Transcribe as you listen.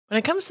When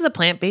it comes to the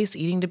plant-based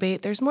eating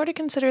debate, there's more to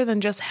consider than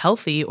just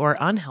healthy or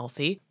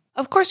unhealthy.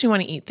 Of course, we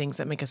want to eat things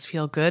that make us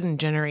feel good and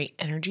generate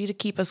energy to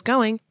keep us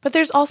going, but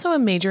there's also a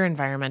major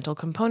environmental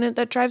component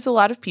that drives a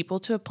lot of people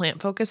to a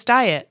plant-focused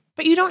diet.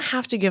 But you don't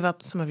have to give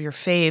up some of your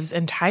faves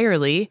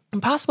entirely.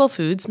 Impossible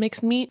Foods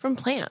makes meat from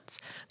plants.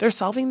 They're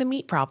solving the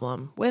meat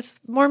problem with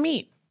more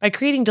meat. By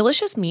creating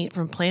delicious meat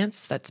from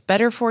plants that's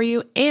better for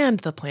you and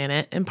the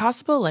planet,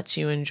 Impossible lets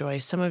you enjoy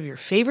some of your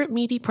favorite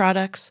meaty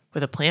products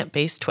with a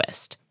plant-based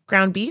twist.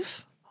 Ground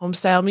beef,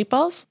 home-style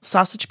meatballs,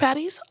 sausage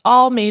patties,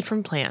 all made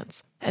from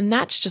plants. And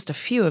that's just a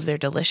few of their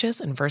delicious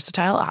and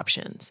versatile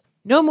options.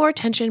 No more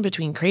tension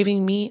between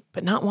craving meat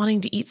but not wanting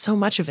to eat so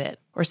much of it,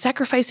 or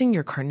sacrificing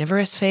your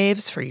carnivorous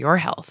faves for your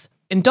health.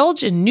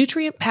 Indulge in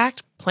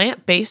nutrient-packed,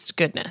 plant-based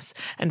goodness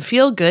and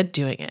feel good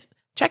doing it.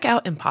 Check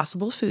out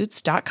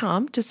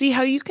impossiblefoods.com to see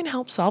how you can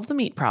help solve the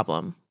meat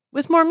problem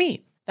with more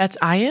meat. That's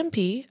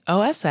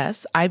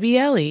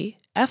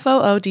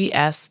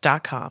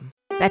IMPOSSIBLEFOODS.com.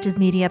 Betches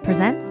Media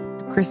presents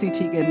Chrissy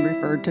Teigen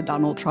referred to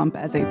Donald Trump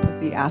as a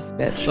pussy ass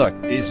bitch. Look,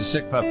 he's a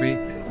sick puppy.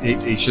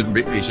 He shouldn't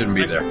be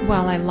there.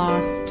 Well, I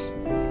lost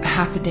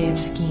half a day of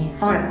skiing.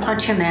 I'm going to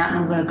punch him out and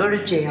I'm going to go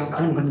to jail and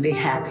I'm going to be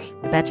happy.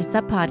 the Betches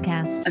Up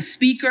podcast. A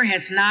speaker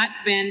has not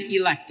been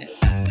elected.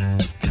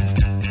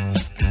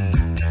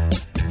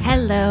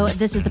 Hello,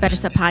 this is the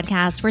Betches Up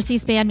podcast, where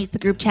C-SPAN meets the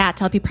group chat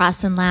to help you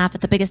process and laugh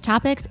at the biggest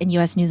topics in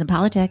U.S. news and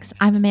politics.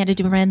 I'm Amanda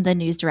Dumarin, the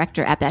news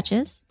director at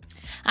Betches.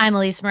 I'm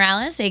Elise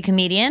Morales, a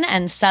comedian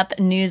and SUP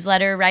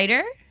newsletter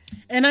writer.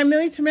 And I'm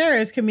Millie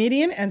Tamaris,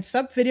 comedian and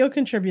SUP video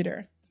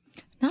contributor.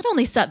 Not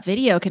only SUP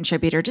video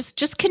contributor,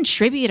 just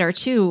contributor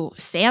to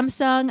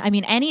Samsung. I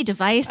mean, any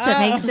device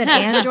that makes it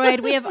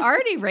Android. We have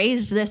already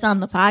raised this on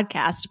the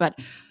podcast, but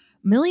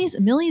Millie's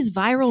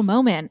viral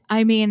moment.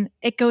 I mean,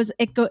 it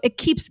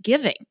keeps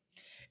giving.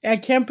 I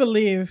can't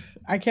believe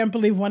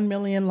 1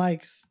 million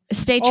likes.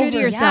 Stay true to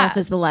yourself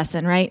is the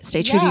lesson, right?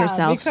 Stay true to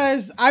yourself.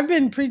 Because I've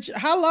been preaching.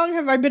 How long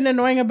have I been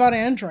annoying about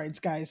Androids,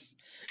 guys?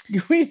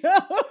 We know.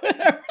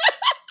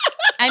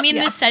 I mean,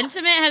 the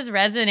sentiment has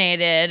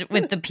resonated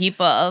with the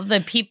people.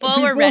 The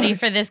people were ready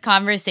for this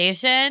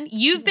conversation.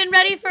 You've been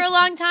ready for a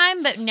long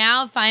time, but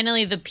now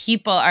finally the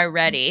people are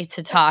ready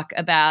to talk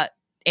about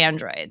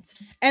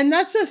Androids. And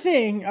that's the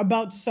thing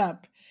about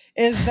SUP,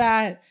 is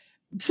that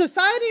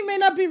society may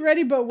not be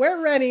ready, but we're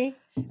ready.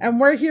 And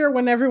we're here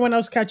when everyone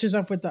else catches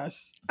up with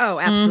us. Oh,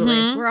 absolutely.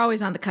 Mm-hmm. We're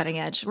always on the cutting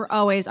edge.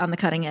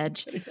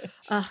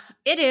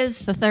 It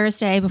is the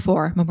Thursday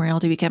before Memorial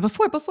Day weekend.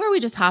 Before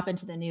we just hop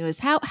into the news,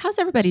 how's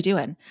everybody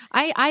doing?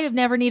 I have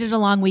never needed a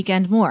long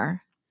weekend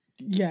more.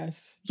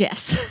 Yes. I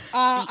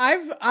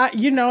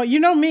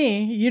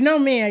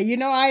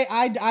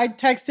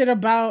texted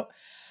about,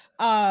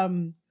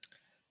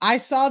 I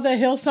saw the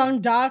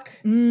Hillsong doc.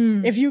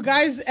 If you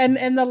guys,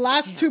 and the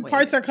last two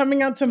parts are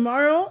coming out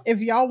tomorrow. If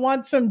y'all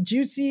want some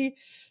juicy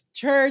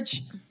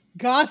church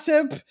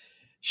gossip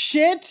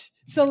shit,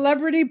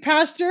 celebrity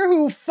pastor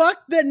who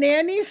fucked the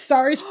nanny.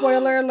 Sorry,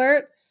 spoiler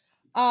alert.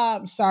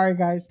 Sorry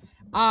guys.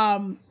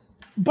 But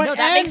no,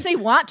 that makes me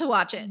want to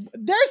watch it.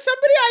 There's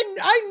somebody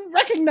I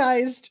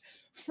recognized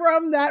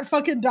from that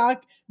fucking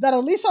doc that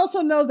Elise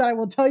also knows that I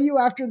will tell you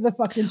after the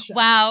fucking show.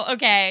 Wow.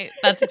 Okay.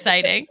 That's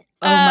exciting.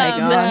 Oh my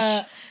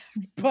gosh.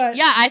 But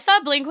yeah, I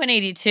saw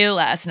Blink-182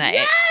 last night.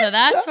 Yes! So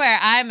that's where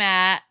I'm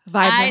at.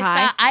 Vibes are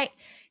high.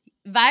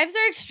 Vibes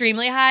are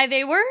extremely high.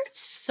 They were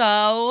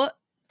so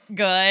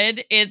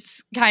good.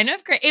 It's kind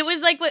of crazy. It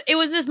was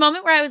this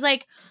moment where I was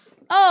like,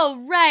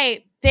 oh,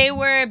 right. They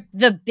were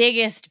the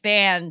biggest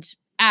band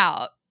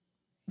out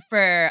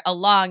for a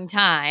long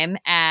time.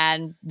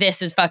 And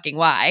this is fucking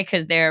why,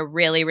 because they're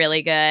really,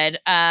 really good.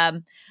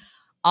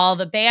 All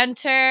the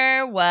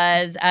banter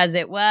was as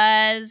it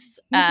was.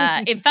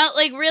 It felt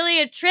like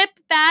really a trip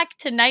back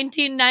to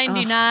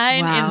 1999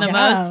 in the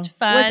most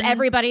fun Was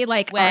everybody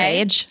like way. Our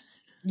age?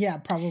 Yeah,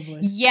 probably.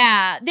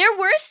 Yeah. There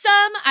were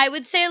some, I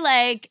would say,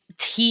 like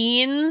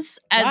teens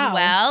as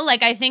well.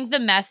 Like, I think the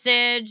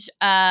message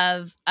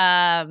of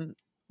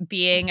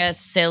being a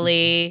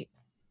silly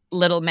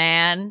little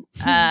man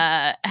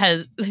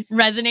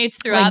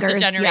resonates throughout the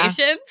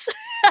generations.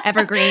 Yeah.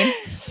 Evergreen.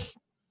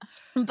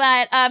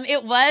 But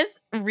it was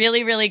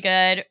really, really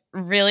good.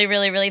 Really,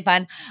 really, really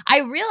fun. I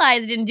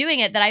realized in doing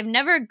it that I've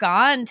never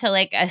gone to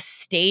like a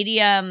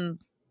stadium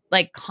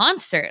like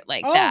concert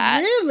like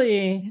that. Oh,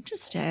 really?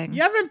 Interesting.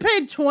 You haven't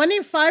paid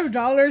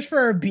 $25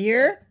 for a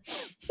beer?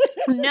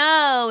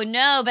 No,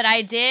 but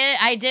I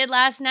did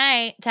last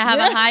night to have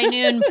a high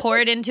noon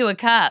poured into a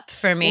cup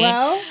for me.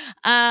 Well,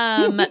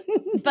 but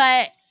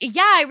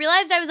yeah, I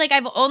realized I was like,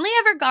 I've only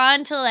ever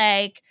gone to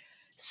like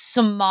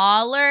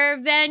smaller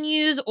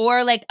venues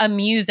or like a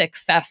music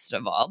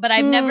festival, but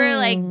I've never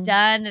like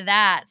done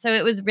that. So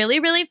it was really,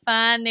 really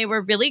fun. They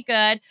were really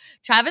good.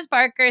 Travis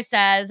Barker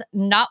says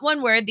not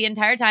one word the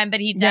entire time,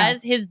 but he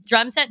does, his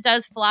drum set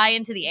does fly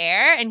into the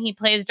air and he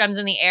plays drums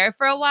in the air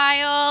for a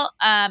while.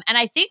 And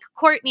I think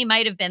Courtney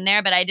might have been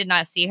there, but I did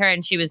not see her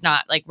and she was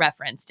not like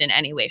referenced in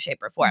any way, shape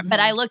or form.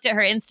 But I looked at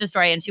her Insta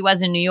story and she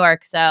was in New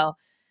York. So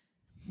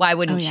why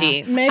wouldn't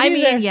she? Maybe I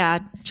mean, yeah,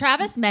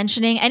 Travis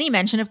mentioning any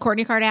mention of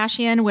Kourtney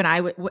Kardashian when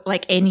I would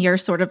like in your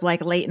sort of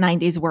like late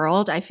 90s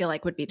world, I feel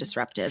like would be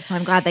disruptive. So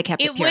I'm glad they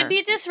kept it pure. It would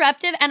be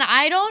disruptive, and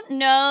I don't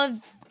know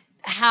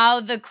how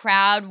the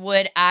crowd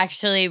would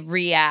actually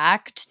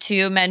react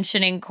to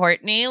mentioning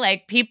Kourtney.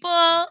 Like, people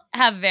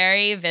have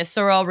very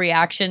visceral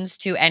reactions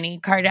to any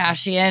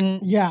Kardashian.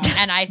 Yeah.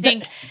 And I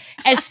think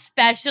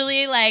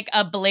especially like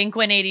a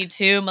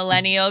Blink-182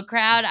 millennial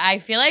crowd, I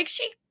feel like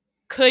she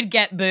could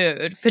get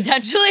booed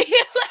potentially.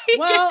 Like,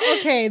 well,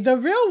 okay, the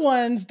real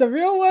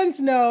ones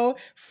know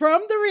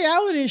from the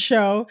reality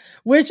show,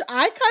 which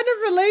I kind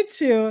of relate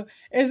to,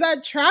 is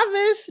that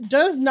Travis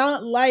does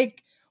not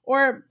like,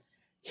 or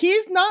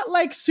he's not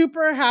like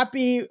super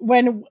happy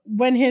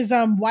when his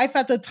wife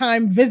at the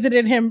time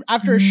visited him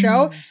after a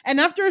show, and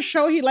after a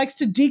show he likes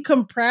to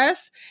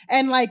decompress,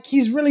 and like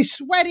he's really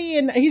sweaty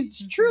and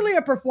he's truly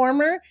a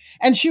performer,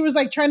 and she was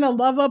like trying to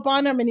love up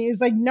on him, and he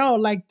was like, no,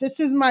 like this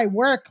is my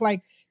work,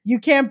 like you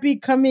can't be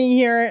coming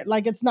here,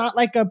 like it's not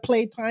like a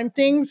playtime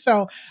thing.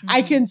 So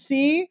I can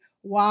see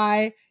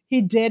why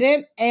he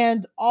didn't.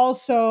 And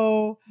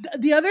also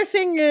the other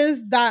thing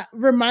is that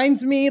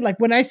reminds me, like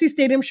when I see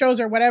stadium shows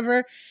or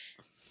whatever,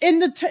 in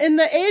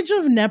the age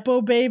of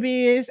Nepo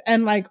babies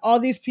and like all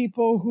these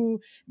people who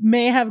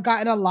may have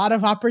gotten a lot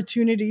of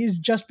opportunities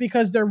just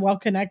because they're well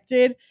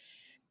connected,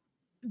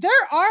 there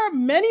are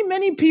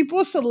many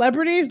people,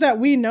 celebrities that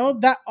we know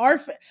that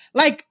are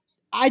like,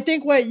 I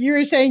think what you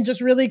were saying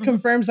just really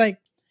confirms, like,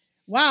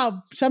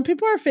 wow, some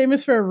people are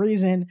famous for a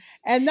reason.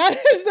 And that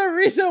is the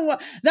reason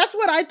why. That's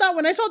what I thought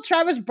when I saw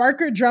Travis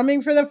Barker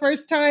drumming for the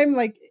first time,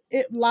 like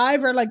it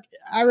live, or like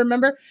I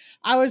remember,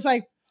 I was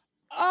like,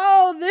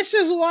 oh, this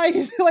is why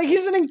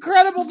he's an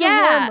incredible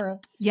performer.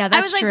 Yeah, that's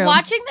I was like true.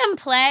 watching them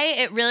play,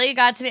 it really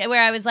got to me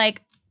where I was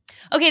like,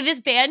 okay,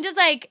 this band is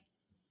like,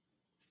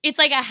 it's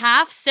like a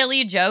half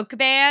silly joke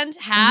band,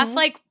 half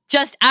like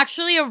just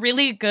actually a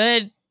really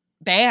good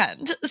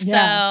band.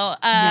 Yeah. So,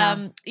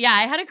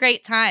 I had a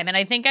great time, and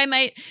I think I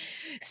might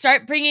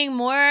start bringing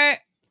more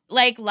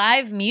like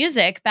live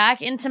music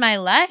back into my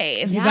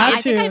life. Yeah, I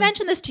think I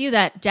mentioned this to you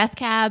that Death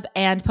Cab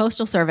and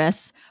Postal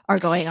Service are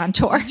going on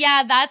tour.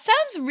 Yeah, that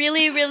sounds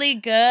really, really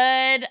good.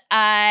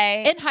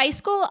 In high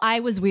school, I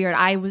was weird.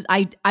 I was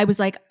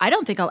like, I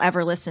don't think I'll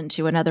ever listen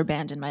to another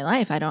band in my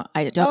life. I don't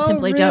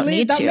simply don't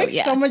need that to. That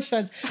makes so much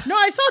sense. No,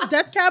 I saw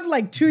Death Cab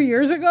like 2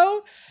 years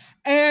ago,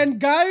 and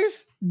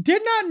guys,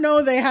 did not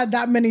know they had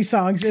that many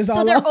songs.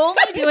 So they're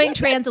only doing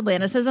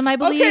Transatlanticism, I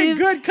believe. Okay,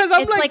 good, because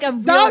I'm it's like a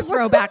real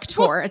throwback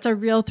tour. It's a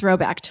real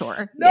throwback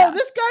tour. No,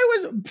 this guy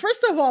was,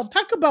 first of all,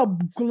 talk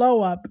about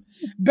glow up.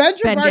 Ben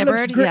Gibbard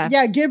looks great.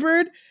 Yeah,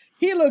 Gibbard,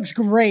 he looks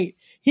great.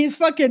 He's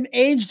fucking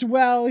aged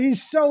well.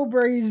 He's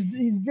sober.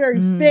 He's very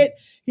fit.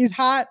 He's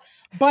hot.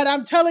 But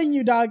I'm telling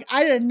you, dog,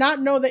 I did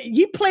not know that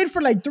he played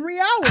for like 3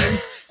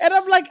 hours. And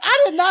I'm like,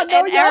 I did not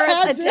know y'all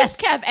had this. Death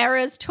Cab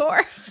Eras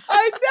tour.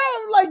 I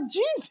know. I'm like,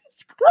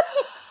 Jesus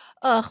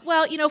Christ.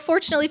 Well,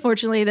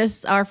 fortunately,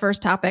 this, our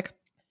first topic,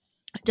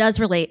 does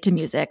relate to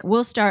music.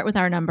 We'll start with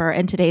our number,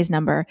 and today's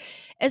number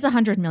is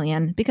 100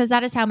 million, because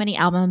that is how many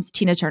albums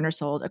Tina Turner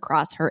sold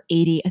across her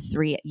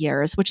 83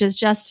 years, which is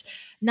just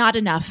not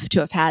enough to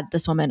have had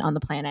this woman on the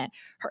planet.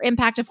 Her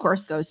impact, of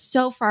course, goes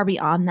so far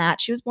beyond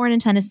that. She was born in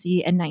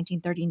Tennessee in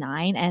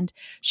 1939, and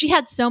she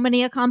had so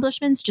many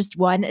accomplishments. Just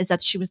one is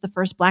that she was the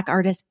first Black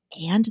artist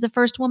and the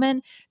first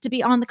woman to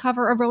be on the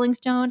cover of Rolling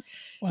Stone.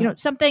 Wow.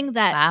 Something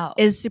that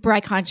is super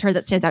iconic to her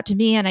that stands out to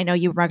me, and I know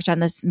you worked on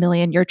this,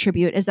 Million, your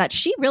tribute, is that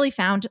she really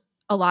found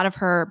a lot of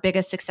her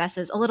biggest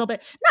successes a little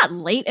bit, not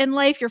late in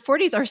life. Your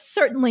 40s are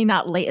certainly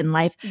not late in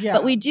life,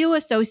 but we do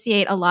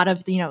associate a lot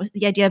of the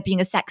idea of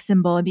being a sex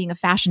symbol and being a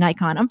fashion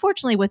icon,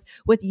 unfortunately,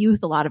 with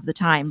youth a lot of the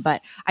time.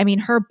 But I mean,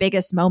 her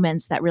biggest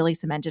moments that really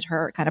cemented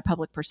her kind of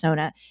public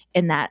persona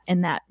in that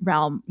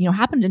realm,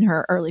 happened in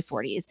her early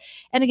 40s.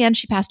 And again,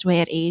 she passed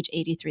away at age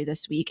 83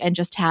 this week, and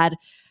just had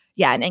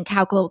an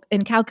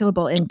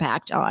incalculable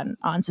impact on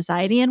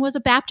society, and was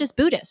a Baptist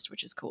Buddhist,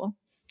 which is cool.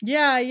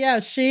 Yeah. I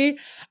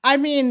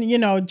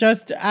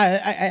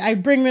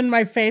bring in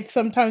my faith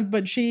sometimes,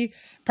 but she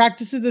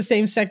practices the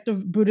same sect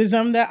of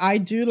Buddhism that I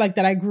do, like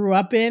that I grew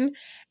up in.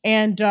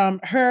 And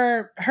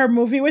her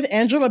movie with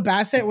Angela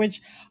Bassett,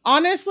 which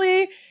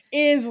honestly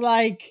is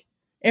like,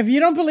 if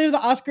you don't believe the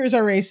Oscars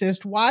are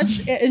racist,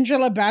 watch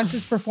Angela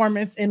Bassett's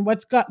performance in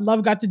What's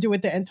Love Got to Do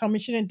with It, and tell me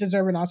she didn't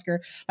deserve an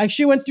Oscar. Like,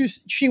 she went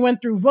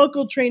through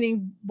vocal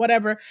training,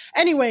 whatever.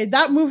 Anyway,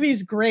 that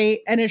movie's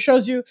great, and it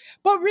shows you.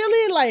 But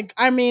really, like,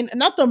 I mean,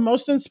 not the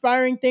most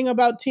inspiring thing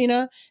about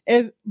Tina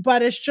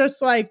but it's just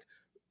like,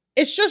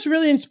 it's just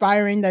really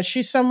inspiring that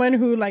she's someone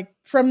who, like,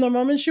 from the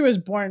moment she was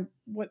born,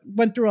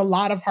 went through a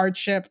lot of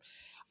hardship.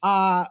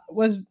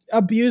 Was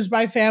abused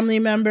by family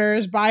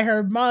members, by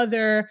her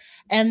mother,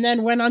 and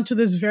then went on to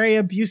this very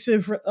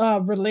abusive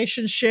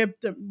relationship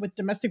with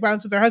domestic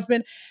violence with her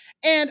husband.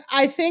 And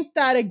I think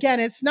that, again,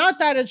 it's not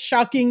that it's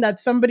shocking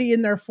that somebody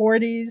in their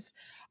 40s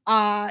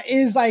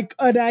is like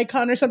an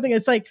icon or something.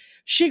 It's like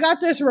she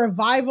got this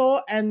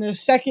revival and the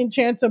second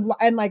chance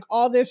and like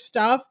all this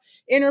stuff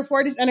in her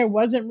 40s, and it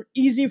wasn't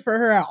easy for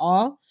her at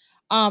all.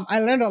 I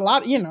learned a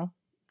lot,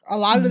 a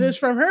lot of this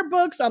from her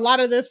books, a lot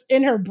of this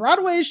in her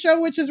Broadway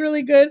show, which is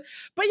really good.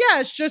 But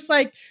yeah, it's just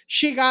like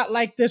she got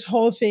like this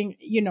whole thing,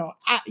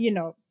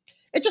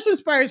 it just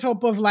inspires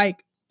hope of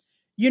like,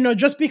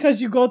 just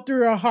because you go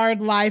through a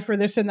hard life or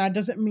this and that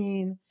doesn't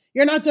mean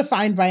you're not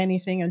defined by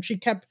anything. And she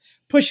kept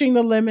pushing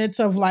the limits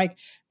of like,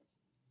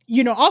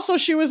 also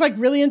she was like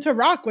really into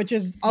rock, which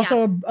is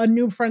also a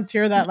new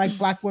frontier that like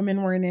Black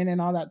women weren't in and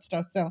all that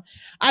stuff. So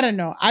I don't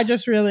know.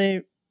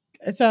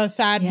 It's a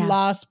sad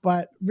loss,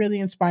 but really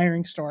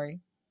inspiring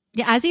story.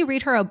 Yeah, as you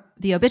read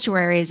the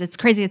obituaries, it's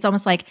crazy. It's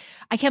almost like,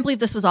 I can't believe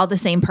this was all the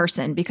same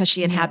person, because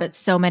she inhabits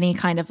so many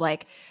kind of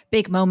like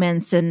big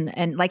moments.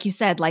 And like you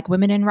said, like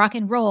women in rock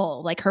and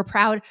roll, like her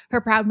Proud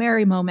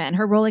Mary moment,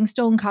 her Rolling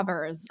Stone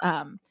covers,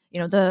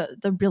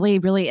 the really,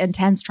 really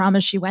intense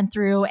traumas she went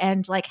through,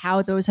 and like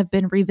how those have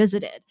been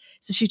revisited.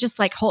 So she just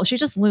like she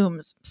just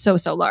looms so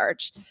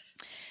large.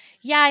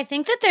 Yeah, I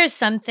think that there's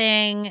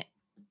something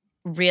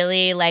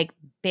really like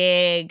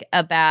big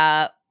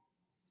about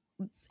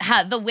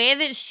how the way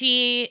that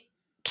she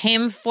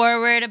came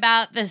forward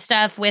about the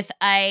stuff with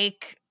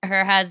Ike,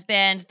 her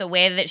husband, the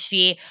way that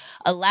she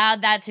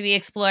allowed that to be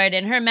explored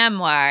in her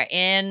memoir,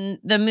 in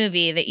the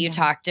movie that you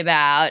talked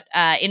about,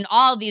 in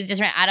all these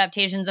different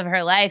adaptations of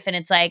her life. And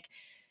it's like,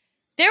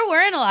 there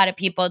weren't a lot of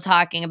people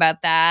talking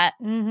about that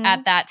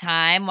at that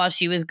time while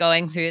she was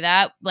going through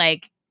that.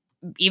 Like,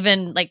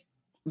 even like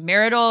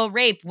marital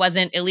rape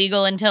wasn't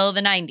illegal until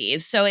the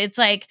 90s. So it's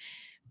like,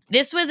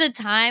 this was a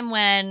time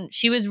when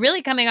she was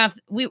really coming off,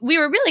 we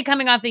were really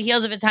coming off the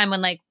heels of a time when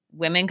like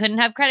women couldn't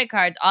have credit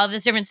cards, all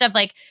this different stuff.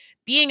 Like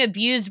being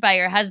abused by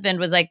your husband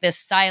was like this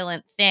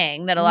silent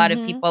thing that a lot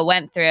of people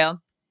went through.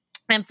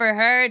 And for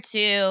her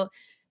to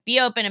be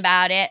open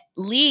about it,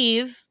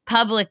 leave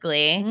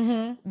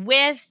publicly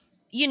with,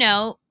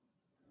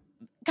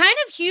 kind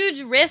of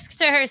huge risk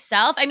to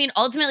herself. I mean,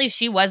 ultimately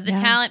she was the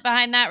talent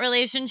behind that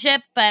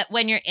relationship. But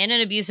when you're in an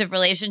abusive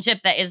relationship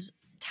that is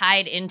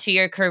tied into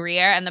your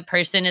career and the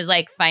person is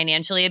like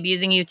financially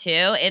abusing you too,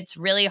 it's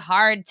really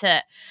hard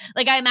to,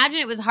 like, I imagine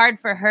it was hard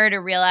for her to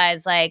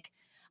realize like,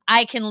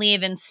 I can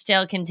leave and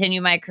still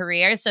continue my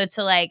career. So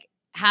to like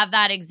have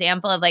that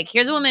example of like,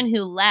 here's a woman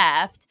who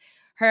left,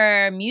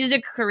 her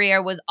music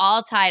career was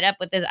all tied up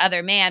with this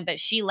other man, but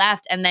she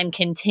left and then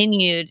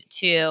continued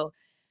to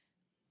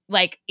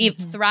like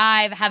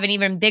thrive, have an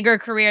even bigger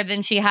career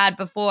than she had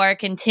before,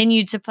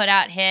 continued to put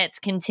out hits,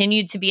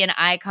 continued to be an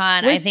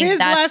icon. With I think his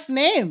that's last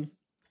name.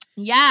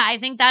 Yeah, I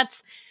think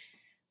that's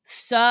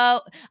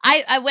so.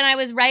 I when I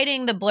was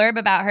writing the blurb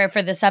about her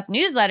for the Sup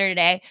newsletter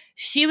today,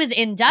 she was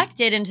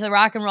inducted into the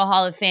Rock and Roll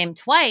Hall of Fame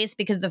twice,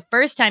 because the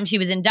first time she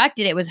was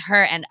inducted, it was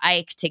her and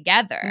Ike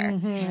together.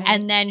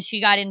 And then she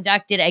got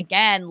inducted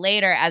again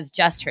later as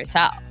just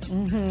herself.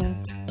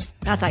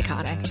 That's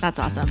iconic. That's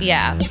awesome.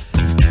 Yeah.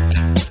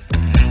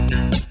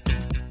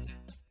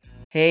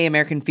 Hey,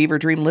 American Fever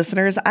Dream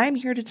listeners, I'm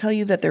here to tell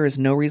you that there is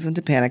no reason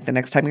to panic the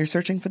next time you're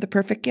searching for the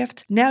perfect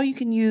gift. Now you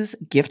can use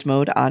gift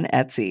mode on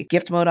Etsy.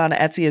 Gift mode on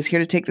Etsy is here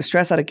to take the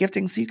stress out of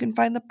gifting so you can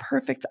find the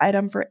perfect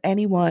item for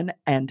anyone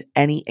and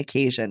any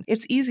occasion.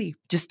 It's easy.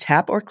 Just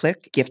tap or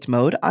click gift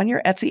mode on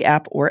your Etsy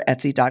app or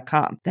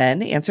Etsy.com.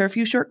 Then answer a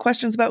few short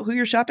questions about who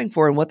you're shopping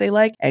for and what they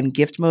like, and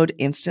gift mode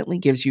instantly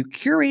gives you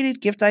curated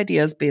gift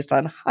ideas based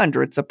on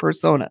hundreds of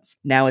personas.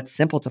 Now it's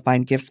simple to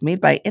find gifts made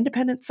by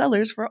independent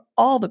sellers for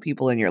all the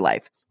people in your life.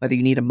 Whether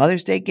you need a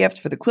Mother's Day gift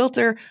for the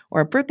quilter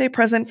or a birthday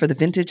present for the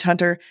vintage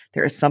hunter,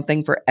 there is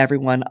something for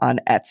everyone on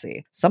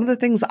Etsy. Some of the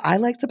things I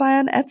like to buy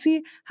on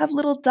Etsy have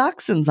little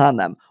dachshunds on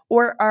them,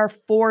 or are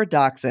for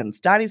dachshunds.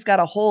 Dottie's got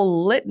a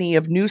whole litany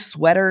of new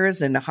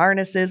sweaters and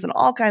harnesses and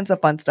all kinds of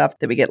fun stuff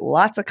that we get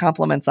lots of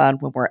compliments on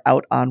when we're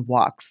out on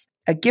walks.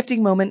 A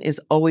gifting moment is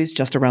always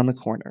just around the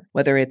corner,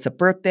 whether it's a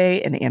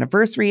birthday, an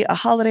anniversary, a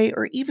holiday,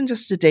 or even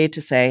just a day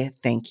to say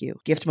thank you.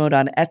 Gift mode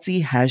on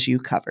Etsy has you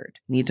covered.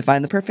 Need to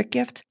find the perfect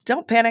gift?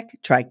 Don't panic.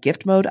 Try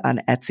gift mode on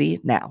Etsy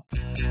now.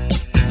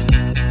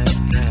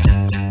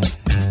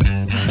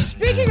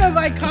 Speaking of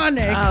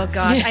iconic. Oh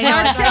gosh, I know.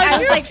 I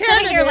was like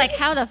sitting here like,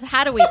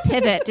 how do we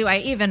pivot? Do I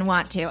even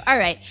want to? All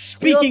right.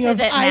 Speaking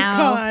of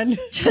icon.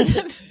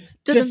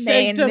 To the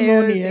main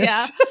news.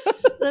 Yeah.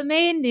 The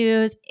main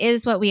news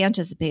is what we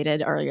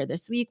anticipated earlier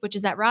this week, which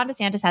is that Ron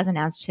DeSantis has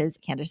announced his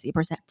candidacy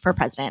for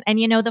president. And,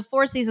 the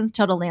Four Seasons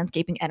total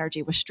landscaping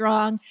energy was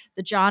strong.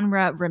 The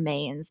genre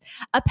remains.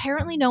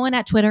 Apparently, no one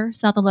at Twitter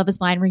saw the Love is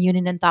Blind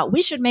reunion and thought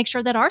we should make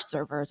sure that our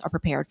servers are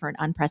prepared for an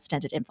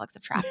unprecedented influx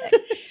of traffic.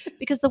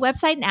 Because the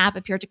website and app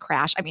appeared to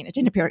crash. I mean, it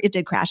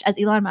did crash as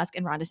Elon Musk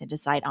and Ron DeSantis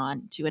signed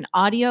on to an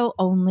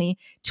audio-only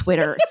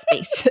Twitter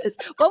Spaces.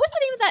 What was the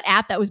name of that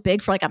app that was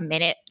big for like a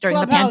minute during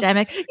the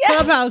pandemic? Yeah.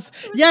 Clubhouse.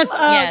 Yes.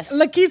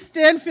 Lakeith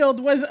Stanfield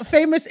was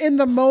famous in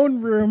the moan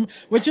room,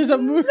 which is a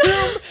room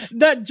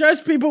that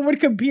just people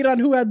would compete on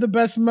who had the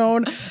best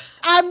moan.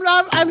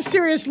 I'm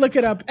serious. Look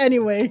it up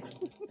anyway.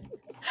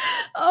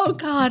 Oh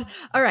God.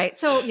 All right.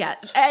 So yeah.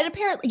 And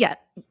apparently, yeah.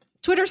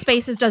 Twitter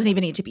Spaces doesn't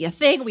even need to be a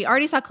thing. We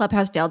already saw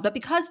Clubhouse failed, but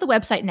because the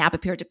website and app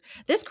appeared to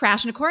this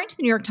crash, and according to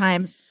the New York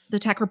Times, the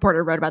tech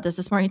reporter wrote about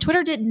this morning,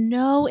 Twitter did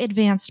no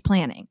advanced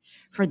planning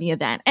for the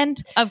event. And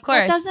of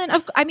course,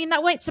 that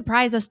won't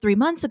surprise us 3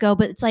 months ago,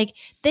 but it's like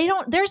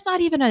there's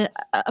not even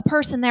a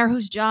person there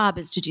whose job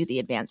is to do the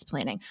advanced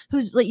planning,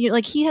 who's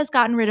like he has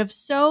gotten rid of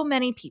so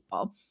many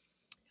people.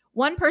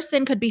 One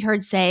person could be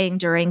heard saying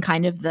during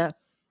kind of the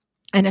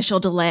initial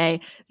delay,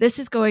 this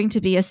is going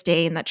to be a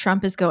stain that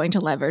Trump is going to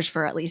leverage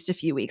for at least a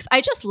few weeks. I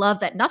just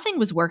love that nothing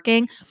was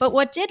working, but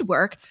what did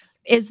work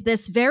is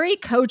this very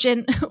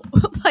cogent,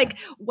 like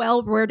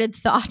well-worded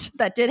thought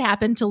that did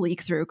happen to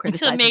leak through,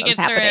 criticizing what was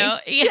happening.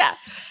 Yeah.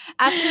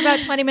 After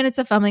about 20 minutes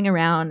of fumbling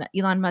around,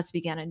 Elon Musk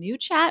began a new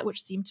chat,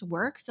 which seemed to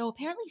work. So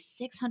apparently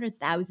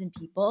 600,000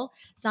 people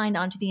signed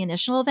on to the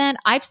initial event.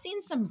 I've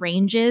seen some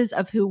ranges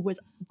of who was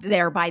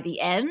there by the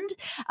end,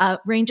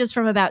 ranges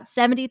from about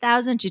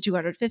 70,000 to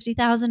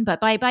 250,000, but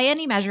by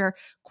any measure,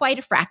 quite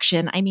a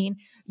fraction. I mean,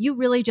 you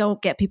really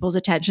don't get people's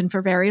attention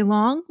for very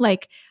long.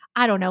 Like,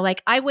 I don't know.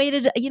 Like I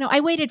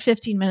waited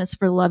 15 minutes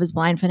for the Love is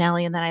Blind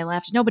finale and then I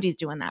left. Nobody's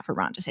doing that for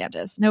Ron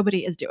DeSantis.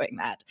 Nobody is doing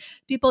that.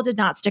 People did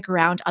not stick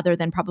around other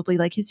than probably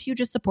like his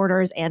hugest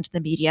supporters and the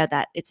media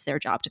that it's their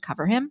job to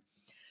cover him.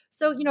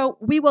 So,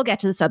 we will get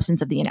to the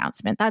substance of the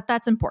announcement.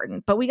 That's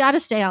important, but we got to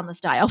stay on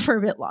this dial for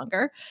a bit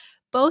longer.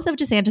 Both of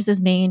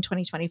DeSantis' main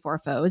 2024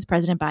 foes,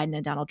 President Biden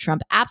and Donald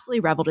Trump,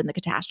 absolutely reveled in the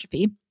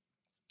catastrophe.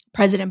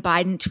 President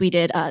Biden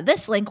tweeted,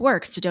 this link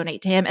works to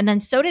donate to him. And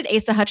then so did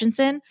Asa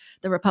Hutchinson,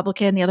 the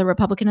other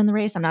Republican in the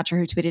race. I'm not sure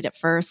who tweeted it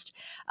first.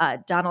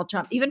 Donald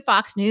Trump, even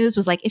Fox News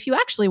was like, if you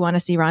actually want to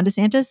see Ron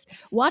DeSantis,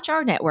 watch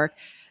our network.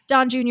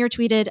 Don Jr.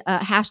 tweeted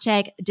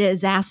hashtag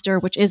disaster,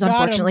 which is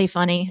unfortunately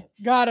funny.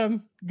 Got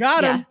him.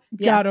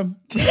 Yeah.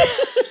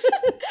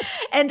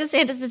 And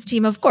DeSantis'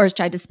 team, of course,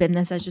 tried to spin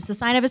this as just a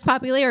sign of his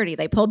popularity.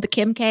 They pulled the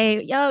Kim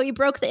K, you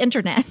broke the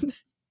internet.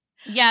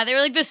 Yeah, they were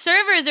like, the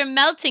servers are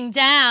melting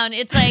down.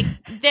 It's like,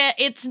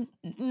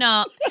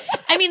 no.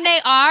 I mean, they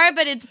are,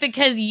 but it's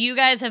because you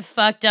guys have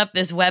fucked up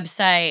this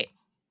website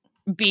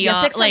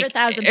beyond.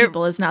 600,000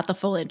 people is not the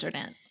full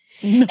internet.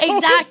 No,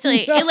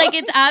 exactly.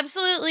 It's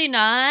absolutely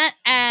not.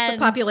 And it's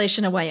the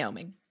population of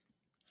Wyoming.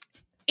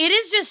 It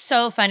is just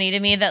so funny to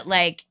me that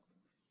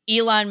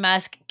Elon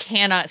Musk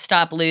cannot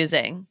stop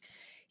losing.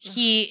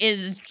 He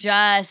is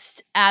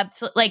just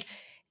absolutely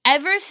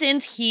ever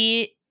since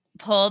he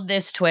pulled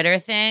this Twitter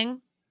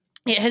thing,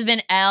 it has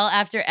been L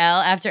after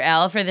L after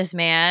L for this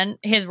man.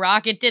 His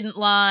rocket didn't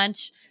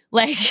launch.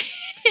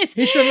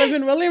 He should live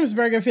in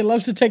Williamsburg if he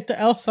loves to take the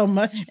L so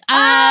much.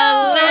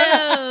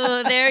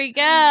 Oh, there you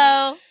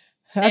go.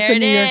 That's there a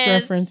New York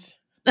reference.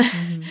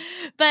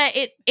 But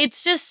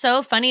it's just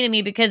so funny to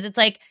me because it's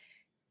like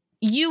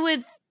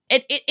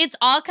it's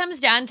all comes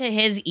down to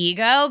his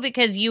ego,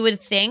 because you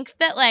would think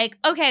that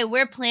okay,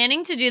 we're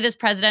planning to do this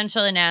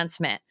presidential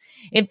announcement.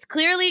 It's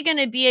clearly going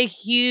to be a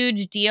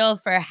huge deal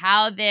for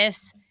how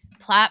this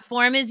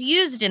platform is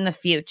used in the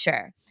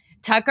future.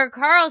 Tucker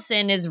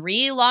Carlson is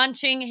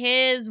relaunching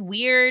his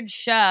weird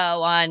show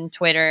on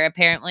Twitter,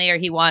 apparently, or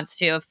he wants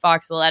to. If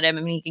Fox will let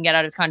him, he can get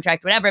out his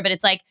contract, whatever. But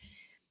it's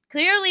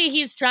clearly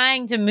he's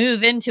trying to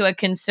move into a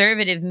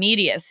conservative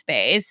media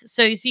space.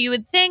 So you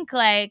would think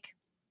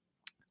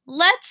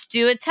let's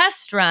do a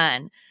test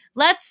run.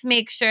 Let's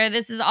make sure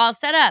this is all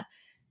set up.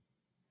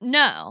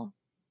 No.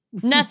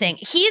 Nothing.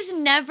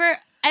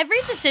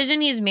 Every decision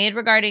he's made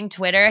regarding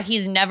Twitter,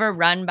 he's never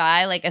run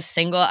by a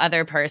single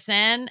other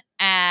person.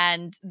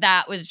 And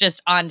that was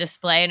just on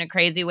display in a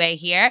crazy way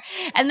here.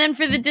 And then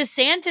for the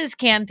DeSantis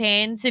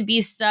campaign to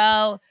be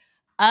so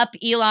up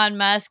Elon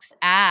Musk's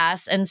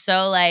ass and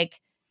so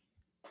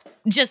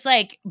just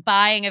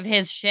buying of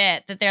his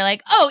shit that they're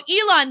oh,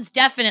 Elon's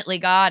definitely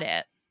got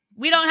it.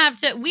 We don't have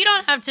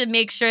to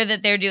make sure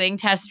that they're doing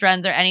test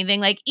runs or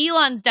anything.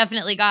 Elon's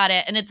definitely got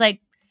it. And it's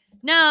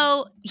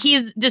no,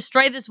 he's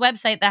destroyed this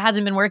website that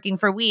hasn't been working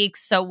for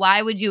weeks. So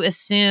why would you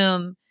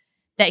assume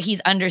that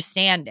he's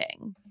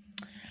understanding?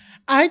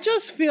 I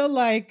just feel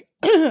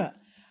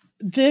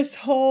this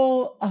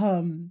whole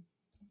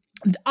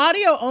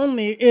audio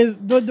only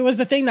was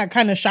the thing that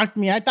kind of shocked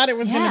me. I thought it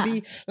was going to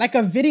be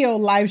a video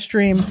live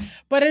stream,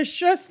 but it's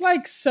just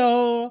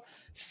so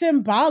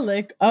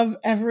symbolic of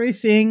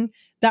everything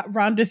that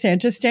Ron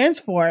DeSantis stands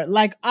for.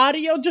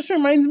 Audio just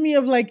reminds me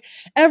of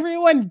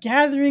everyone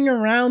gathering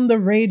around the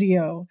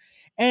radio.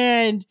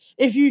 And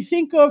if you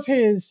think of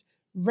his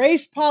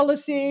race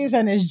policies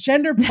and his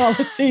gender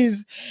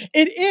policies,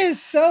 it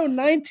is so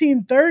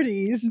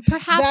 1930s.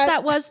 Perhaps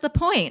that was the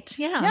point.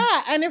 Yeah.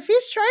 Yeah. And if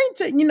he's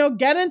trying to,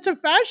 get into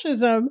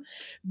fascism,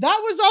 that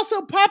was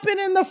also popping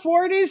in the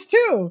 40s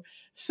too.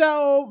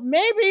 So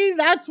maybe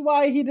that's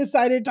why he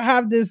decided to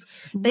have this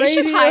They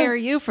should hire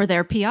you for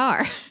their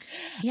PR.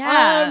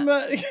 Yeah.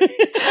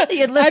 You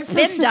had the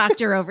spin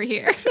doctor over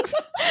here.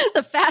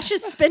 The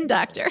fascist spin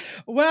doctor.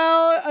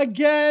 Well,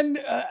 again,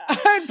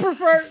 I'd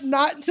prefer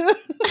not to.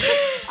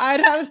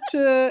 I'd have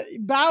to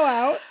bow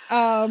out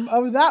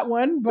of that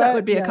one. But that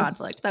would be a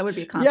conflict. That would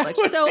be a conflict.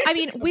 Yeah. So, I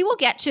mean, we will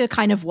get to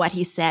kind of what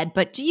he said,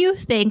 but do you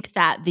think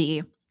that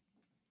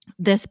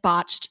this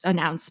botched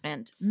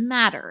announcement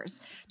matters?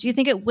 Do you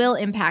think it will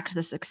impact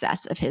the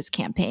success of his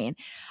campaign?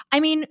 I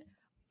mean,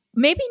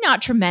 maybe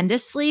not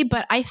tremendously,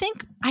 but I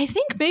think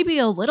maybe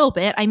a little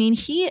bit. I mean,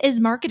 he is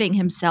marketing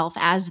himself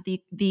as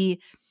the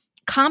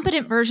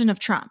competent version of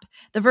Trump,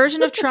 the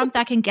version of Trump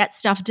that can get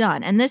stuff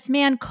done. And this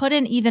man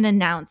couldn't even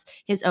announce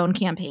his own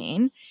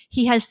campaign.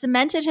 He has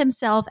cemented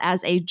himself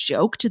as a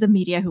joke to the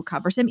media who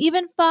covers him.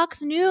 Even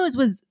Fox News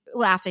was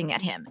laughing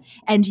at him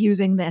and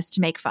using this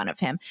to make fun of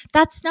him.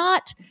 That's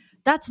not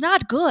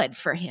good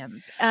for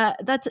him.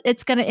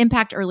 It's going to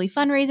impact early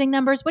fundraising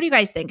numbers. What do you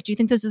guys think? Do you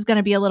think this is going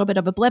to be a little bit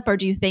of a blip, or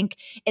do you think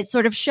it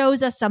sort of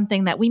shows us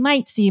something that we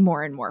might see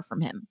more and more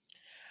from him?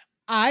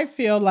 I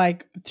feel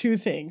like two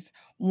things.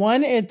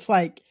 One, it's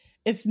like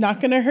it's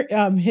not going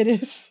to hit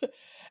his,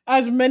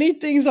 as many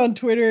things on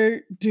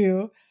Twitter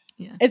do.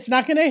 Yeah. It's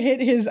not going to hit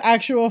his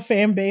actual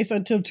fan base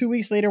until 2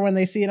 weeks later when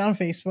they see it on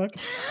Facebook,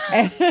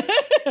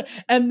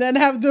 and then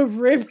have the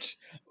ripped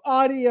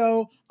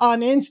audio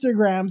on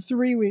Instagram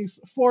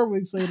 4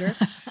 weeks later.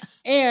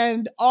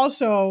 And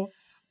also,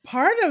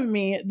 part of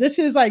me, this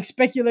is like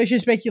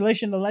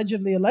speculation,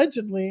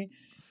 allegedly,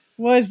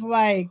 was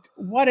like,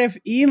 what if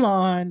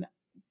Elon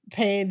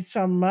paid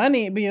some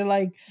money, be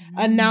like,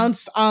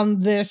 announced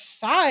on this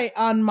site,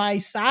 on my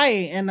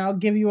site, and I'll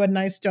give you a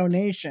nice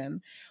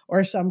donation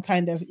or some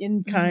kind of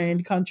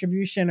in-kind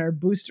contribution or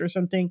boost or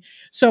something.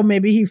 So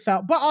maybe he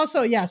felt, but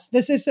also, yes,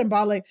 this is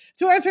symbolic.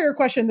 To answer your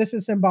question, this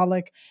is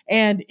symbolic,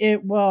 and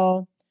it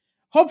will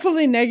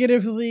hopefully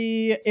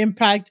negatively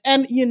impact.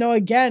 And,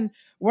 again,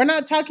 we're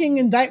not talking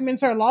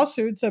indictments or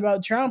lawsuits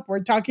about Trump.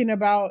 We're talking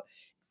about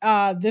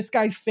this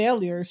guy's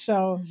failure.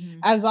 So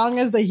as long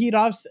as the heat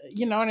off,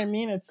 you know what I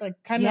mean? It's like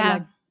kind of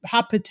like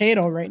hot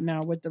potato right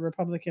now with the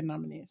Republican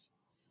nominees.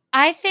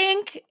 I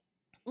think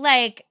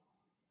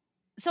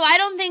so I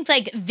don't think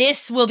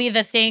this will be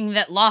the thing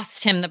that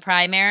lost him the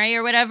primary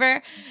or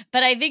whatever,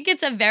 but I think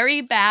it's a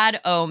very bad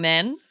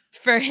omen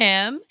for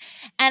him.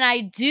 And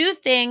I do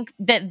think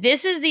that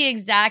this is the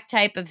exact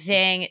type of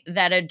thing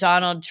that a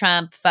Donald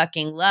Trump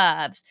fucking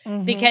loves,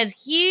 because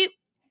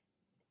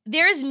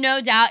there is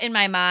no doubt in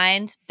my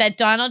mind that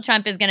Donald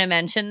Trump is going to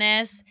mention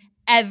this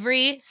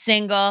every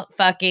single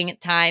fucking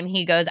time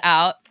he goes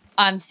out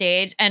on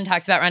stage and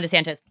talks about Ron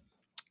DeSantis.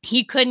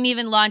 He couldn't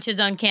even launch his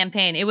own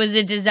campaign. It was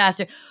a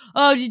disaster.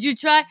 Oh, did you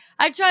try?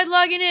 I tried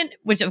logging in,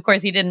 which of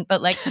course he didn't,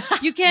 but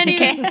you can't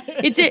even,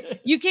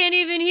 you can't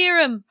even hear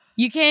him.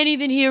 You can't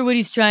even hear what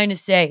he's trying to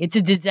say. It's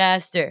a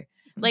disaster.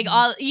 This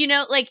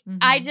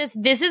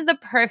is the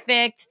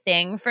perfect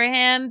thing for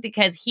him,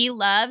 because he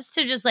loves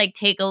to just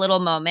take a little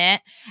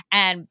moment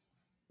and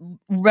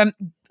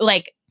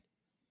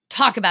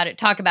talk about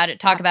it.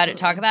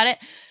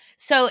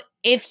 So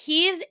if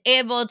he's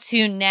able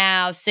to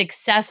now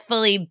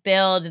successfully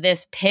build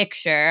this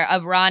picture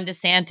of Ron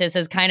DeSantis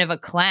as kind of a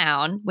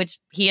clown, which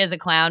he is a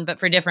clown, but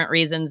for different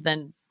reasons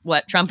than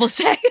what Trump will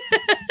say.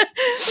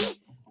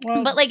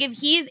 Well, but if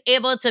he's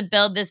able to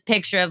build this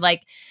picture of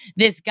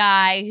this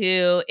guy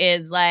who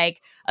is a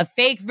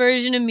fake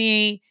version of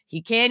me,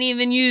 he can't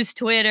even use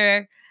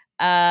Twitter,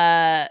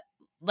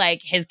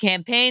 his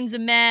campaign's a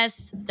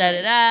mess,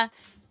 then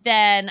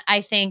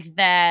I think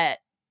that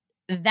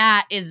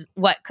is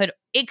what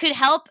could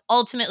help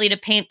ultimately to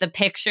paint the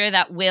picture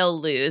that will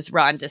lose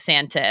Ron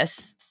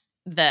DeSantis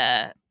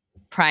the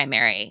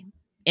primary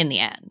in the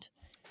end.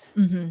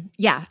 Mm-hmm.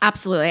 Yeah,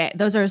 absolutely.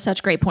 Those are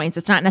such great points.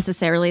 It's not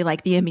necessarily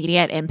the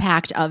immediate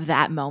impact of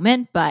that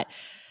moment, but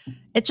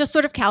it just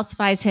sort of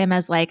calcifies him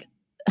as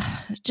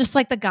just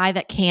the guy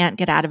that can't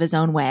get out of his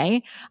own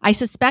way. I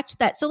suspect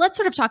that. So let's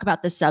sort of talk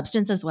about the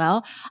substance as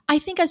well. I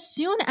think as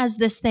soon as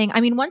this thing,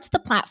 once the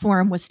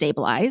platform was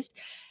stabilized,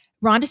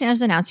 Ron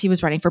DeSantis announced he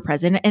was running for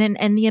president.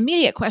 And the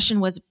immediate question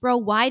was, bro,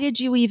 why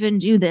did you even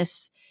do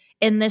this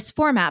in this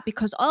format?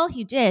 Because all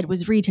he did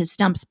was read his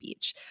stump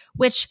speech,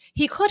 which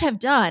he could have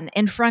done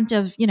in front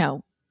of,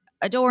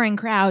 adoring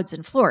crowds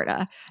in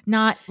Florida,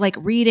 not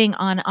reading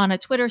on a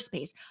Twitter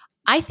space.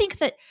 I think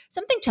that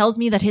something tells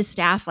me that his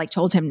staff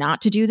told him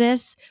not to do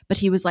this, but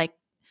he was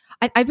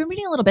I've been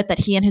reading a little bit that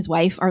he and his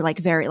wife are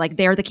very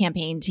they're the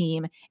campaign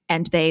team,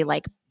 and they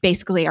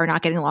basically are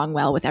not getting along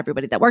well with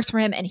everybody that works for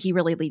him, and he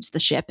really leads the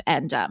ship.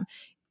 And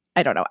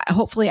I don't know.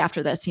 Hopefully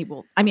after this, he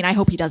will. I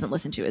hope he doesn't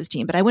listen to his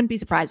team, but I wouldn't be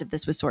surprised if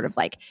this was sort of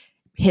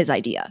his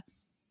idea.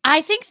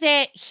 I think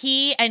that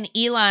he and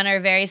Elon are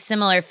very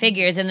similar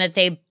figures in that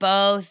they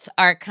both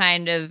are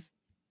kind of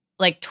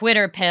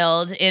Twitter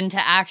pilled into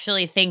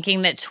actually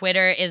thinking that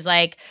Twitter is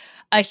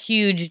a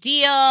huge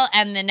deal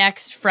and the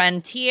next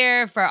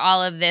frontier for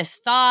all of this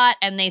thought.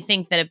 And they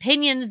think that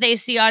opinions they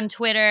see on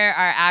Twitter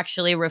are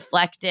actually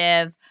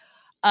reflective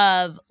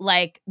of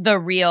like the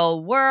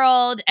real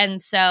world.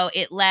 And so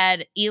it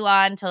led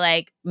Elon to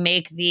like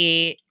make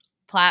the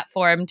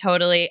platform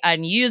totally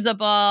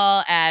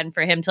unusable and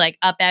for him to like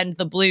upend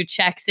the blue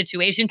check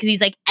situation because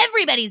he's like,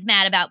 everybody's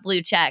mad about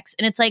blue checks.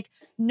 And it's like,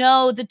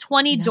 no, the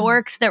 20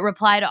 dorks that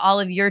reply to all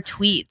of your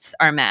tweets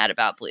are mad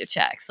about blue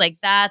checks. Like,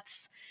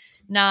 that's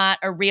not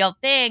a real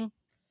thing.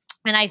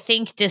 And I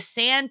think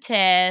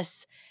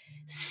DeSantis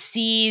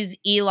sees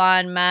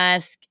Elon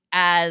Musk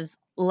as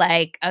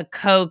like a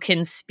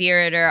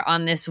co-conspirator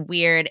on this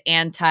weird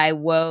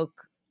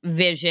anti-woke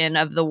vision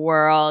of the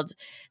world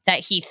that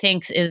he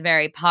thinks is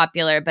very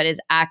popular, but is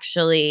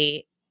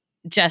actually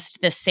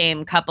just the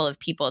same couple of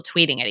people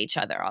tweeting at each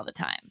other all the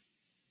time.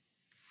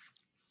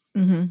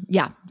 Mm-hmm.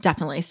 Yeah,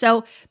 definitely.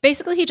 So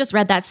basically, he just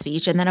read that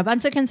speech, and then a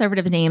bunch of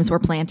conservative names were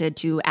planted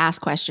to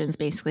ask questions,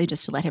 basically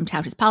just to let him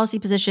tout his policy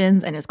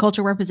positions and his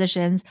culture war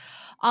positions.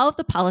 All of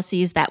the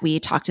policies that we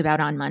talked about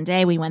on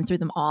Monday, we went through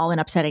them all in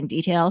upsetting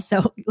detail.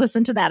 So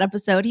listen to that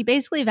episode. He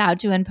basically vowed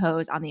to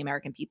impose on the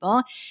American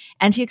people,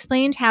 and he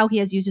explained how he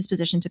has used his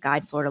position to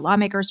guide Florida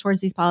lawmakers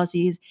towards these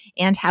policies,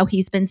 and how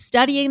he's been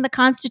studying the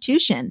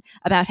Constitution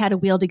about how to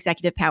wield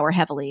executive power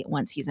heavily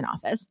once he's in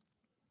office.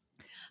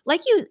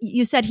 Like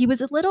you said,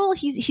 he's a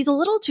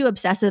little too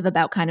obsessive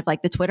about kind of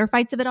like the Twitter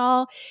fights of it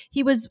all.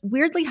 He was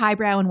weirdly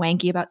highbrow and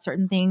wanky about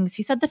certain things.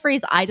 He said the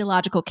phrase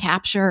ideological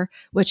capture,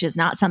 which is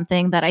not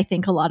something that I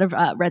think a lot of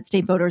red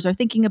state voters are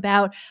thinking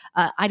about.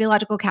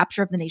 Ideological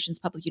capture of the nation's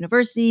public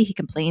university. He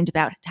complained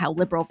about how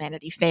liberal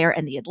Vanity Fair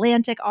and The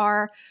Atlantic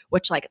are,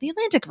 which like The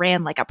Atlantic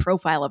ran like a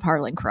profile of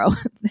Harlan Crow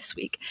this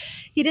week.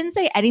 He didn't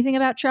say anything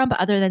about Trump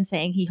other than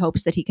saying he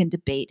hopes that he can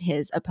debate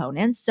his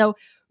opponents. So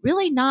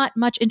really not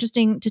much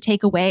interesting to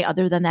take away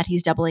other than that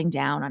he's doubling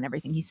down on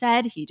everything he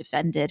said. He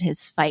defended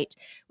his fight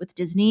with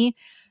Disney.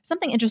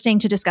 Something interesting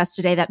to discuss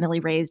today that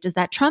Millie raised is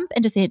that Trump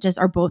and DeSantis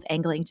are both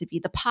angling to be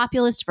the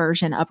populist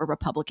version of a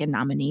Republican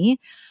nominee.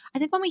 I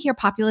think when we hear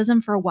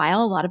populism for a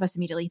while, a lot of us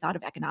immediately thought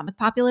of economic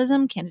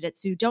populism,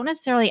 candidates who don't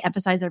necessarily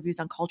emphasize their views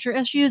on culture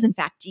issues, in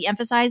fact,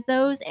 de-emphasize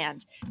those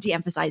and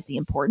de-emphasize the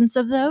importance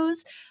of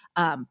those.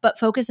 But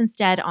focus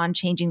instead on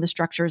changing the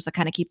structures that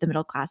kind of keep the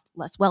middle class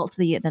less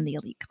wealthy than the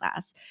elite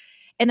class.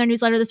 In their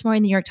newsletter this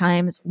morning, the New York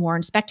Times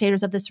warned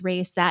spectators of this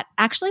race that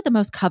actually the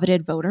most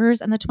coveted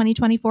voters in the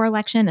 2024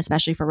 election,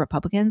 especially for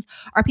Republicans,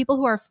 are people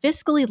who are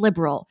fiscally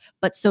liberal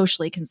but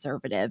socially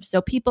conservative.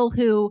 So people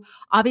who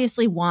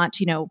obviously want,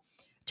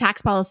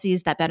 tax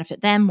policies that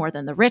benefit them more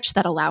than the rich,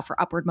 that allow for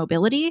upward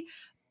mobility,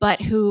 but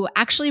who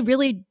actually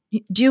really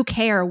do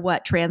care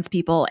what trans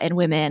people and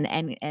women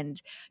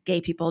and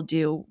gay people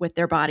do with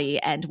their body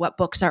and what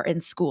books are in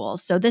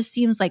schools. So this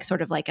seems like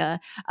sort of like an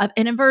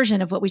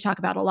inversion of what we talk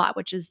about a lot,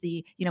 which is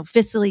the,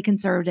 fiscally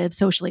conservative,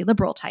 socially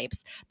liberal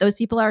types. Those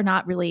people are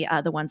not really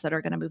the ones that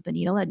are going to move the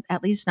needle,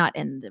 at least not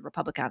in the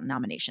Republican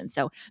nomination.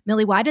 So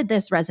Millie, why did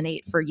this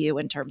resonate for you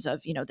in terms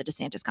of, the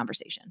DeSantis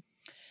conversation?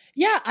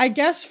 Yeah, I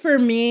guess for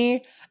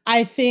me,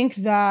 I think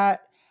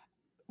that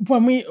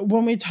when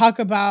we talk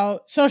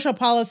about social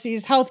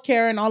policies,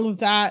 healthcare, and all of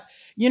that,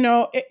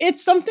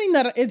 it's something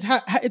that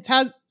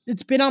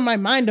it's been on my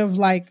mind of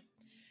like,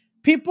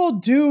 people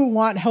do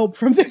want help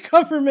from the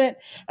government,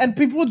 and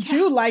people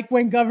do like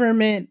when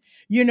government,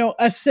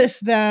 assists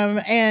them,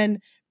 and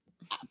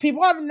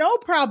people have no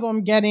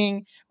problem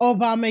getting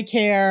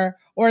Obamacare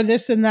or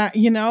this and that,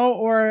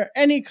 or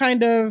any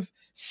kind of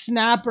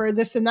SNAP or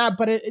this and that.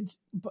 But it's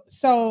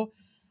so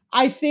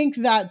I think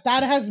that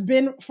has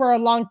been for a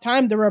long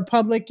time the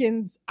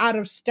Republicans out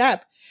of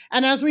step.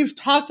 And as we've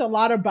talked a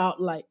lot about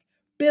like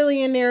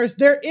billionaires,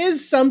 there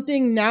is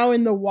something now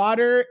in the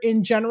water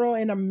in general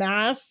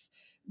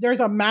there's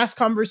a mass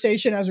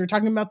conversation as we're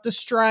talking about the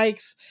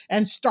strikes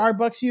and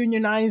Starbucks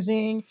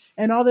unionizing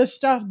and all this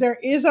stuff. There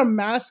is a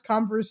mass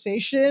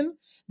conversation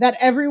that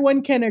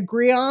everyone can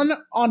agree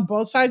on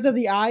both sides of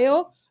the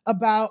aisle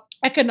about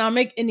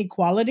economic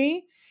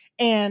inequality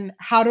and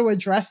how to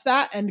address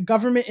that, and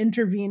government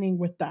intervening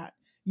with that,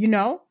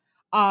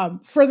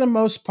 for the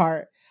most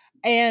part.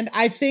 And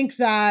I think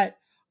that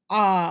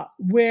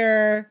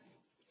where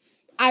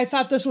I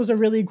thought this was a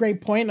really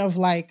great point of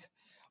like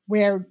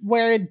where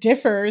it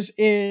differs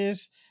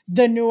is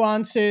the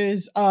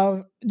nuances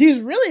of these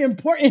really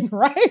important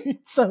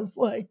rights of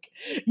like,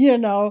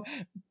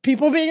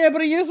 people being able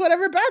to use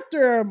whatever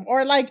bathroom,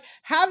 or like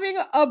having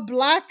a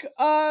black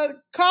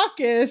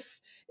caucus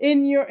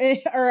in your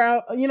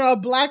a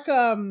black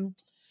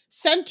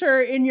center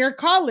in your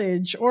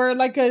college, or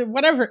like a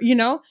whatever,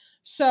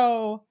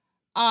 so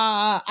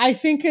I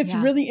think it's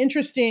really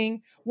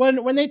interesting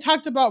when they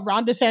talked about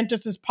Ron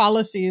DeSantis's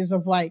policies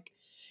of like,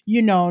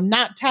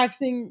 not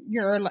taxing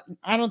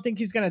I don't think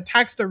he's going to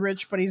tax the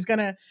rich, but he's going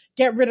to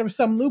get rid of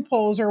some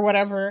loopholes or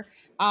whatever,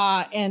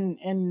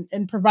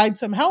 and provide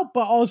some help,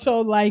 but also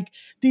like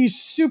these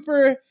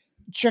super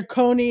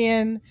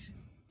draconian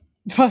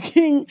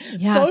fucking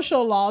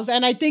social laws.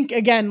 And I think,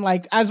 again,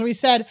 like as we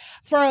said,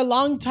 for a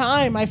long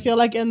time, I feel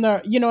like in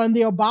the in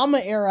the Obama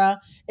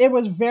era, it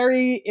was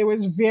very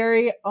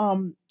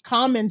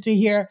common to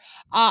hear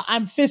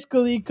I'm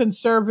fiscally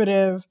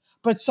conservative,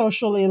 but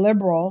socially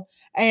liberal,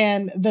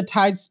 and the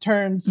tides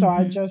turned. So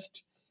I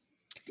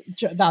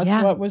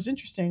that's what was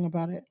interesting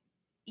about it.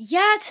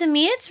 Yeah, to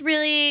me, it's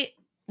really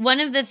one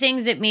of the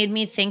things that made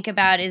me think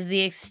about is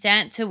the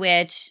extent to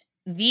which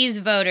these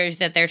voters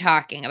that they're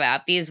talking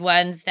about, these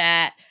ones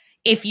that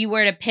if you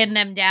were to pin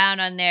them down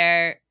on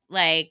their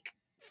like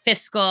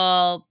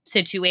fiscal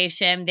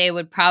situation, they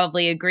would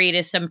probably agree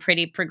to some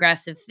pretty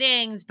progressive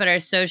things, but are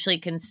socially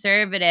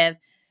conservative.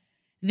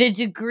 The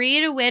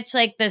degree to which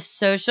like the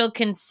social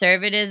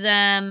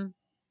conservatism,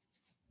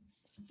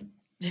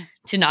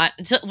 for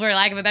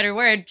lack of a better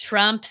word,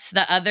 trumps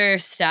the other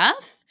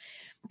stuff.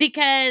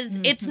 Because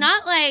it's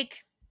not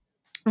like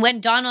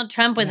when Donald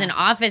Trump was in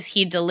office,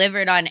 he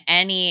delivered on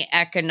any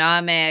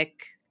economic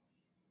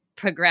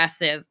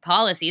progressive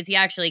policies. He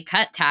actually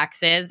cut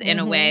taxes in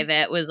a way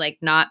that was like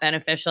not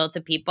beneficial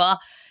to people.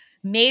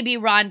 Maybe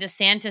Ron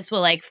DeSantis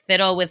will like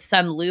fiddle with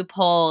some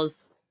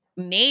loopholes,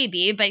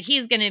 maybe, but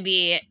he's going to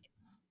be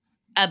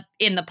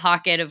in the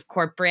pocket of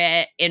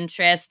corporate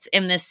interests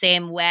in the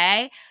same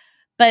way.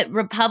 But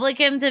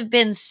Republicans have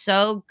been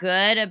so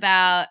good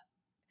about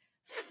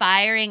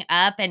firing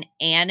up and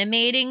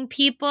animating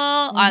people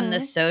on the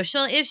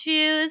social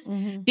issues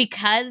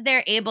because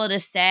they're able to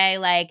say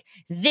like,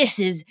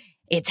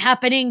 it's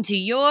happening to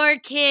your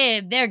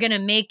kid. They're going to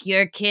make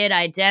your kid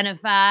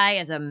identify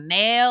as a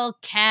male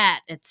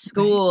cat at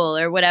school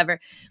or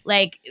whatever.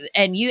 Like,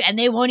 and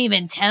they won't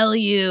even tell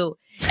you.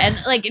 And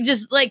like,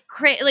 just like,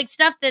 like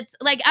stuff that's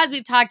like, as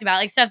we've talked about,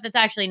 like stuff that's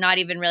actually not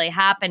even really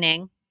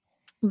happening.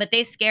 But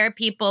they scare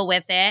people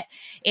with it.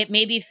 It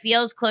maybe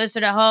feels closer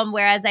to home.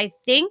 Whereas I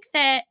think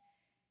that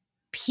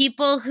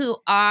people who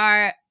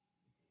are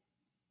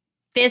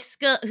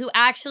who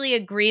actually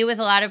agree with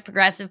a lot of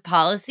progressive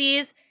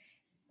policies,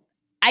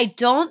 I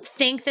don't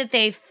think that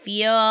they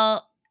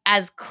feel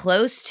as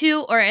close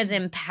to or as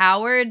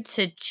empowered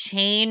to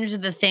change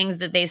the things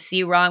that they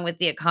see wrong with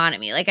the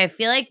economy. Like, I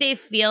feel like they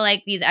feel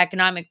like these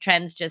economic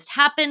trends just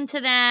happen to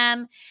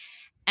them,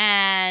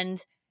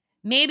 and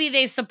maybe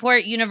they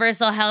support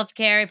universal health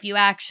care if you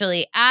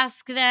actually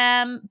ask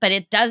them, but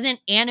it doesn't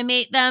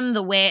animate them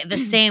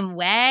the same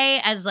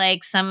way as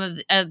like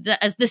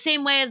the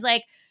same way as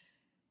like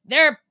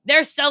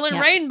they're selling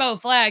rainbow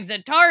flags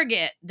at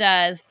Target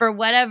does for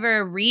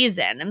whatever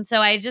reason. And so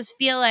I just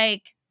feel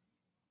like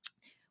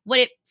what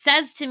it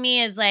says to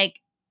me is like,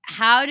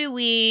 how do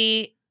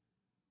we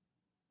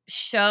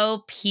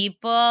show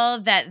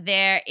people that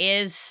there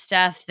is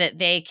stuff that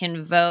they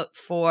can vote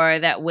for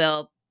that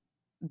will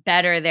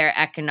better their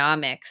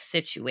economic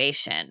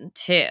situation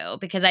too?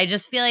 Because I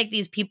just feel like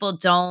these people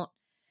don't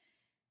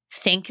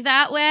think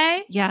that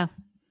way. Yeah.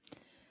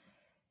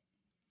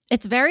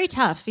 It's very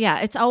tough. Yeah.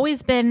 It's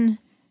always been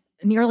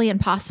nearly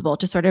impossible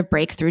to sort of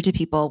break through to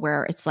people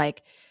where it's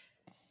like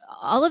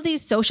all of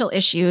these social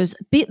issues,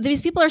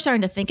 these people are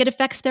starting to think it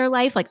affects their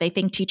life. Like they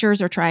think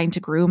teachers are trying to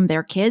groom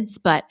their kids,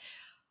 but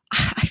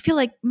I feel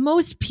like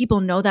most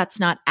people know that's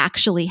not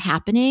actually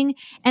happening.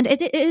 And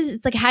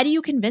it's like, how do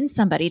you convince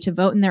somebody to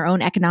vote in their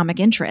own economic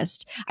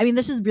interest? I mean,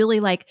 this is really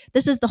like,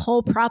 this is the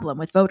whole problem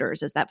with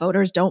voters, is that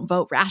voters don't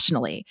vote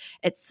rationally.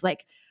 It's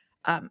like,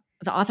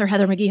 the author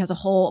Heather McGhee has a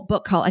whole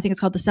book called, I think it's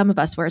called The Sum of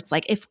Us, where it's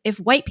like, if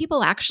white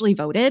people actually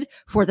voted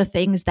for the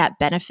things that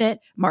benefit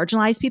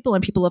marginalized people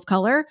and people of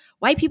color,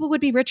 white people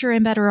would be richer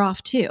and better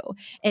off too.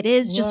 It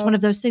is just one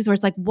of those things where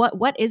it's like,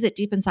 what is it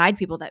deep inside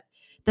people that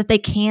they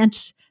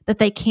can't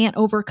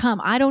overcome?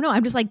 I don't know.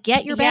 I'm just like,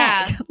 get your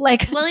bag.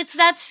 Like, well,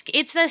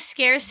 it's the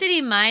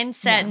scarcity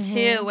mindset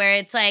too, where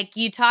it's like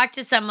you talk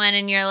to someone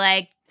and you're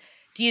like,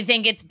 do you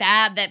think it's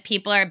bad that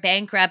people are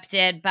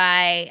bankrupted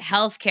by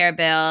healthcare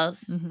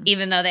bills,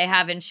 even though they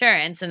have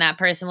insurance? And that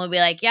person will be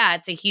like, yeah,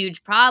 it's a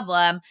huge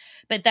problem.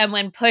 But then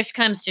when push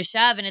comes to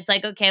shove and it's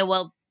like, okay,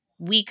 well,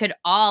 we could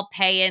all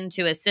pay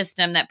into a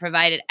system that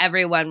provided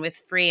everyone with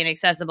free and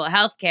accessible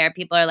healthcare.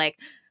 People are like,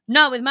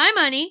 not with my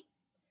money.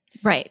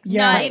 Right.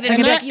 Yeah. Not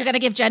even you got to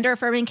give gender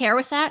affirming care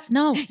with that?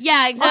 No.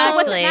 Yeah, exactly. Also,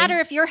 what's it matter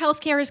if your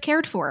healthcare is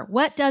cared for?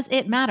 What does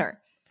it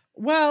matter?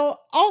 Well,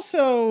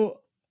 also,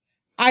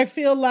 I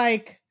feel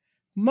like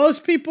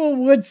most people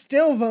would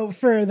still vote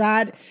for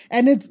that.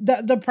 And it's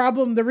the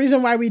problem, the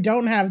reason why we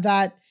don't have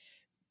that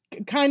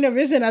kind of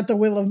isn't at the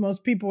will of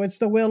most people. It's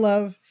the will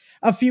of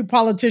a few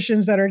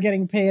politicians that are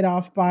getting paid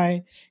off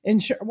by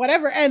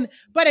whatever.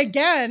 But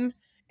again,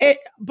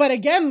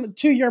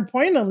 to your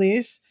point,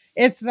 Elise,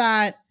 it's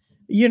that,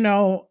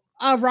 Ron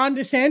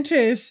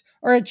DeSantis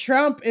or a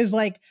Trump is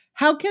like,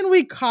 how can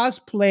we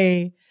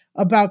cosplay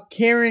about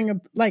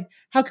caring? Like,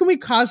 how can we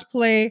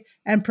cosplay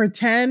and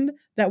pretend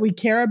that we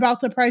care about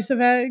the price of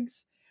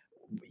eggs?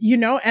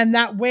 And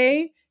that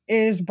way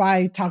is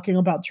by talking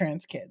about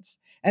trans kids.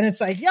 And it's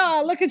like,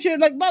 yeah, look at you,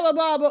 like, blah, blah,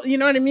 blah, blah. You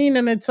know what I mean?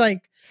 And it's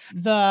like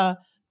the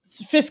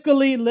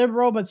fiscally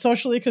liberal but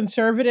socially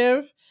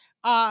conservative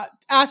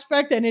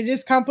aspect. And it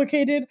is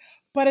complicated,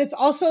 but it's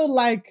also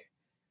like,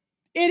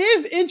 it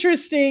is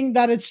interesting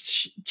that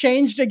it's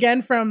changed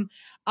again from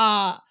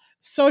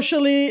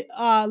socially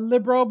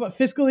liberal but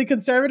fiscally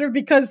conservative,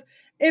 because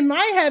in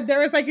my head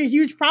there is like a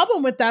huge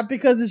problem with that,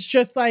 because it's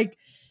just like,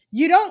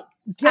 you don't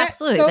get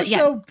Absolutely,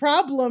 social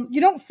problem.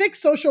 You don't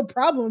fix social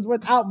problems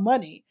without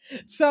money.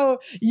 So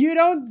you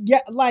don't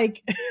get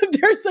like,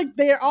 there's like,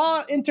 they're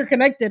all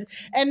interconnected.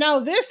 And now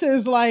this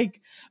is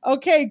like,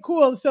 okay,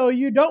 cool. So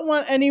you don't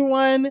want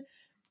anyone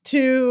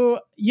to,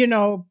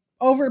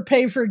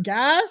 overpay for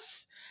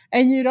gas,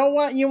 and you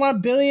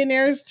want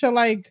billionaires to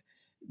like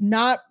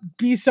not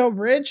be so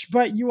rich,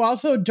 but you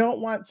also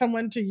don't want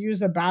someone to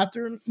use a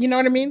bathroom. You know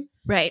what I mean?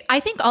 Right. I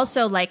think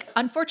also, like,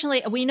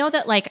 unfortunately, we know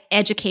that like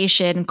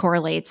education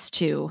correlates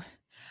to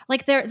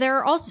like there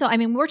are also, I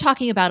mean, we're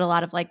talking about a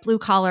lot of like blue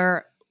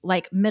collar,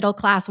 like middle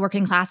class,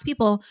 working class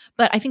people,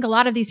 but I think a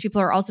lot of these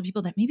people are also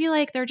people that maybe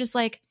like they're just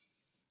like,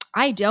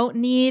 I don't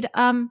need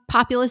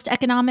populist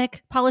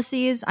economic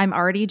policies. I'm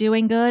already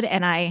doing good,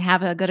 and I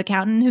have a good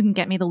accountant who can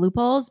get me the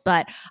loopholes.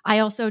 But I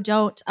also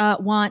don't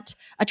want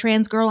a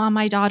trans girl on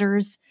my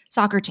daughter's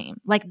soccer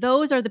team. Like,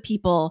 those are the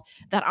people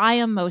that I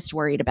am most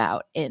worried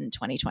about in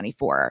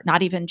 2024.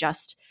 Not even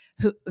just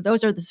who;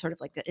 those are the sort of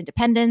like the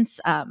independents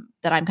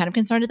that I'm kind of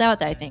concerned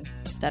about. That I think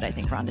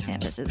Ron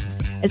DeSantis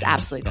is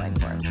absolutely going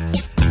for.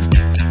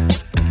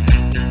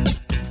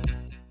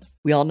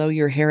 We all know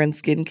your hair and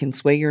skin can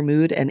sway your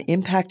mood and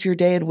impact your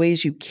day in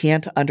ways you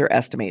can't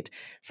underestimate.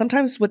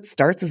 Sometimes what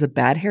starts as a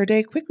bad hair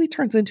day quickly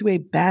turns into a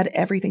bad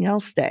everything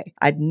else day.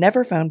 I'd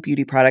never found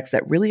beauty products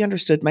that really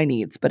understood my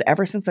needs, but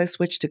ever since I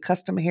switched to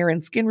custom hair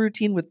and skin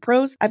routine with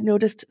Prose, I've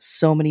noticed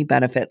so many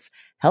benefits.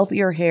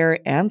 Healthier hair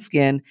and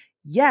skin,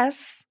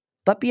 yes,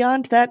 but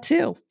beyond that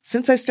too.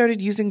 Since I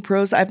started using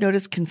Prose, I've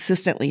noticed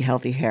consistently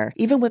healthy hair.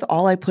 Even with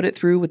all I put it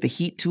through with the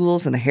heat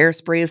tools and the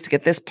hairsprays to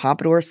get this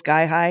pompadour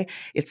sky high,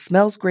 it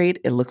smells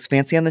great, it looks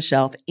fancy on the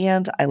shelf,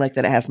 and I like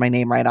that it has my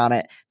name right on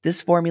it. This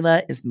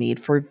formula is made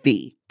for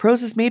V.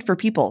 Prose is made for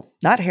people,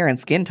 not hair and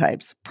skin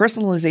types.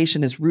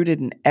 Personalization is rooted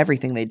in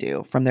everything they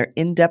do, from their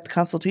in-depth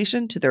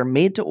consultation to their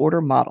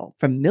made-to-order model.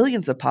 From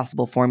millions of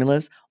possible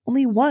formulas,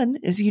 only one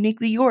is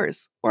uniquely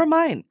yours or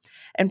mine.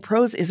 And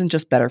Prose isn't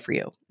just better for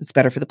you, it's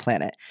better for the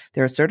planet.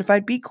 They're a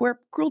certified B Corp,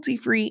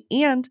 cruelty-free,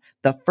 and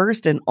the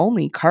first and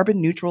only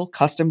carbon-neutral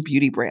custom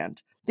beauty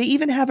brand. They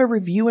even have a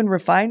review and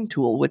refine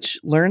tool which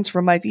learns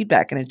from my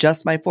feedback and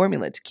adjusts my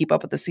formula to keep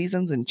up with the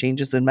seasons and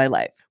changes in my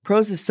life.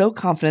 Prose is so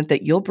confident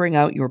that you'll bring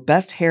out your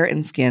best hair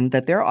and skin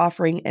that they're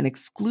offering an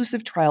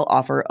exclusive trial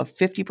offer of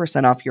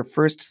 50% off your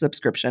first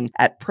subscription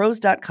at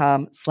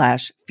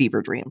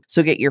prose.com/feverdream.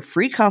 So get your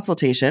free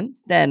consultation,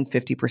 then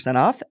 50%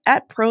 off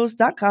at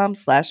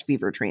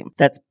prose.com/feverdream.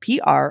 That's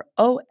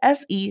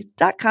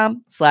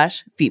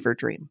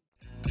prose.com/feverdream.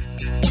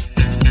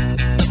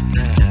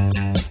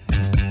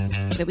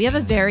 We have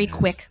a very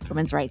quick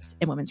women's rights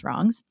and women's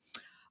wrongs.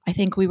 I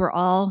think we were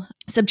all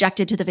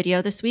subjected to the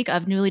video this week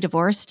of newly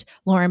divorced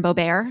Lauren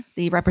Boebert,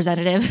 the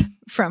representative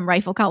from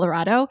Rifle,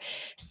 Colorado,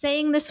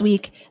 saying this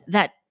week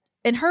that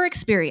in her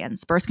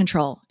experience, birth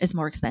control is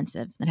more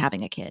expensive than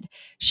having a kid.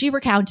 She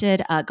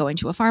recounted going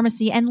to a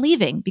pharmacy and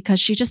leaving because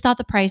she just thought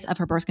the price of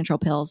her birth control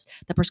pills,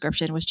 the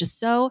prescription, was just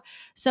so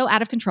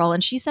out of control.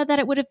 And she said that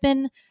it would have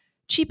been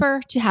cheaper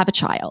to have a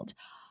child.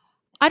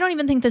 I don't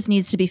even think this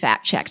needs to be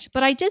fact checked,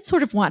 but I did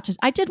want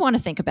to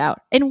think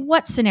about in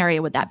what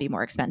scenario would that be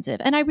more expensive?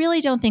 And I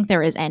really don't think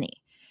there is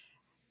any.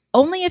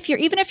 Only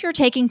even if you're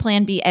taking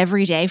Plan B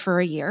every day for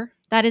a year,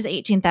 that is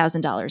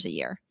 $18,000 a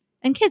year.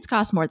 And kids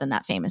cost more than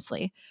that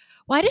famously.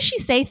 Why does she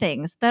say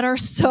things that are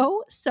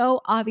so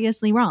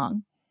obviously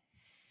wrong?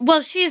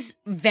 Well, she's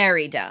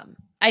very dumb.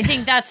 I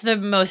think that's the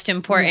most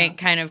important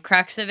kind of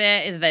crux of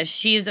it, is that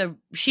she's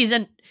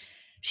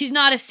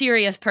not a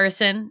serious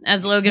person,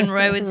 as Logan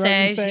Roy would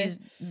say. She's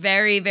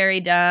very, very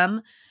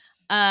dumb.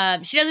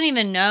 She doesn't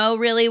even know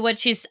really what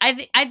she's.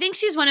 I think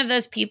she's one of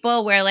those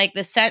people where like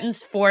the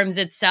sentence forms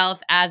itself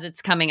as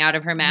it's coming out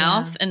of her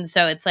mouth, and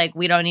so it's like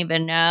we don't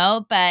even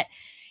know. But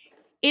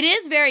it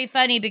is very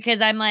funny because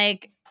I'm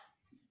like,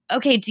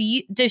 okay,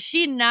 does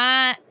she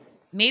not?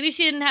 Maybe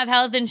she didn't have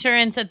health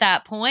insurance at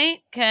that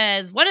point,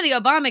 because one of the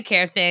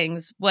Obamacare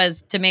things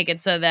was to make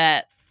it so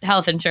that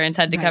health insurance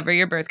had to cover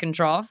your birth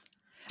control.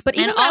 But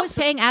even when I was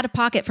paying out of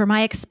pocket for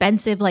my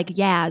expensive like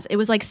Yaz, it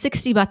was like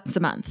 $60 a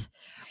month,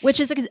 which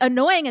is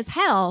annoying as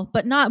hell,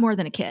 but not more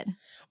than a kid.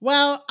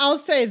 Well, I'll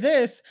say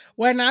this.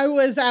 When I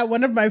was at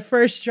one of my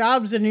first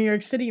jobs in New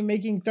York City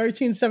making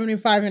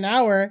 $13.75 an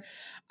hour,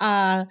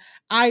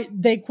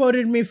 they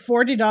quoted me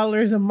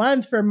 $40 a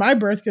month for my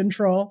birth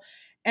control.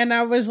 And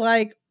I was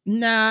like,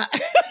 nah.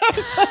 I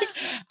was like,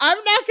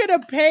 I'm not going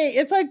to pay.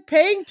 It's like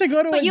paying to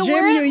go to a gym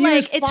you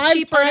use 5 it's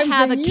cheaper to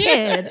have a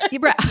year. kid.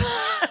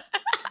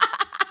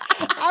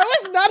 I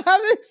was not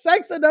having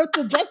sex enough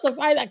to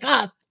justify that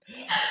cost.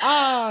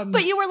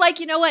 But you were like,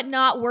 you know what?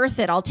 Not worth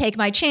it. I'll take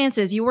my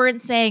chances. You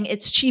weren't saying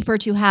it's cheaper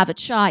to have a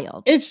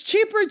child. It's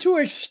cheaper to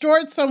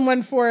extort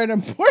someone for an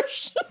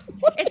abortion.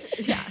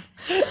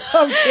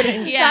 I'm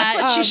kidding. Yeah,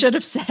 that's what she should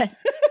have said.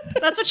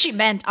 That's what she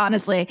meant,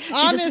 honestly.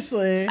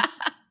 Honestly.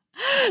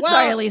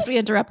 Sorry, Elise, we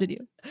interrupted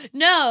you.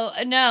 No.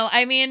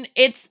 I mean,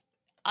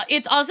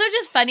 it's also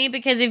just funny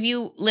because if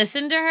you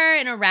listen to her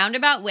in a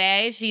roundabout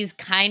way, she's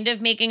kind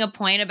of making a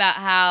point about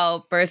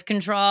how birth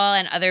control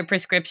and other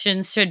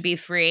prescriptions should be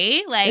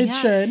free. Like, It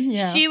should,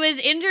 yeah. She was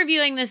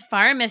interviewing this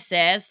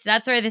pharmacist.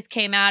 That's where this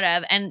came out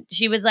of. And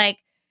she was like,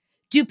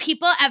 do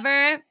people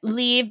ever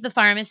leave the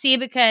pharmacy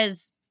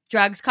because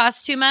drugs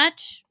cost too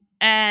much?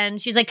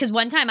 And she's like, because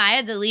one time I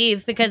had to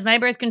leave because my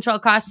birth control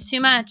costs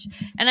too much.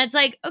 And it's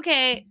like,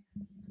 okay,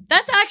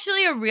 that's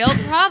actually a real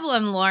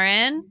problem,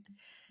 Lauren.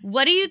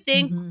 What do you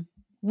think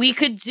we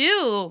could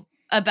do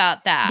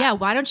about that? Yeah,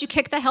 why don't you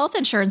kick the health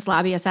insurance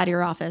lobbyist out of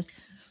your office?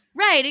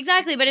 Right,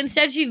 exactly. But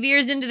instead she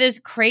veers into this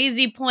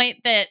crazy point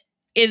that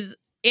is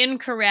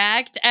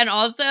incorrect and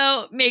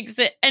also makes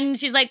it, and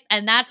she's like,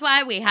 and that's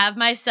why we have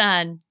my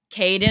son,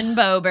 Caden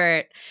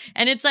Bobert.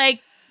 And it's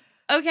like,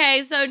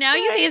 okay, so now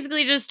you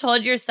basically just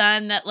told your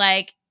son that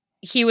like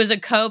he was a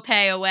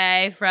copay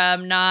away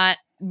from not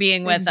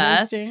being with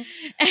Existing.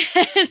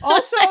 us.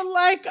 Also,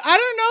 like, I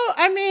don't know.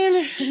 I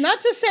mean,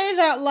 not to say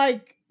that,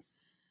 like,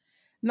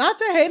 not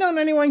to hate on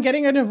anyone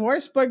getting a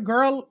divorce, but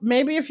girl,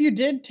 maybe if you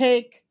did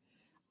take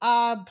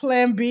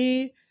Plan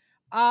B,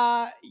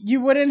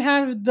 you wouldn't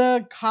have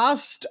the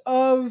cost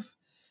of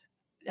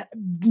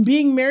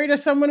being married to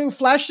someone who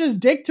flashed his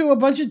dick to a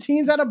bunch of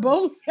teens at a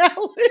bowling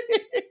alley.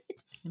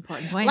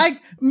 Important point. Like,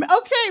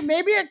 okay,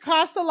 maybe it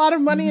cost a lot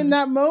of money in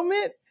that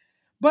moment,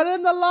 but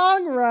in the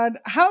long run,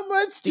 how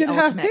much did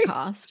ultimate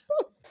cost?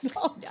 The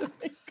ultimate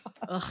cost.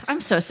 Ugh, I'm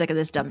so sick of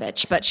this dumb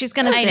bitch, but she's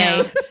going to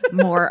say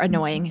more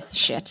annoying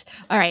shit.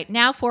 All right,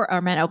 now for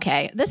our men.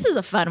 Okay, this is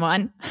a fun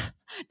one.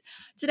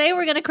 Today,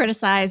 we're going to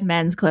criticize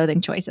men's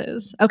clothing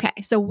choices. Okay,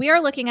 so we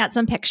are looking at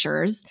some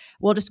pictures.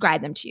 We'll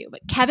describe them to you.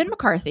 But Kevin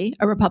McCarthy,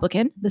 a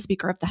Republican, the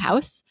Speaker of the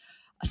House,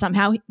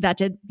 somehow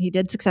he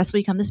did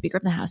successfully become the Speaker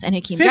of the House. And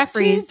Hakeem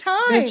Jeffries,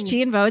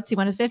 15 votes. He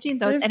won his 15th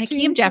vote. And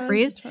Hakeem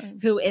Jeffries,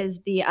 who is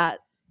the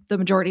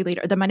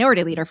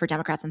minority leader for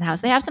Democrats in the House,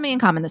 they have something in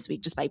common this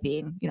week, despite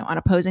being, on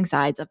opposing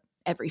sides of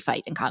every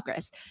fight in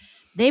Congress.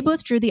 They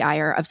both drew the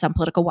ire of some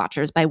political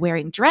watchers by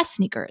wearing dress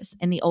sneakers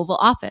in the Oval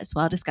Office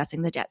while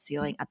discussing the debt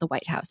ceiling at the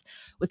White House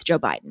with Joe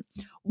Biden.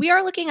 We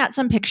are looking at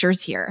some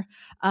pictures here.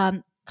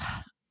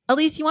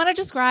 Elise, you want to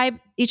describe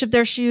each of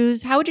their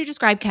shoes? How would you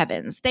describe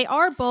Kevin's? They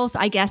are both,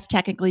 I guess,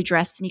 technically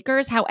dress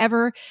sneakers.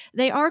 However,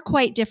 they are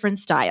quite different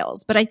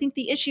styles. But I think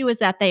the issue is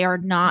that they're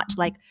not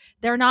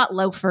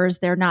loafers.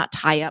 They're not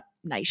tie-up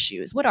nice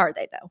shoes. What are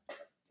they, though?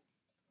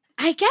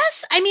 I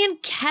guess,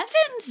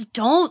 Kevin's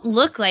don't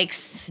look like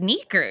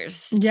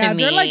sneakers to me. Yeah,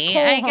 they're like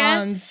Cole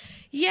Haans.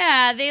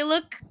 Yeah, they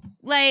look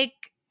like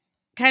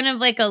kind of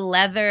like a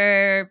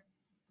leather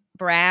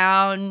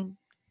brown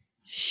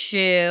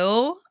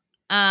shoe.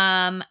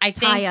 I think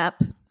tie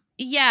up.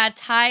 Yeah,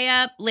 tie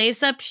up,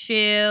 lace up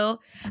shoe.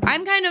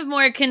 I'm kind of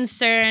more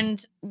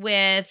concerned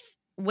with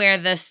where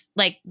this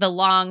the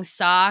long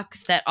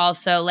socks that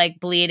also like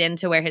bleed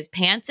into where his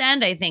pants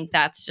end. I think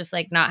that's just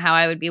like not how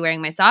I would be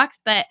wearing my socks.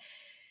 But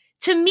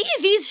to me,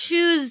 these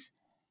shoes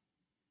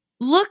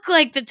look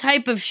like the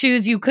type of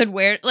shoes you could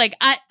wear. Like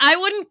I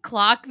wouldn't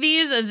clock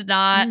these as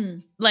not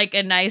like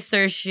a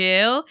nicer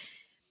shoe.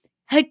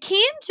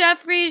 Hakeem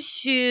Jeffries'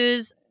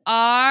 shoes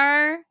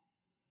are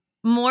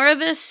more of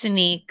a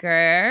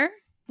sneaker,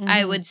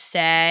 I would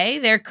say.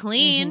 They're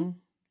clean.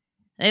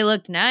 They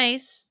look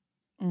nice.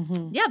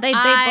 Yeah, they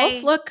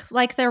both look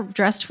like they're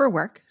dressed for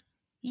work.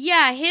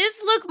 Yeah,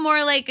 his look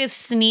more like a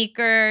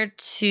sneaker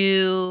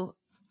to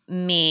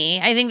me.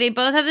 I think they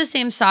both have the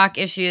same sock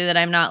issue that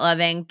I'm not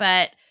loving,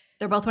 but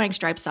they're both wearing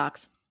striped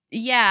socks.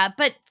 Yeah,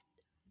 but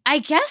I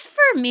guess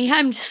for me,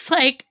 I'm just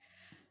like,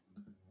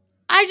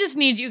 I just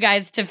need you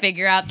guys to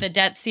figure out the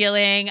debt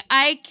ceiling.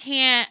 I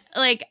can't,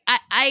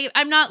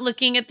 I'm not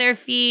looking at their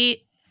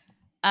feet.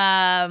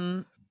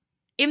 In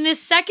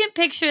this second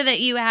picture that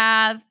you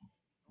have,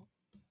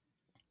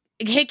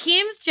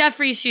 Hakeem's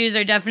Jeffries shoes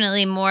are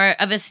definitely more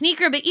of a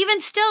sneaker, but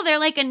even still, they're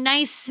like a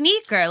nice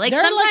sneaker. Like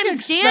they're sometimes like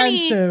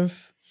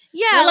expensive.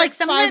 Yeah, they're like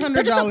sometimes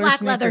they're just a black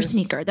sneakers. leather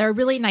sneaker. They're a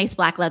really nice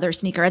black leather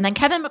sneaker. And then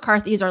Kevin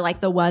McCarthy's are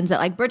like the ones that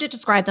like Bridget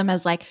described them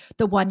as like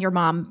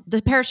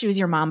the pair of shoes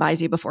your mom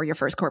buys you before your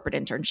first corporate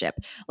internship.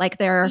 Like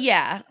they're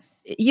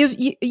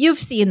You've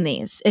seen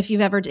these if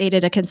you've ever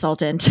dated a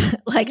consultant. his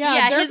are like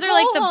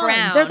the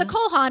brown. They're the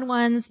Cole Haan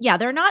ones. Yeah,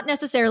 they're not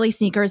necessarily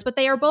sneakers, but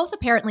they are both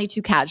apparently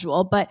too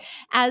casual. But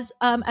as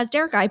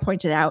Derek Guy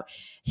pointed out,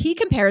 he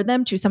compared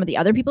them to some of the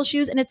other people's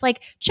shoes, and it's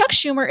like Chuck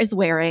Schumer is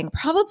wearing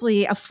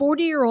probably a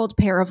 40-year-old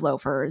pair of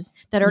loafers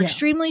that are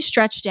extremely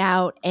stretched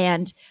out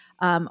and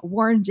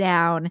worn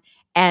down,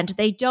 and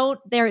they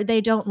don't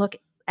look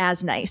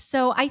as nice.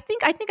 So I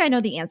think I know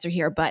the answer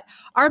here, but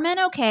are men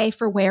okay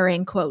for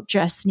wearing, quote,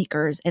 dress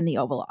sneakers in the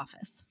Oval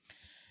Office?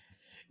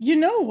 You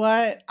know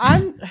what?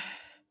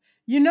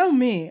 You know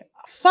me.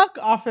 Fuck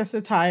office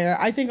attire.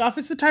 I think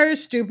office attire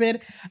is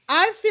stupid.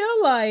 I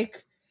feel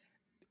like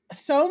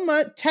so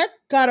much tech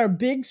got a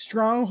big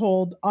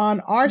stronghold on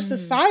our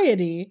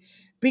society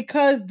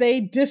because they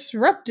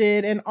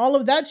disrupted and all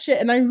of that shit.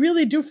 And I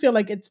really do feel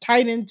like it's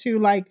tied into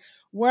like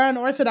we're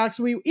unorthodox.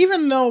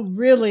 Even though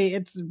really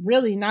it's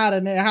really not,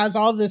 and it has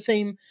all the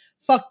same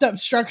fucked up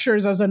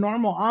structures as a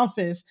normal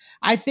office.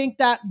 I think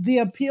that the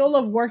appeal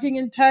of working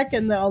in tech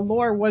and the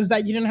allure was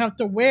that you didn't have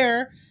to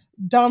wear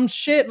dumb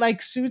shit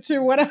like suits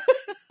or whatever.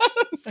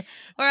 Or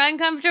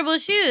uncomfortable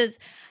shoes.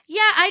 Yeah,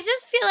 I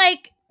just feel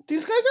like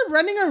these guys are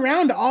running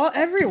around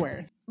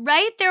everywhere.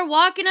 Right? They're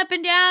walking up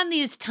and down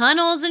these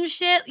tunnels and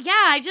shit. Yeah,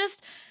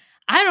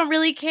 I don't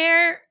really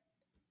care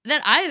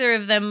that either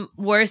of them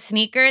wore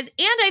sneakers.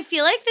 And I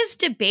feel like this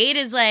debate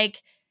is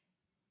like,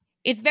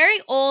 it's very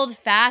old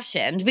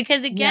fashioned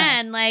because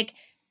again, like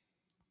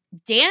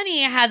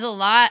Danny has a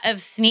lot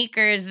of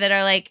sneakers that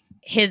are like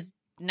his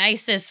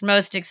nicest,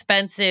 most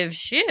expensive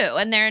shoe.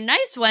 And there are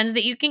nice ones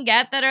that you can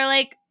get that are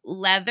like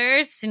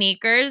leather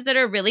sneakers that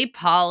are really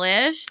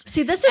polished.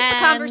 See, this is the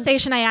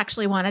conversation I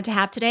actually wanted to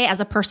have today as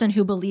a person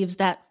who believes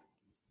that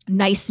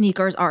nice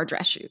sneakers are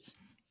dress shoes.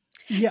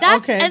 Yeah,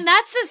 okay. And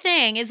that's the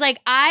thing is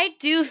like, I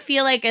do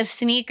feel like a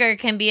sneaker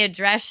can be a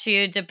dress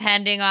shoe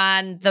depending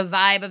on the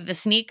vibe of the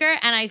sneaker.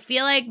 And I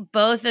feel like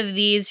both of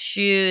these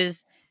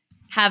shoes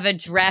have a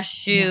dress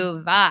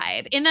shoe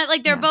vibe in that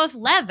like they're both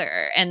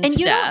leather and stuff.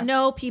 You don't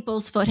know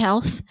people's foot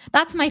health.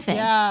 That's my thing.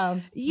 Yeah.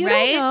 You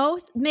don't know.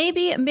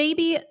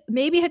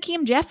 Maybe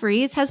Hakeem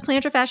Jeffries has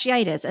plantar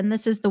fasciitis and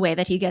this is the way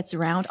that he gets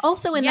around.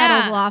 Also in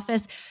that Oval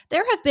Office,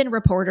 there have been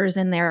reporters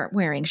in there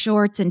wearing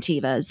shorts and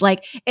Tevas.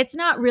 Like it's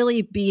not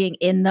really being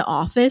in the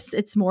office.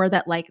 It's more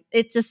that like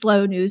it's a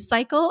slow news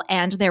cycle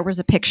and there was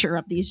a picture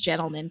of these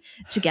gentlemen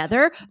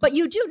together. But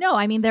you do know,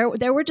 I mean, there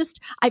were just,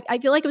 I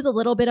feel like it was a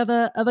little bit of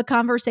a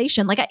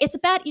conversation. Like it's a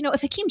bad,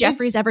 if Hakeem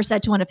Jeffries ever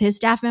said to one of his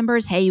staff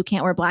members, hey, you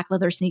can't wear black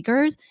leather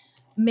sneakers,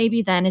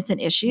 maybe then it's an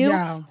issue.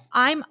 Yeah.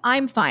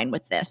 I'm fine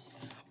with this.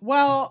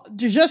 Well,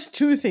 just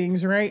two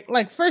things, right?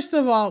 Like, first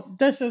of all,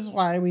 this is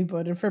why we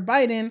voted for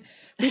Biden,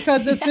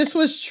 because if this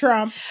was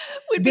Trump,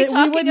 we'd be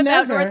talking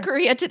about North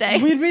Korea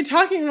today. We'd be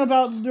talking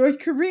about North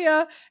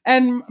Korea,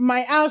 and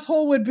my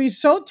asshole would be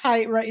so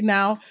tight right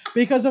now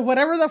because of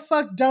whatever the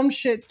fuck dumb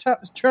shit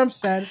Trump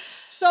said.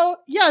 So,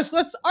 yes,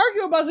 let's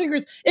argue about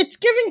sneakers. It's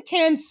giving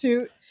tan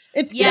suit.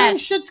 It's giving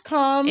shit's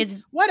calm,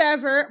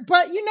 whatever.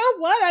 But you know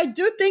what? I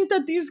do think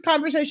that these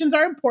conversations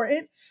are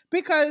important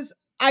because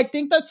I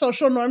think that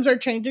social norms are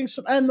changing,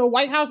 and the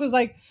White House is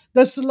like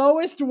the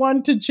slowest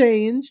one to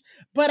change.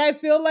 But I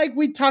feel like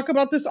we talk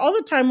about this all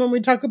the time when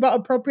we talk about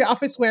appropriate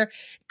office wear.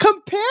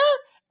 Compare,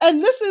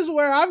 and this is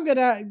where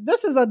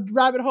this is a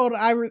rabbit hole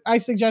I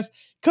suggest.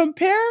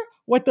 Compare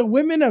what the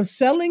women of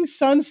Selling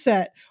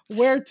Sunset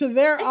wear to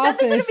their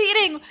office this in a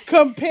meeting.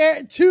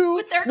 Compared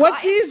to what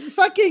clients. these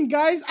fucking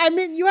guys, I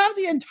mean, you have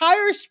the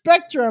entire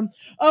spectrum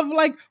of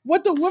like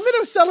what the women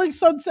of Selling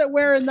Sunset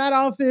wear in that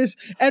office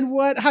and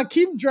what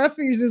Hakeem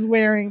Jeffries is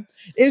wearing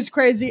is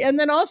crazy. And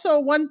then also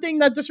one thing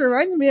that this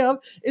reminds me of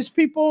is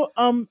people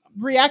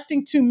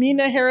reacting to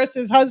Mina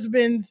Harris's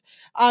husband's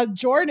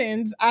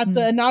Jordans at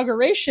the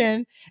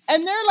inauguration,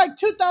 and they're like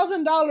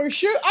 $2,000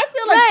 shoe. I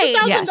feel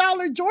like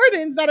 $2,000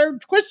 Jordans that are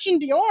Christian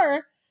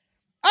Dior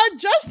are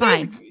just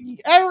fine,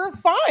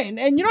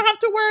 and you don't have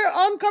to wear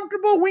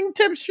uncomfortable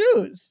wingtip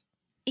shoes.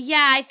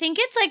 Yeah, I think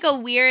it's like a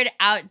weird,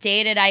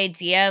 outdated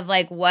idea of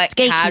like what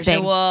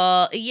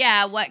casual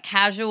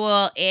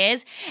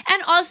is,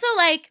 and also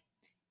like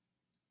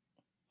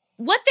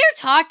what they're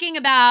talking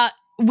about.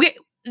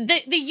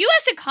 The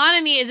U.S.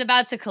 economy is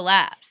about to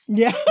collapse.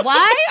 Yeah,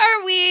 why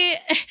are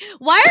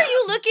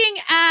you looking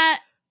at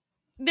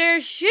their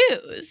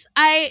shoes?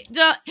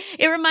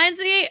 It reminds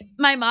me,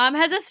 my mom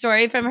has a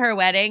story from her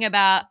wedding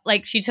about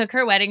like she took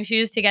her wedding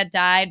shoes to get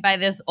dyed by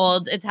this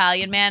old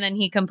Italian man and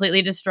he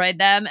completely destroyed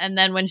them. And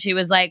then when she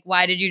was like,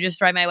 why did you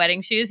destroy my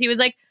wedding shoes? He was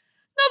like,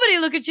 nobody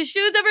look at your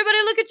shoes, everybody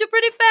look at your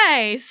pretty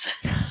face.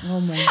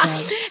 Oh my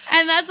God.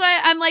 And that's why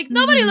I'm like,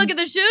 nobody look at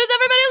the shoes,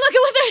 everybody look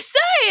at what they're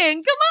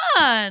saying.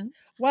 Come on.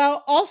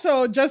 Well,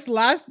 also just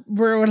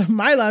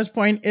my last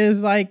point is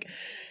like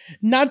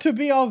not to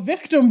be all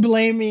victim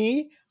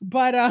blamey,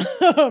 but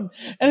and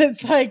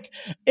it's like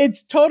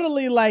it's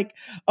totally like,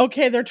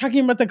 okay, they're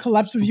talking about the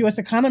collapse of US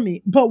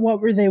economy, but what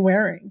were they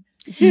wearing?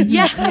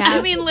 Yeah.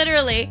 I mean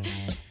literally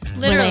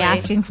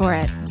asking for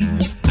it.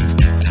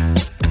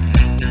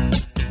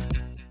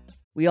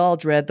 We all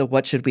dread the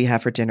what should we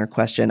have for dinner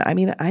question. I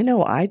mean, I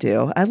know I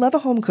do. I love a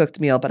home-cooked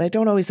meal, but I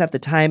don't always have the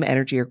time,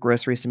 energy, or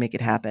groceries to make it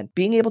happen.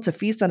 Being able to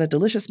feast on a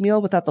delicious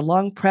meal without the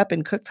long prep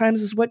and cook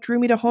times is what drew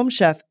me to Home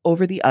Chef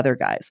over the other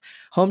guys.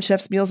 Home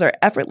Chef's meals are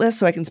effortless,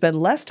 so I can spend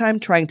less time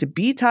trying to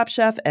be Top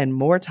Chef and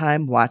more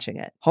time watching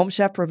it. Home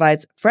Chef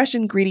provides fresh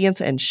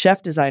ingredients and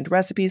chef-designed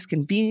recipes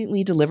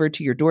conveniently delivered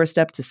to your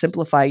doorstep to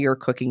simplify your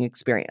cooking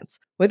experience.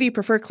 Whether you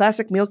prefer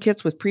classic meal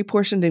kits with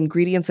pre-portioned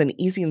ingredients and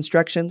easy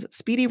instructions,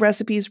 speedy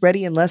recipes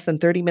ready in less than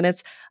 30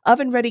 minutes,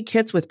 oven-ready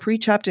kits with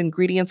pre-chopped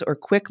ingredients, or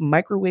quick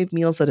microwave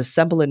meals that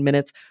assemble in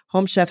minutes,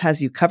 Home Chef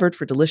has you covered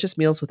for delicious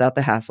meals without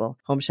the hassle.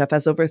 Home Chef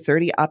has over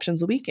 30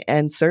 options a week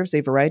and serves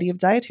a variety of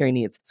dietary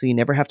needs, so you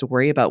never have to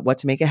worry about what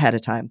to make ahead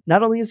of time.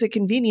 Not only is it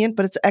convenient,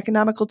 but it's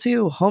economical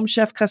too. Home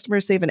Chef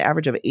customers save an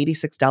average of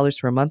 $86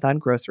 per month on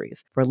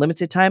groceries. For a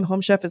limited time,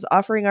 Home Chef is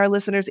offering our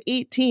listeners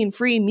 18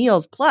 free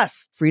meals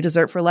plus free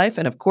dessert for life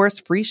and, of course,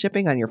 free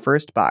shipping on your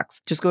first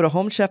box. Just go to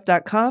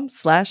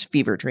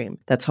homechef.com/feverdream.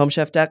 That's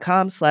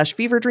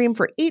homechef.com/feverdream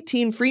for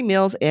 18 free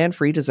meals and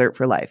free dessert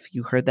for life.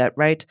 You heard that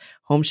right.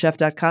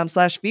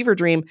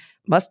 Homechef.com/feverdream.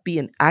 Must be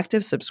an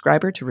active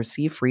subscriber to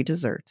receive free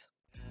dessert.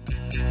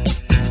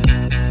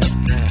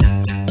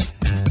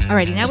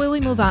 Alrighty, now we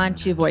move on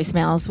to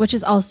voicemails, which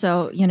is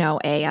also,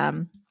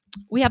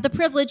 we have the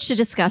privilege to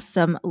discuss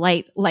some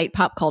light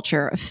pop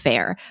culture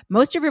fare.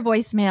 Most of your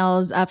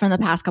voicemails from the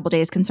past couple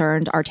days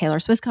concerned our Taylor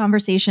Swift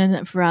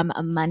conversation from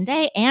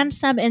Monday and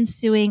some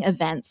ensuing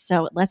events.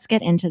 So let's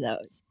get into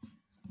those.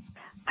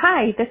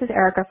 Hi, this is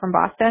Erica from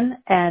Boston,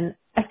 and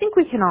I think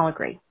we can all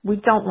agree we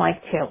don't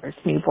like Taylor's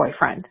new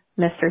boyfriend,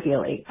 Mr.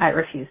 Healy. I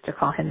refuse to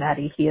call him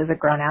Maddie. He is a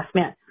grown-ass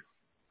man.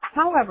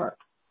 However,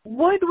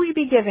 would we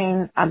be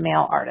giving a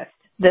male artist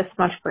this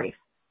much grief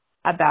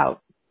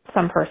about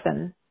some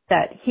person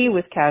that he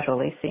was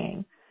casually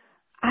seeing?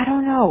 I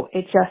don't know.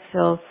 It just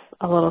feels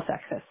a little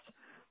sexist.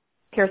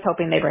 Here's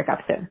hoping they break up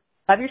soon.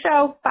 Love your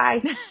show.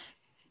 Bye.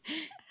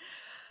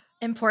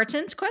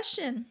 Important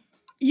question.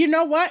 You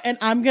know what? And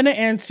I'm going to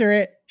answer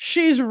it.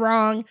 She's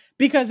wrong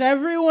because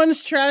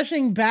everyone's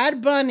trashing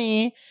Bad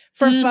Bunny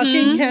for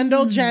fucking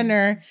Kendall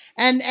Jenner.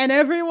 And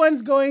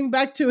everyone's going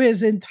back to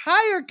his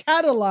entire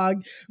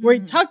catalog where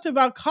he talked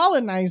about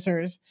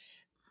colonizers.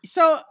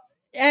 So,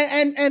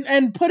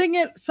 and putting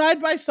it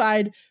side by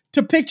side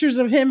to pictures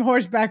of him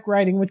horseback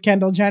riding with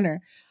Kendall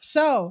Jenner.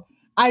 So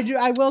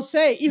I will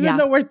say, even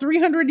though we're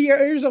 300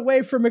 years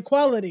away from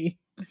equality,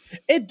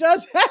 it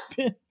does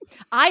happen.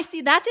 I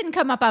see that didn't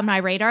come up on my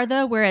radar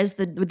though, whereas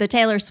the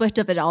Taylor Swift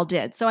of it all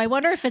did. So I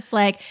wonder if it's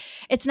like,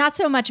 it's not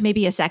so much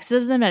maybe a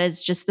sexism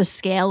as just the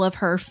scale of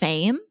her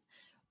fame.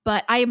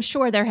 But I am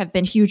sure there have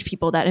been huge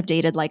people that have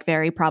dated like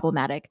very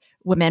problematic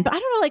women. But I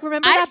don't know, like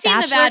remember I've that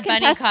seen the Bad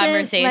Bunny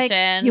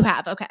conversation. Like, you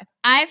have, okay.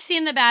 I've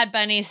seen the Bad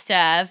Bunny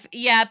stuff.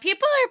 Yeah,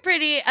 people are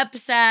pretty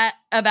upset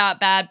about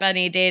Bad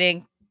Bunny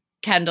dating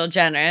Kendall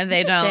Jenner.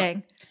 They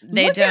don't.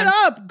 Look it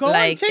up. Go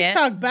on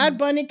TikTok. Bad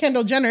Bunny,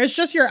 Kendall Jenner. It's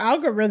just your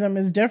algorithm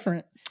is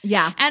different.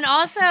 Yeah. And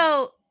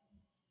also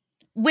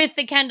with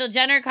the Kendall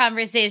Jenner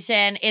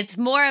conversation, it's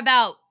more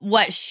about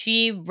what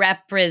she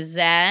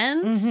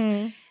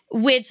represents,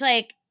 which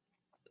like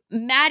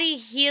Maddie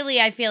Healy,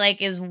 I feel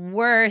like is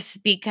worse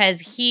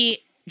because he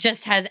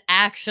just has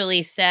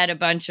actually said a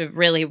bunch of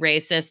really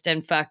racist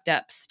and fucked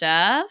up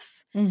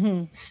stuff.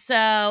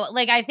 So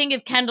like, I think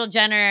if Kendall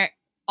Jenner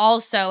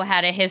also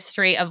had a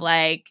history of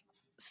like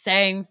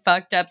saying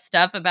fucked up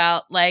stuff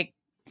about like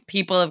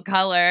people of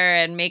color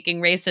and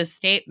making racist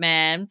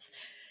statements,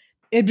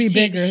 it'd be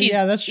bigger.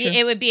 Yeah, that's true.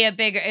 It would be a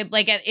bigger,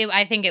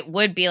 I think it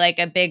would be like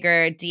a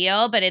bigger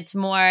deal, but it's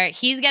more,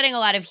 he's getting a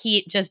lot of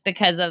heat just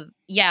because of,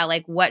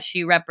 like what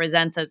she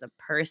represents as a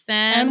person.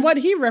 And what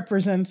he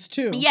represents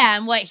too. Yeah,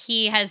 and what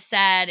he has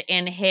said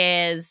in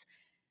his,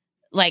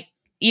 like,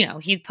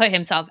 he's put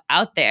himself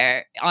out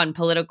there on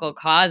political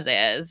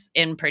causes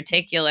in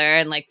particular,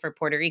 and like for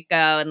Puerto Rico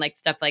and like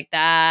stuff like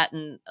that,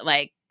 and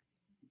like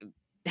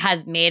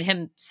has made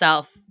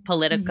himself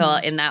political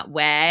in that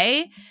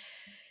way.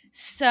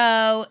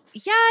 So,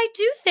 yeah, I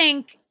do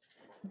think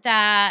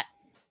that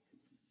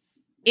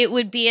it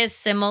would be a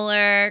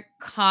similar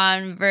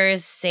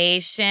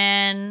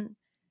conversation.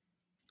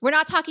 We're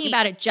not talking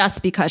about it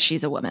just because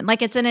she's a woman.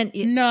 Like it's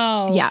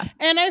no. Yeah.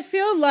 And I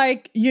feel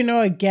like,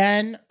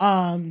 again,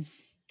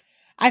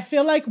 I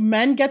feel like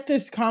men get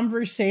this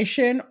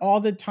conversation all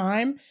the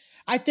time.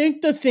 I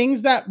think the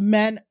things that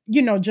men,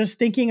 just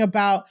thinking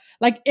about,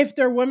 like if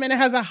their woman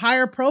has a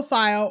higher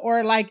profile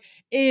or like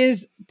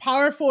is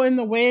powerful in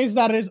the ways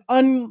that is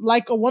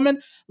unlike a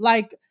woman,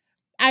 like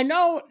I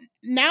know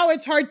now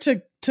it's hard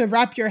to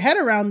wrap your head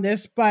around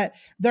this, but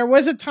there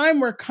was a time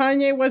where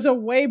Kanye was a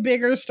way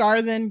bigger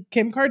star than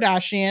Kim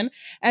Kardashian.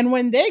 And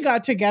when they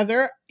got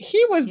together,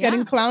 he was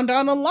getting clowned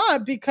on a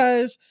lot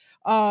because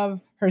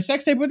of her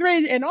sex tape with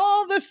Ray and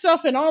all this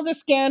stuff and all this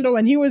scandal,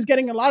 and he was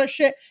getting a lot of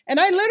shit. And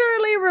I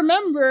literally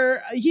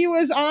remember he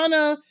was on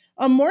a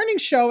morning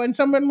show and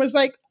someone was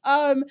like,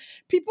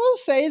 people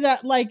say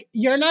that like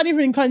you're not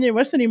even Kanye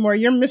West anymore,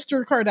 you're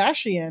Mr.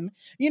 Kardashian,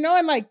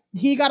 and like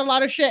he got a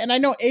lot of shit. And I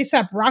know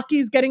A$AP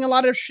Rocky's getting a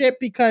lot of shit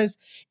because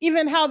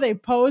even how they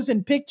pose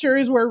in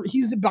pictures where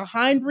he's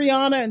behind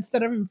Rihanna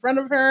instead of in front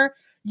of her,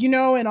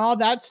 and all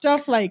that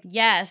stuff. Like,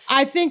 yes,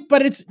 I think,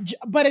 but it's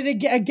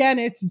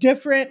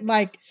different.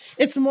 Like,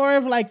 it's more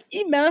of like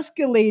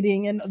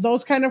emasculating and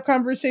those kind of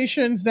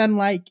conversations than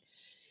like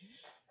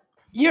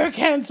you're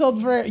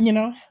canceled for,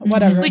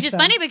 whatever. Which is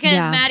funny because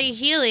Maddie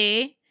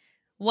Healy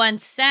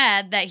once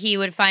said that he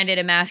would find it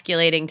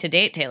emasculating to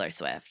date Taylor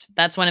Swift.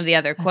 That's one of the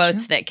other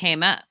quotes that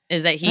came up,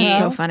 is that he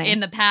so funny. in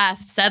the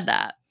past said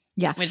that.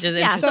 Yeah. Which is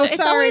Yeah, interesting. So it's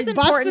sorry, always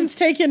important. Boston's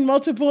taking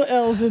multiple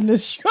L's in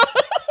this show.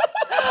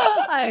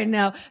 I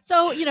know.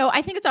 So,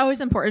 I think it's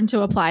always important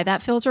to apply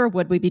that filter.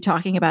 Would we be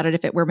talking about it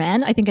if it were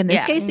men? I think in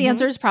this case, the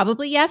answer is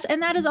probably yes.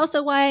 And that is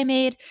also why I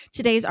made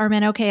today's Are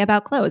Men Okay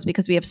About Clothes,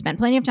 because we have spent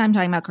plenty of time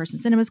talking about Kirsten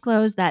Cinema's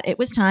clothes, that it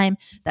was time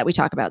that we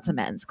talk about some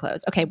men's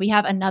clothes. Okay, we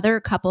have another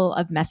couple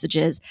of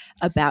messages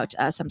about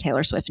some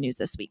Taylor Swift news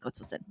this week. Let's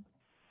listen.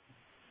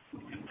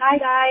 Hi,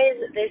 guys.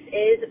 This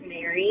is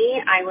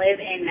Mary. I live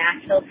in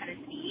Nashville,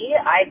 Tennessee.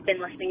 I've been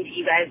listening to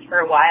you guys for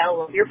a while.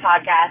 Love your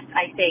podcast.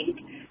 I think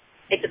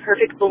it's a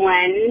perfect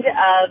blend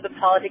of the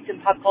politics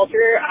and pop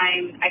culture.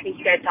 I think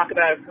you guys talk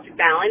about a perfect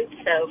balance.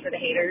 So for the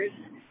haters,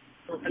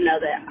 let them know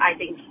that I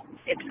think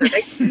it's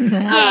perfect.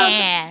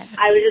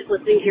 I was just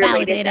listening to your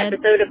latest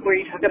episode of where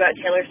you talk about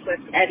Taylor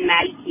Swift and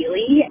Maddie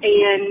Healy,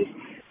 and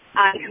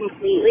I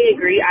completely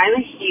agree. I'm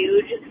a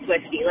huge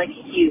Swiftie, like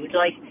huge.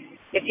 Like,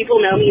 if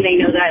people know me, they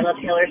know that I love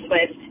Taylor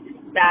Swift.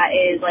 That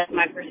is like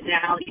my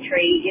personality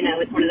trait.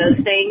 It's one of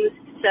those things.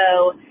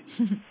 So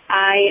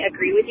I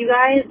agree with you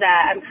guys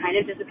that I'm kind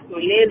of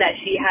disappointed that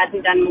she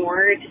hasn't done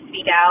more to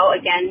speak out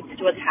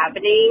against what's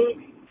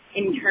happening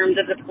in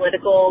terms of the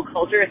political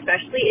culture,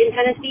 especially in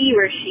Tennessee,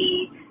 where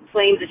she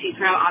claims that she's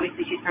from.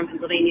 Obviously, she's from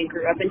Pennsylvania and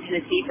grew up in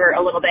Tennessee for a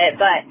little bit.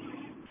 But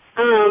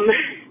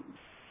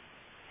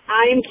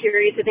I'm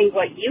curious to think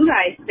what you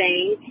guys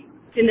think,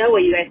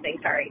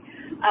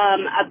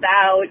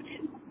 about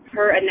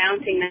her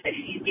announcing that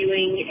she's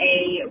doing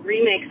a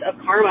remix of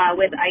Karma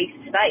with Ice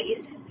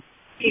Spice.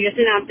 She just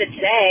announced it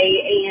today,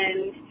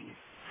 and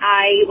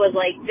I was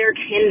like, there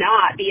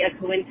cannot be a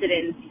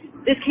coincidence.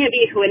 This can't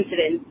be a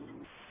coincidence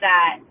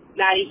that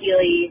Maddie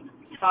Healy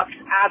talks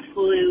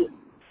absolute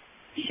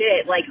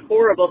shit, like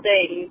horrible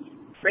things,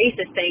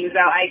 racist things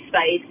about Ice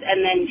Spice,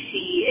 and then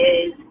she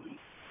is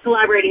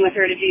collaborating with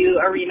her to do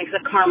a remix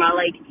of Karma.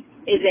 Like,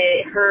 is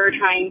it her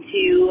trying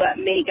to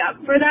make up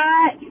for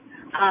that?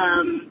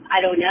 I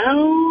don't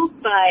know,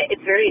 but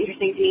it's very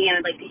interesting to me, and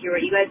I'd like to hear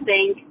what you guys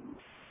think.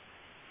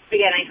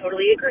 Again, I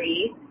totally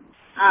agree.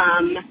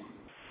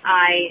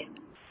 I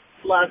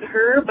love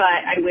her,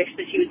 but I wish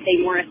that she would say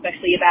more,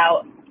 especially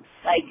about,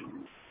 like,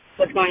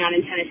 what's going on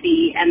in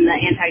Tennessee and the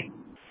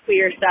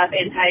anti-queer stuff,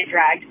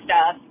 anti-drag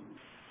stuff.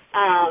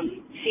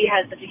 She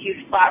has such a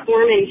huge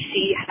platform, and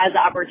she has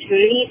the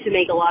opportunity to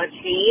make a lot of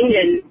change,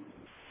 and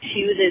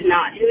chooses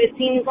not to, it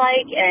seems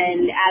like.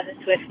 And as a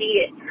Swiftie,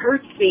 it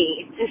hurts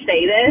me to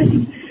say this,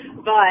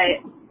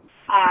 but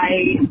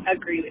I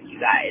agree with you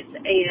guys.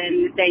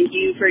 And thank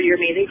you for your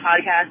amazing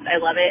podcast. I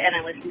love it, and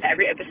I listen to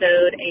every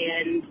episode,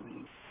 and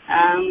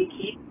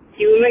keep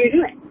doing what you're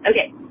doing.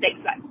 Okay,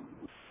 thanks, bye.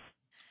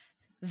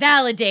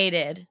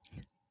 Validated.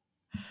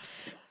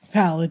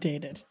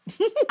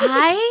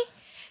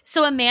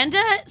 So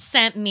Amanda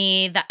sent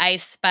me the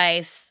Ice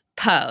Spice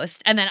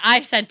post, and then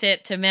I sent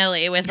it to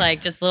Millie with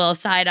like just a little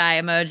side-eye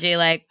emoji,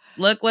 like,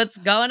 look what's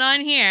going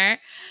on here.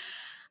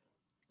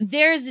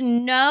 There's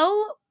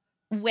no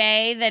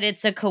way that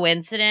it's a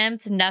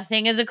coincidence.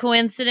 Nothing is a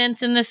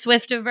coincidence in the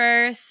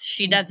Swiftiverse.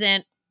 She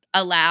doesn't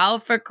allow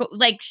for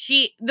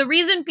the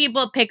reason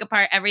people pick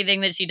apart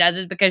everything that she does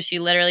is because she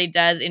literally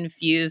does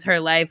infuse her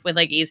life with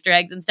like Easter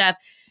eggs and stuff.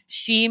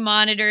 She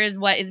monitors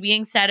what is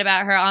being said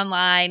about her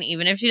online,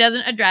 even if she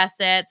doesn't address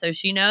it. So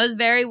she knows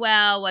very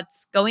well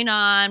what's going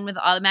on with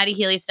all the Maddie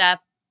Healy stuff.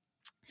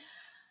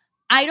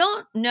 I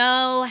don't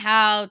know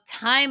how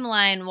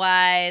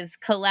timeline-wise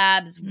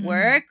collabs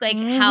work, like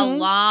how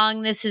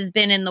long this has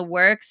been in the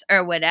works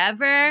or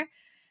whatever.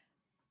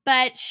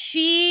 But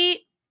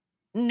she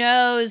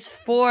knows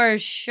for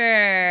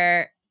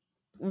sure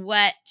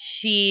what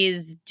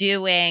she's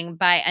doing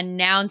by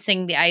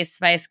announcing the Ice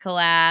Spice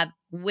collab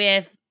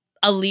with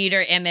a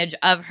leader image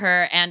of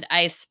her and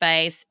Ice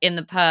Spice in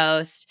the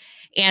post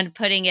and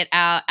putting it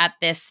out at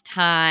this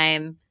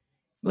time.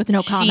 With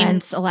no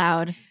comments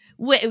allowed.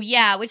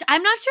 Which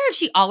I'm not sure if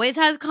she always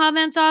has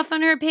comments off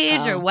on her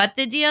page or what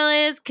the deal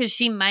is, because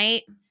she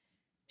might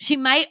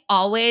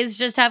always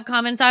just have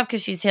comments off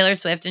because she's Taylor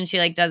Swift and she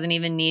like doesn't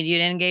even need you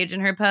to engage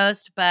in her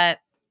post. But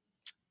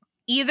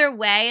either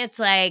way, it's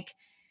like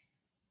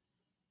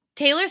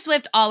Taylor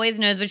Swift always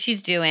knows what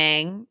she's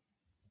doing.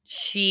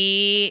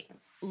 She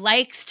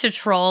likes to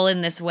troll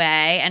in this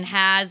way and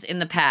has in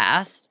the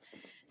past.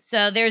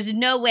 So there's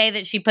no way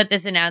that she put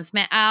this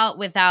announcement out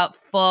without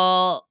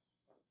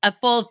a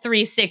full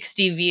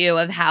 360 view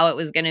of how it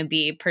was going to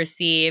be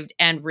perceived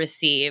and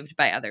received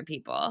by other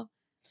people.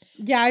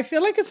 Yeah, I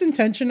feel like it's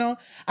intentional.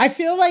 I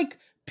feel like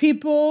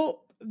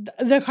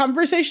the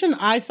conversation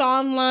I saw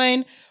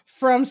online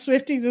from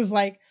Swifties is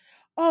like,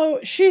 oh,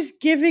 she's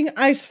giving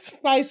Ice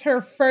Spice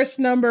her first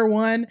number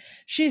one.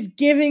 She's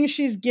giving.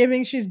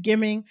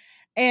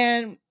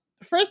 And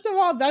First of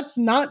all, that's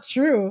not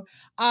true.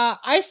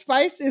 Ice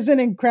Spice is an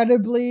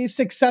incredibly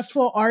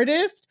successful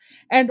artist.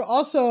 And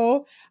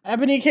also,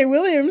 Ebony K.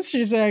 Williams, she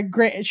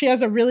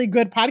has a really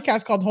good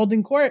podcast called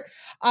Holding Court.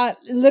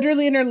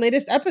 Literally in her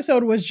latest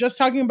episode was just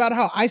talking about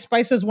how Ice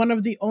Spice is one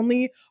of the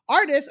only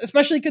artists,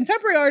 especially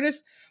contemporary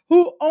artists,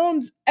 who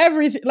owns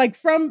everything. Like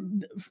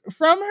from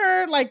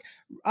her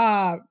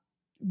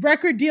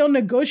record deal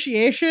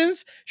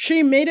negotiations,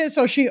 she made it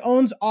so she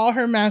owns all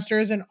her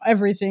masters and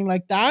everything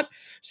like that.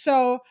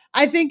 So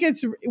I think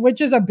which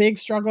is a big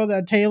struggle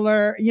that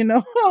Taylor,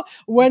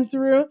 went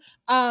through.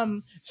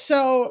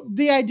 So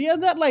the idea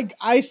that like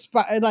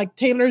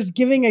Taylor's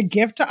giving a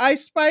gift to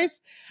Ice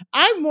Spice,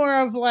 I'm more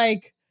of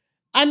like,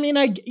 I mean,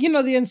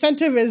 the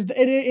incentive is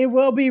it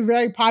will be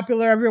very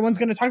popular. Everyone's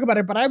going to talk about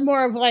it, but I'm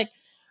more of like,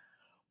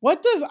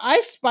 what does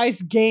Ice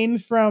Spice gain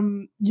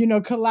from,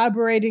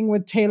 collaborating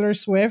with Taylor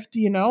Swift,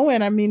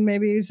 And I mean,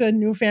 maybe it's a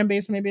new fan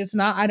base, maybe it's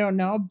not, I don't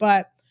know.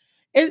 But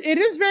it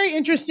is very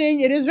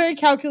interesting. It is very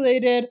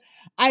calculated.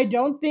 I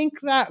don't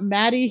think that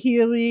Maddie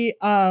Healy,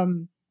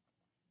 it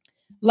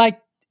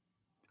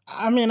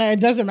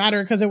doesn't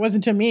matter because it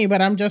wasn't to me,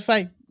 but I'm just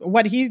like,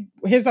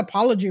 his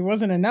apology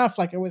wasn't enough.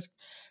 Like, it was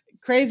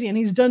crazy. And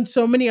he's done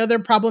so many other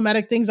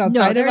problematic things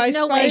outside of Ice Spice.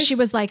 There's no way she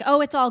was like,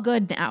 oh, it's all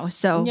good now.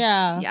 So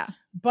yeah.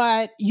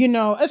 But,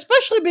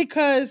 especially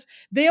because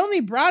they only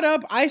brought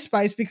up Ice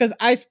Spice because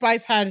Ice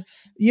Spice had,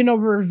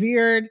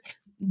 revered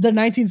the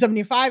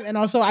 1975. And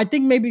also, I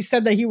think maybe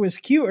said that he was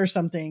cute or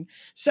something.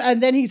 So,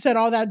 and then he said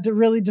all that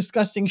really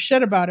disgusting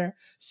shit about her.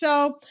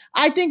 So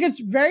I think it's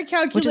very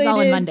calculated. Which is all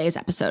in Monday's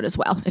episode as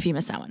well, if you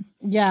missed that one.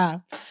 Yeah.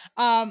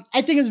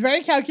 I think it's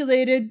very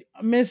calculated.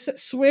 Miss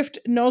Swift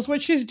knows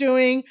what she's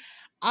doing.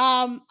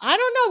 I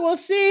don't know. We'll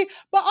see.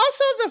 But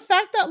also the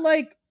fact that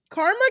like,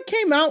 Karma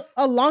came out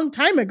a long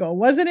time ago,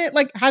 wasn't it?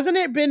 Like, hasn't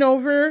it been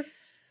over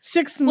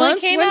 6 months? Well,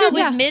 it came out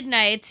with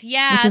Midnights,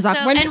 yeah. Which is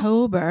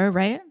October,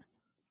 right?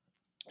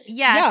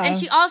 Yes, yeah. And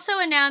she also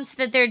announced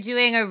that they're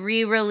doing a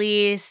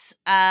re-release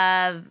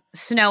of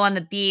Snow on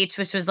the Beach,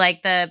 which was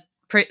like the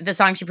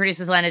song she produced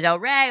with Lana Del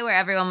Rey, where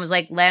everyone was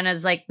like,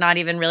 Lana's like not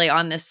even really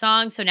on this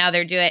song. So now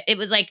they're doing it.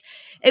 Was like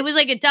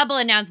a double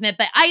announcement,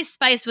 but Ice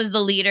Spice was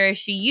the leader.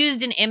 She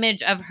used an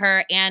image of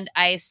her and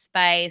Ice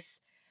Spice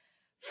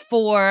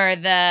for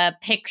the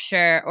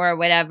picture or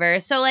whatever.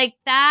 So like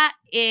that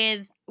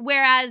is,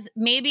 whereas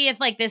maybe if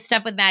like this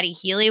stuff with Maddie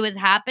Healy was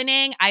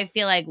happening, I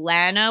feel like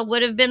Lana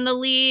would have been the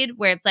lead,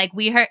 where it's like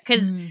we heard,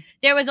 because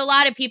there was a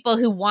lot of people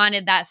who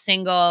wanted that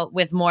single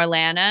with more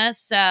Lana.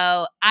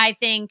 So I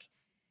think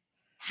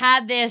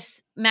had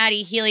this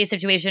Maddie Healy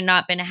situation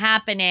not been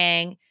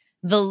happening,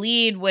 the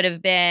lead would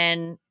have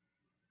been,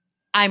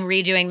 I'm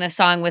redoing the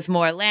song with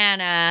more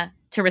Lana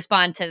to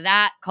respond to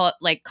that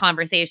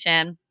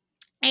conversation.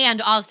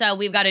 And also,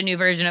 we've got a new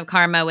version of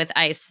Karma with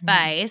Ice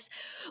Spice,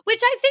 which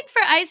I think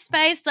for Ice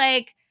Spice,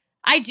 like,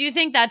 I do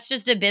think that's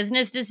just a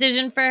business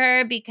decision for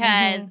her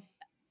because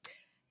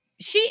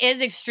she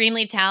is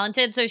extremely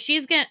talented. So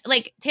she's going to,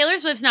 like, Taylor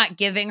Swift's not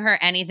giving her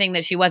anything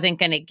that she wasn't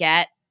going to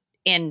get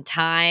in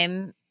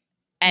time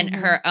and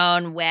her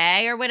own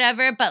way or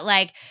whatever. But,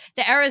 like,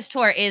 the Eras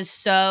Tour is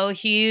so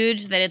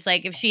huge that it's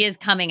like if she is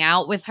coming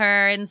out with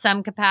her in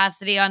some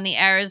capacity on the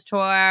Eras Tour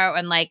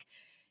and, like,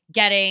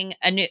 getting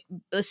a new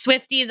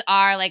Swifties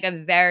are like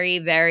a very,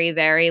 very,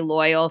 very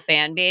loyal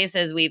fan base,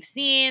 as we've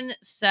seen.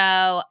 So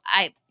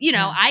I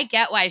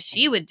get why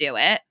she would do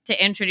it,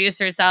 to introduce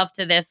herself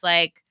to this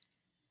like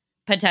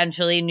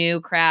potentially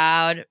new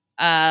crowd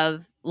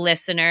of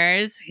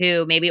listeners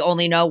who maybe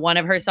only know one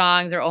of her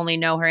songs or only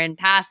know her in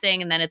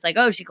passing. And then it's like,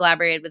 oh, she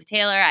collaborated with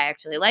Taylor. I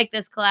actually like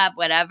this collab,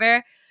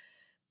 whatever.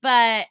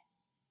 But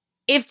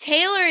if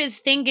Taylor is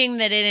thinking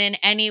that it in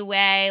any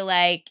way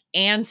like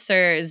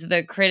answers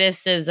the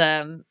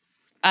criticism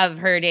of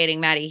her dating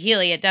Maddie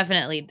Healy, it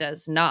definitely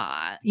does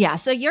not. Yeah.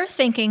 So you're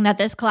thinking that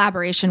this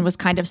collaboration was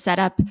kind of set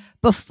up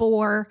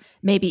before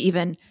maybe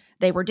even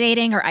they were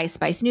dating or Ice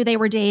Spice knew they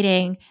were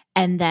dating,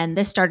 and then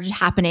this started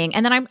happening.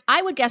 And then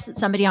I would guess that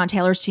somebody on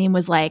Taylor's team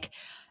was like,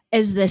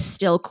 is this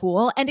still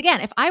cool? And again,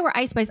 if I were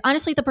Ice Spice,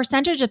 honestly, the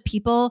percentage of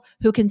people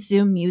who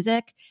consume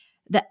music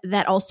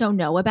that also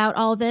know about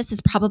all this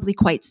is probably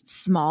quite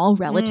small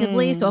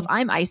relatively. So if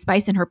I'm Ice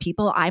Spice and her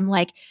people, I'm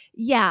like,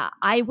 yeah,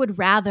 I would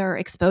rather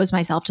expose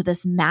myself to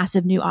this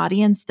massive new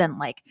audience than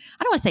like,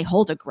 I don't want to say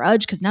hold a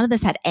grudge because none of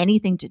this had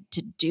anything to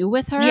do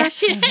with her. Yeah,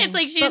 it's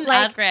like she didn't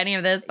ask for any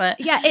of this, but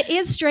yeah, it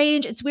is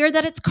strange. It's weird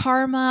that it's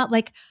Karma.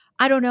 Like,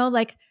 I don't know,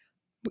 like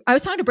I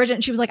was talking to Bridget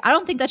and she was like, I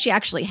don't think that she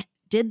actually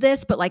did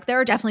this, but like there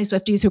are definitely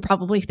Swifties who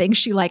probably think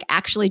she like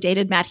actually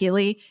dated Matt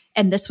Healy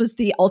and this was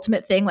the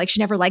ultimate thing. Like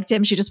she never liked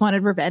him. She just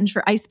wanted revenge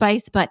for Ice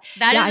Spice. But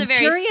that is a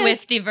very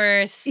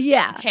Swiftie-verse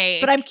take.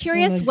 But I'm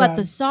curious what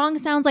the song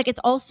sounds like. It's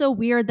also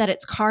weird that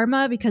it's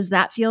Karma because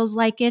that feels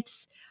like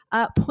it's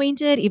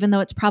pointed, even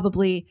though it's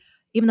probably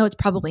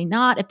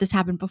not if this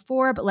happened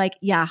before. But like,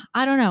 yeah,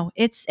 I don't know.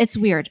 It's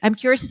weird. I'm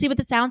curious to see what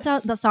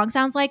the song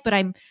sounds like, but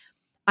I'm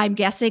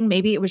guessing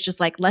maybe it was just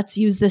like, let's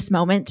use this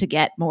moment to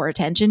get more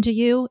attention to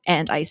you.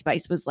 And Ice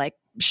Spice was like,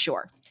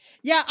 sure.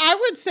 Yeah, I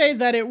would say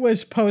that it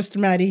was post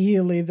Maddie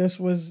Healy. This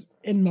was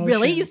in motion.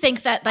 Really? You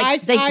think that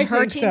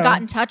her team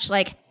got in touch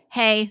like,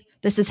 hey,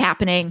 this is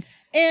happening.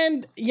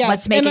 And yes,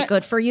 let's make it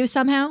good for you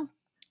somehow?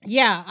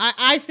 Yeah,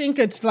 I think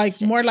it's like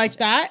more like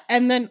that.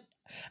 And then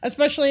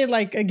especially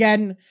like,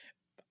 again,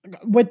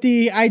 with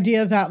the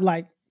idea that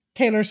like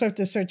Taylor Swift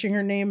is searching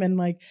her name and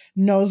like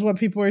knows what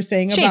people are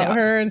saying about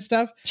her and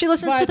stuff. She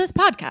listens to this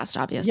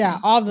podcast, obviously. Yeah,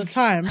 all the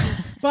time.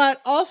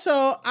 But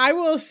also, I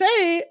will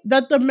say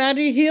that the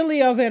Maddie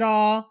Healy of it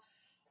all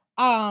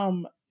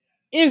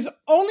is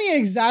only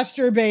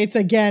exacerbates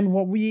again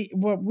what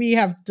we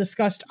have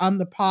discussed on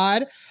the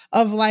pod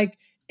of like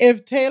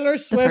if Taylor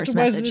Swift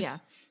was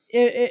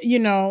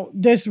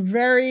this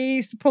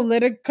very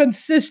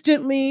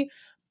consistently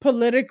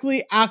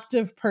politically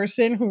active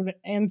person who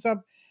ends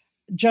up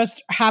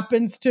just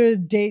happens to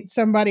date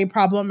somebody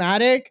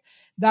problematic,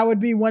 that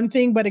would be one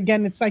thing. But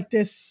again, it's like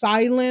this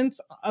silence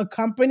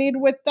accompanied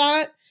with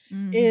that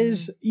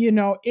is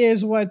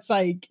what's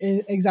like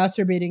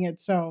exacerbating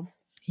it. So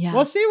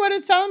we'll see what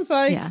it sounds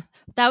like. Yeah,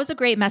 that was a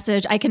great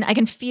message. I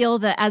can feel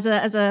that as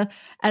a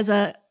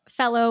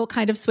fellow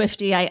kind of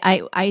Swiftie,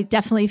 I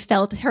definitely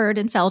heard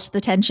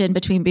the tension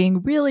between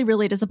being really,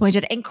 really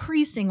disappointed,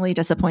 increasingly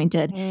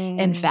disappointed,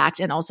 in fact,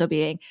 and also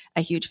being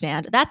a huge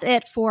fan. That's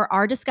it for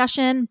our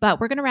discussion, but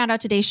we're going to round out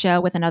today's show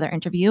with another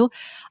interview.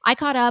 I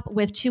caught up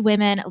with two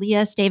women,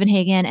 Leah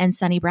Stavenhagen and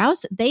Sunny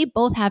Brous. They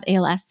both have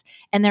ALS,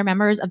 and they're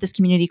members of this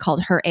community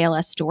called Her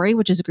ALS Story,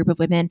 which is a group of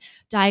women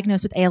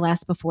diagnosed with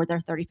ALS before their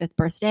 35th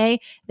birthday.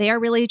 They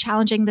are really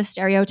challenging the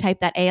stereotype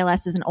that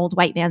ALS is an old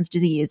white man's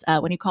disease.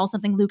 When you call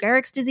something Lou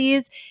Gehrig's disease,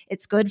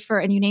 it's good for,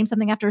 and you name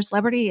something after a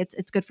celebrity,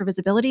 it's good for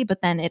visibility,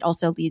 but then it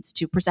also leads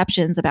to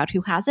perceptions about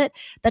who has it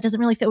that doesn't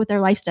really fit with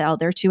their lifestyle.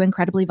 They're two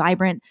incredibly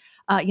vibrant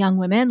young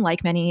women,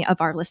 like many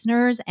of our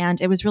listeners,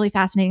 and it was really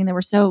fascinating. They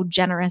were so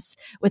generous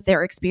with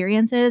their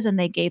experiences, and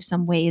they gave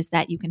some ways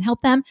that you can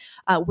help them.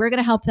 We're going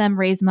to help them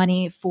raise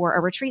money for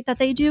a retreat that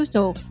they do,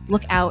 so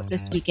look out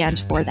this weekend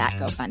for that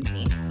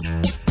GoFundMe.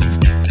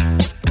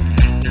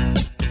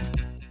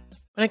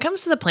 When it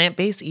comes to the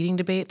plant-based eating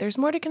debate, there's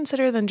more to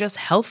consider than just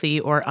healthy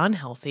or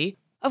unhealthy.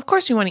 Of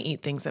course, we want to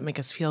eat things that make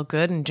us feel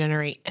good and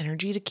generate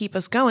energy to keep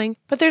us going,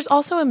 but there's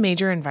also a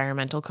major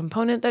environmental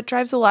component that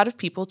drives a lot of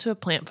people to a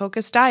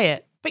plant-focused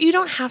diet. But you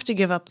don't have to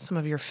give up some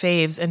of your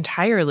faves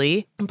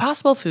entirely.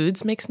 Impossible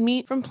Foods makes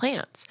meat from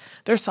plants.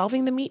 They're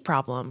solving the meat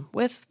problem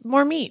with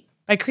more meat.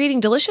 By creating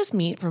delicious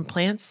meat from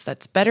plants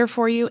that's better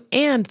for you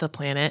and the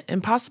planet,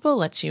 Impossible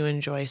lets you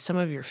enjoy some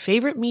of your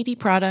favorite meaty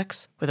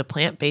products with a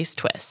plant-based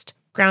twist.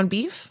 Ground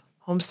beef,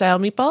 home-style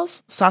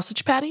meatballs,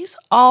 sausage patties,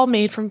 all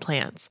made from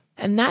plants.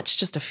 And that's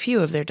just a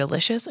few of their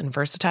delicious and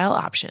versatile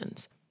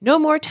options. No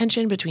more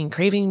tension between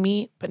craving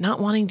meat but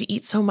not wanting to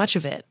eat so much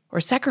of it, or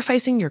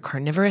sacrificing your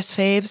carnivorous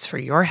faves for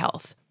your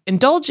health.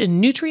 Indulge in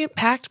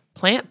nutrient-packed,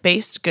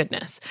 plant-based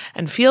goodness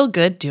and feel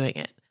good doing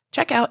it.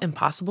 Check out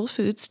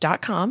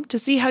impossiblefoods.com to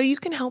see how you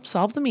can help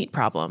solve the meat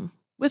problem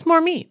with more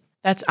meat.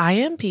 That's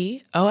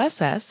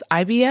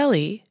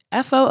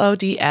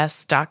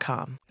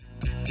IMPOSSIBLEFOODS.com.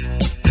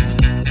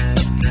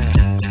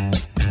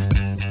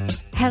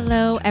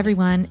 Hello,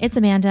 everyone. It's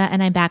Amanda,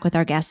 and I'm back with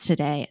our guests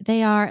today.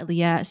 They are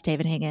Leah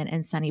Stavenhagen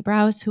and Sunny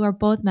Brous, who are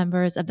both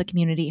members of the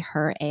community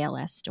Her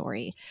ALS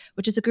Story,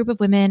 which is a group of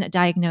women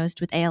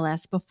diagnosed with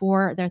ALS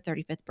before their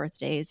 35th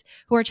birthdays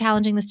who are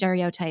challenging the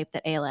stereotype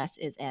that ALS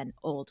is an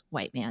old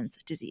white man's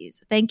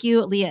disease. Thank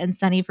you, Leah and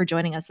Sunny, for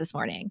joining us this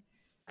morning.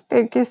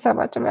 Thank you so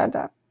much,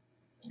 Amanda.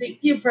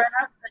 Thank you for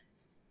having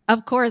us.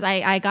 Of course,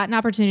 I got an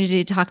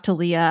opportunity to talk to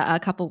Leah a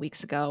couple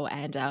weeks ago,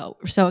 and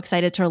we're so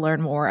excited to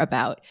learn more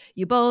about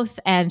you both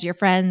and your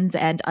friends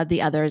and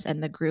the others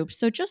in the group.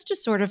 So just to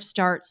sort of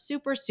start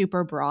super,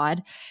 super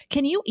broad,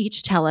 can you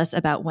each tell us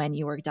about when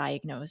you were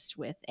diagnosed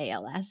with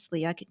ALS?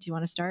 Leah, do you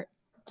want to start?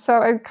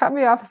 So it cut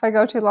me off if I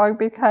go too long,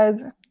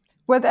 because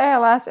with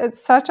ALS,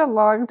 it's such a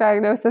long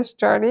diagnosis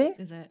journey.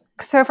 Is it?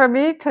 So for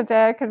me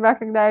today, I can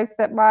recognize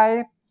that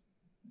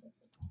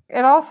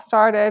it all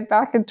started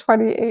back in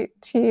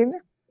 2018.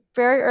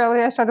 Very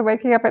early, I started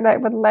waking up at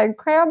night with leg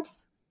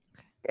cramps.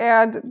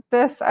 And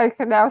this, I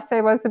can now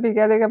say, was the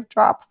beginning of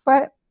drop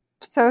foot.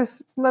 So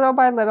little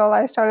by little,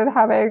 I started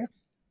having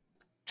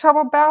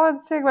trouble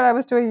balancing when I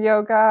was doing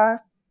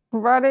yoga.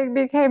 Running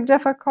became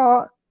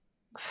difficult.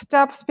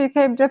 Steps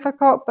became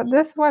difficult. But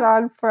this went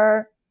on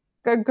for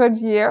a good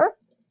year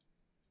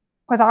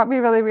without me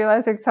really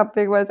realizing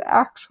something was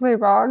actually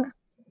wrong.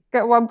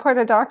 At one point,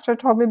 a doctor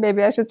told me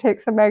maybe I should take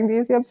some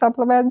magnesium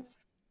supplements,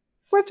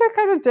 which I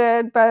kind of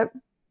did, but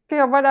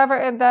whatever.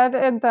 And then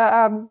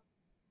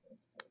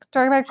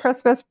during my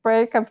Christmas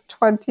break of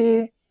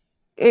 2018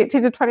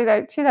 to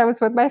 2019, I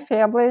was with my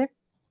family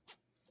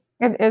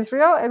in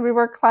Israel, and we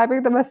were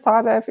climbing the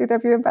Masada. If either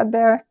of you have been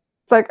there,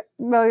 it's like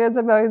millions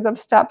and millions of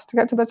steps to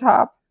get to the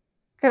top.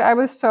 And I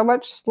was so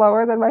much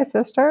slower than my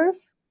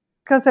sisters,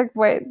 because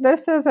wait,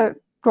 this isn't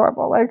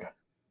normal.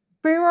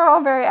 We were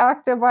all very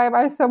active. Why am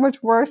I so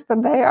much worse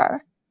than they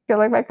are?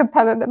 Feeling my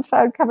competitive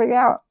side coming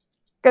out.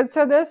 And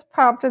so this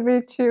prompted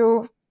me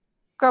to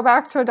go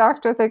back to a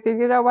doctor thinking,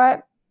 you know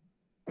what?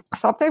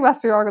 something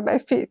must be wrong with my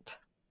feet.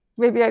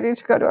 Maybe I need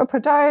to go to a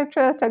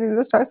podiatrist. I need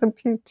to start some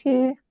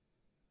PT.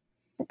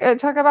 It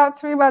took about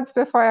 3 months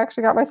before I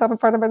actually got myself in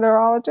front of a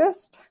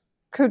neurologist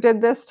who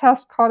did this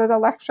test called an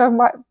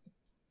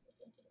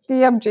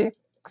EMG.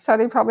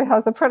 Sunny probably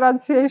has the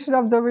pronunciation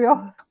of the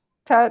real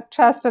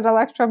chest, an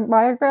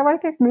electromyogram, I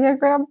think,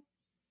 myogram.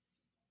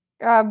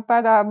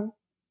 But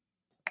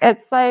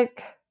it's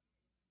like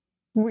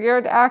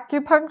weird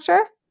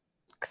acupuncture.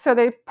 So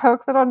they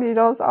poke little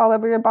needles all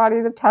over your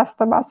body to test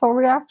the muscle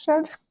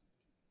reaction.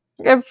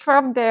 And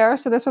from there,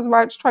 so this was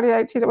March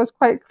 2019, it was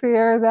quite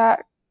clear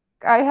that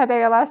I had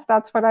ALS.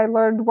 That's when I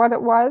learned what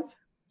it was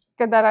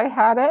and that I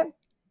had it.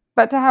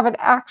 But to have an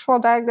actual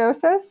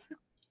diagnosis,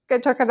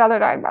 it took another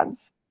 9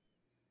 months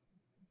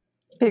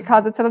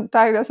because it's a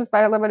diagnosis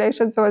by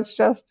elimination. So it's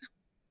just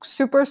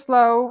super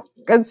slow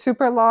and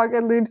super long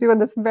and leaves you in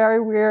this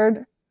very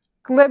weird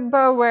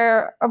limbo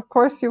where, of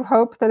course, you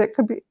hope that it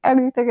could be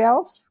anything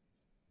else.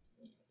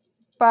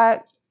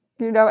 But,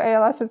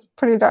 ALS is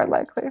pretty darn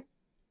likely.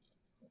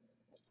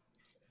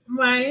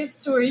 My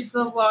story's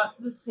a lot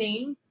the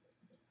same.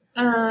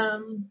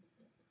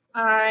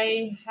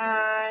 I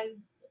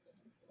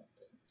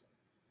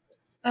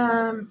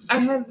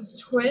had a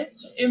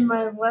twitch in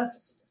my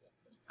left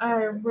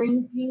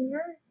ring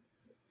finger,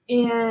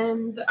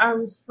 and I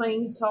was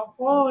playing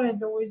softball.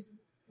 I'd always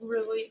been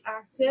really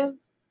active,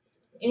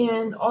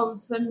 and all of a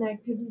sudden I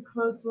couldn't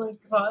close my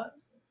glove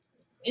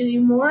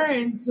anymore,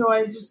 and so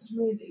I just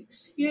made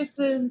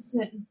excuses,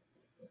 and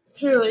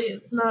surely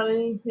it's not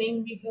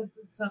anything because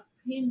it's not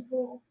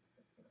painful.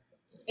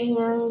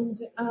 And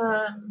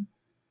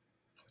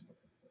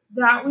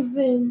that was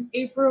in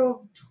April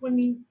of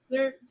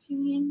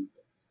 2013.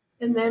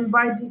 And then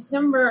by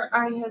December,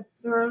 I had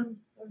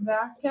thrown the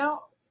back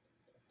out,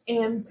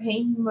 and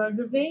pain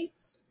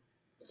motivates.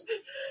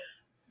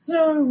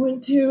 So I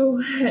went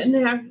to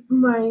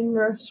my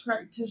nurse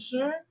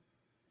practitioner,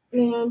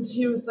 and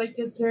she was like,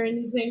 "Is there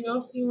anything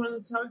else you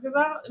want to talk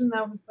about?" And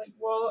I was like,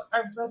 "Well,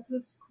 I've got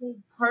this cool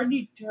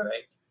party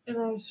trick." And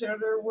I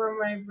showed her where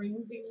my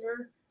ring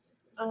finger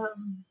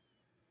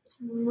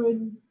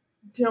would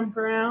jump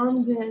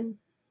around, and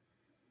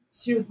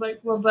she was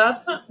like, "Well,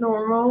 that's not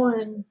normal,"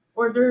 and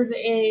ordered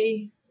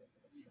a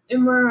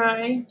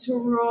MRI to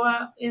rule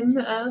out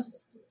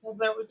MS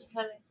because I was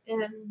kind of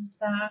in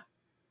that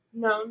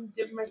known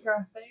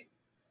demographic.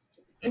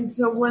 And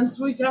so once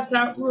we got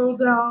that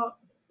ruled out,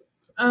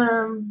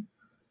 from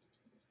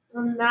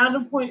that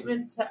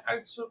appointment to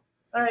actual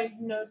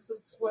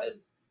diagnosis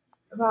was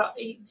about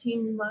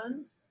 18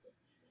 months.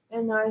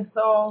 And I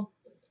saw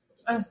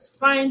a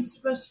spine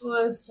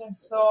specialist, I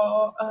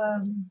saw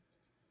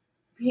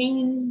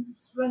pain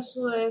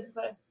specialist,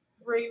 I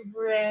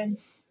ran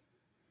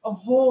a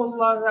whole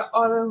lot of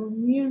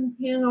autoimmune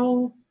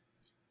panels.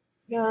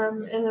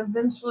 And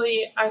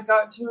eventually I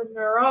got to a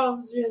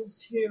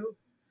neurologist who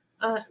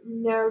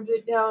narrowed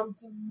it down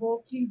to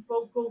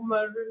multifocal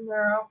motor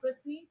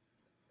neuropathy,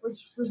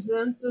 which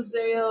presents as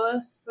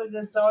ALS but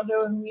is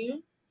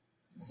autoimmune.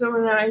 So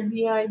an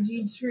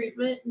IVIG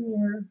treatment and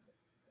you're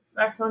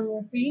back on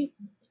your feet,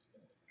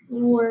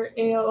 or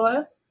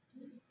ALS.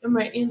 And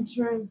my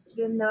insurance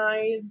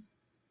denied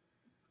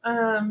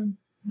the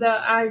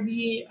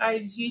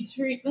IVIG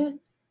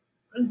treatment.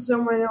 And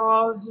so my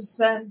neurologist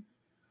said,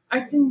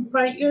 "I can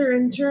fight your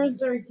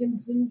insurance, or I can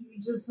send you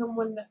to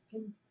someone that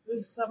can do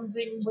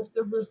something with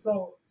the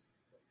results."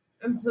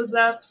 And so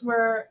that's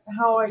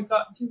how I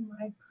got to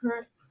my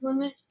current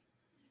clinic.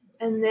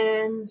 And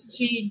then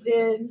she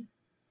did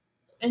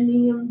an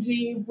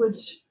EMG,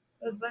 which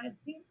was, I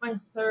think, my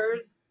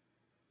third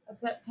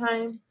at that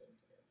time.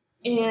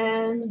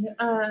 And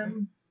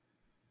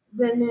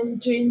then in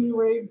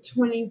January of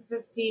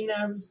 2015,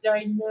 I was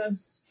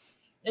diagnosed.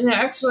 And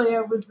actually,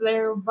 I was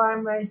there by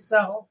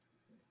myself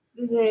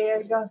the day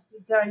I got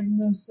the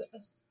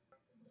diagnosis.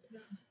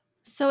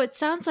 So it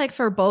sounds like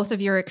for both of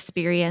your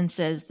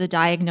experiences, the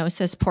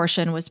diagnosis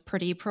portion was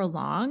pretty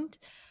prolonged.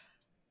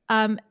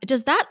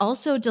 Does that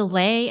also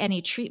delay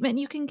any treatment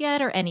you can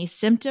get or any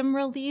symptom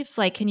relief?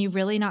 Like, can you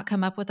really not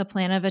come up with a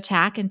plan of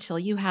attack until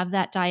you have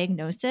that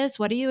diagnosis?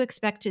 What are you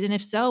expected? And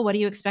if so, what are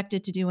you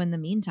expected to do in the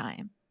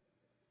meantime?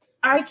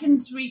 I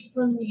can speak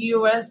from the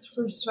U.S.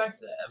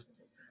 perspective,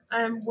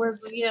 where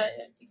Leah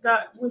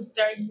was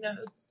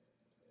diagnosed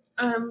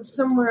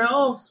somewhere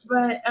else,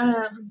 but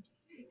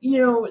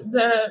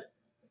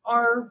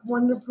our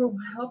wonderful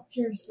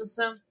healthcare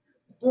system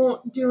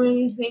won't do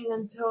anything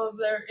until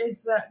there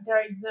is that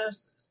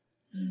diagnosis.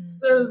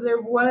 So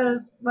there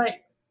was,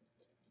 like,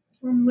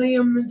 when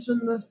Liam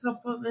mentioned the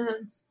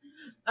supplements,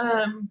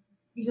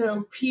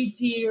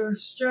 PT or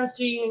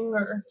stretching,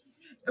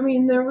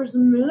 there was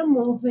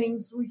minimal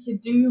things we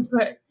could do,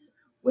 but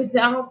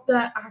without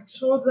the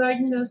actual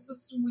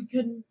diagnosis, we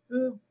couldn't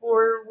move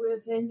forward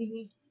with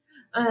any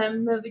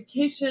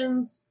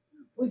medications.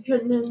 We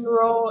couldn't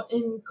enroll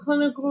in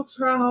clinical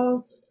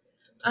trials.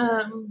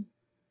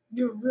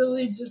 You're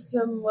really just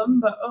in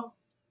limbo.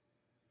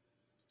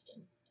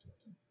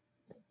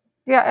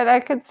 Yeah, and I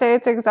could say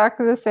it's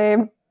exactly the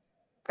same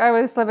I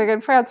was living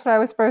in France when I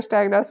was first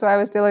diagnosed, so I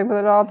was dealing with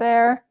it all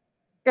there.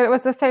 And it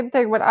was the same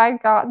thing when I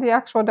got the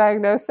actual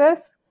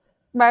diagnosis.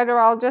 My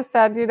neurologist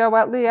said, you know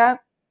what, Leah,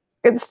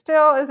 it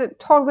still isn't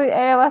totally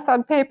ALS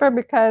on paper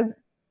because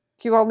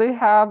you only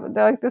have,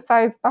 the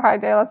science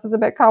behind ALS is a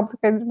bit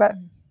complicated, but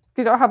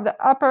you don't have the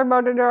upper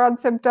motor neuron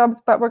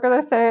symptoms, but we're going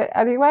to say it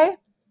anyway.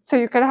 So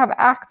you can have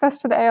access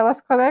to the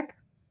ALS clinic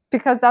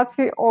because that's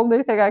the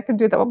only thing I can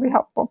do that will be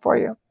helpful for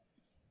you.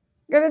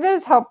 And it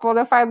is helpful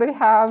to finally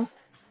have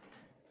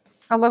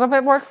a little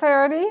bit more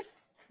clarity,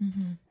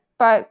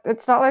 but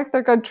it's not like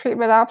there are good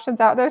treatment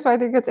options out there. So I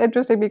think it's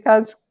interesting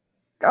because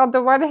on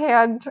the one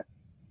hand,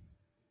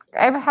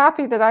 I'm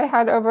happy that I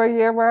had over a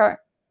year where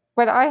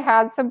when I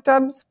had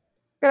symptoms,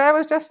 and I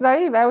was just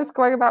naive. I was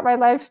going about my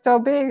life still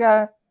being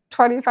a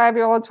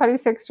 25-year-old,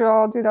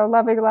 26-year-old,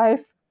 loving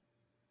life.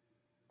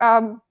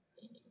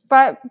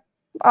 But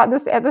at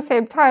the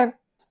same time,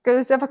 it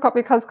is difficult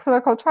because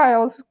clinical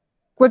trials,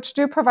 which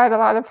do provide a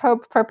lot of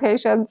hope for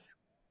patients,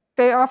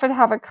 they often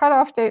have a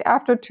cutoff date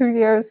after 2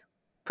 years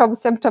from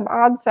symptom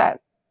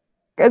onset.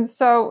 And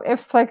so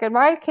if, like in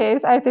my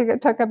case, I think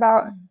it took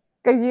about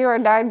a year or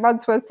 9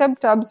 months with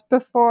symptoms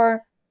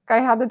before I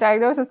had the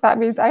diagnosis, that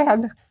means I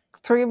had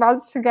 3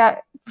 months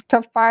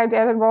to find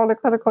and enroll in a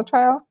clinical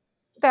trial.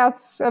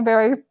 That's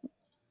a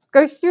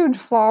huge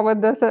flaw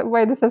with this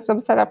way the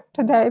system's set up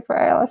today for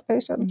ALS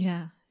patients.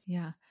 Yeah,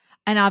 yeah.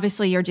 And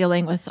obviously you're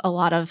dealing with a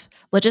lot of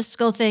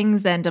logistical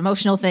things and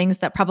emotional things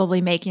that probably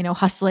make,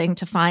 hustling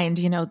to find,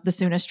 the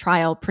soonest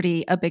trial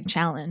a big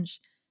challenge.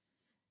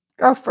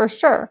 Oh, for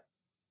sure.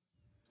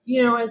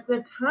 At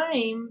the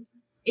time,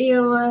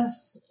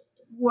 ALS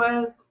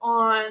was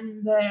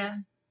on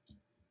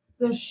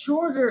the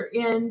shorter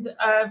end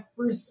of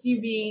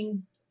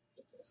receiving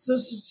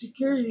Social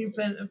Security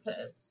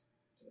benefits.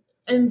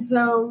 And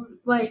so,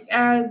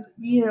 as,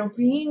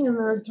 being in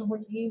our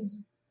 20s,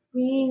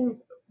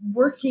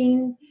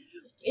 working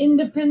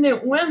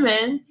independent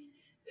women,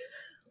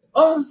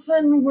 all of a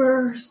sudden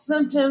we're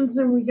symptoms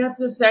and we got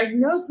this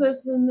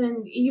diagnosis. And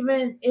then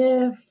even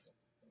if,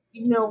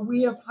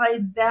 we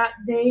applied that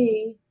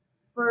day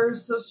for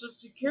Social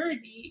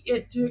Security,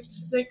 it took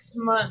 6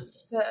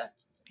 months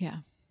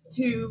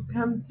to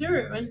come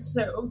through. And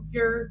so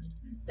you're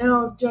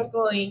now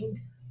juggling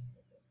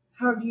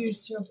how do you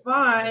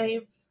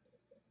survive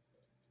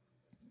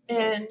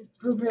and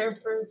prepare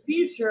for the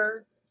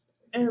future,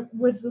 and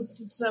with a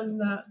system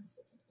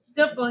that's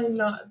definitely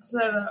not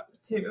set up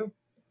to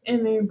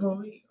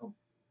enable you.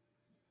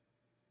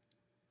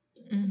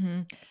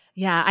 Mm-hmm.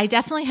 Yeah, I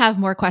definitely have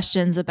more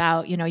questions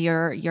about,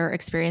 your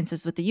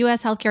experiences with the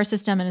U.S. healthcare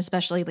system, and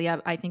especially,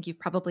 Leah, I think you've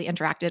probably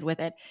interacted with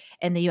it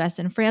in the U.S.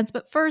 and France.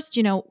 But first,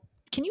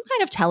 can you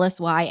kind of tell us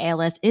why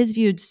ALS is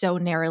viewed so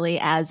narrowly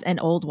as an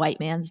old white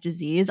man's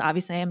disease?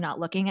 Obviously, I'm not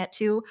looking at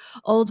 2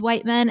 old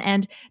white men.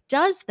 And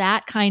does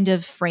that kind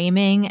of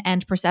framing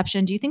and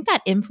perception, do you think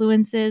that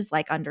influences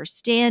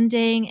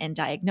understanding and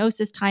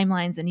diagnosis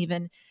timelines and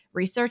even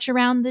research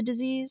around the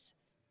disease?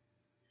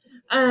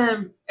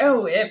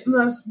 It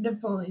most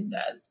definitely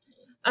does.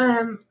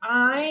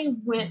 I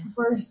went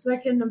for a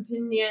second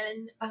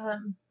opinion.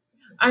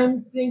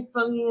 I'm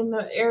thankfully in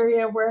an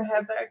area where I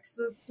have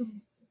access to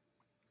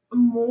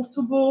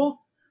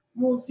multiple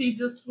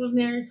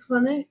multidisciplinary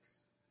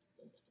clinics.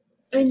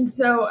 And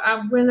so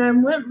when I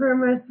went for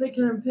my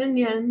second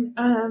opinion,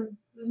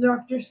 the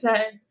doctor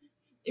said,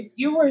 if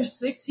you were a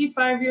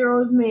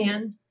 65-year-old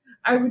man,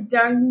 I would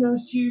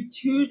diagnose you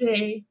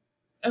today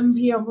and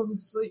be able to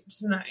sleep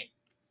tonight.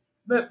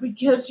 But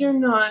because you're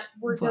not,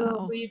 we're going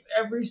to leave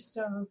every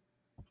stone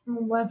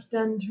left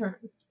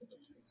unturned.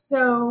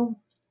 So,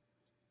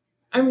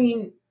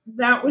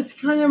 that was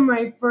kind of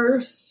my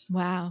first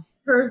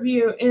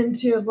purview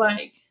into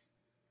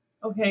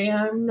okay,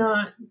 I'm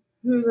not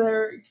who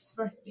they're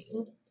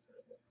expecting.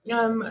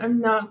 I'm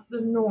not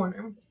the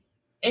norm.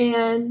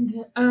 And,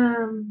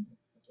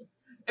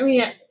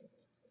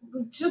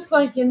 just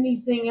like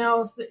anything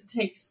else, it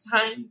takes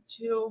time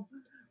to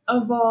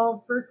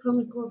evolve for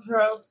clinical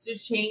trials to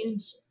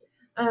change.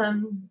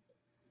 And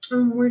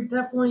we're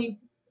definitely,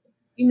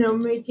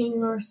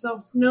 making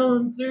ourselves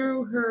known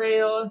through her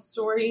ALS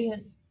story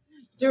and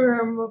through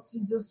our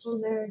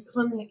multidisciplinary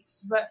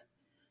clinics. But,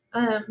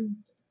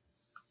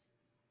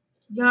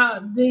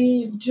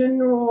 the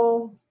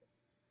general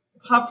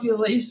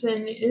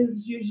population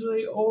is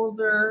usually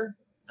older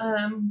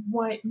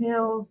white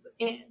males,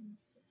 and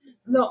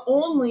the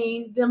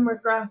only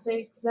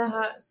demographic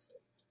that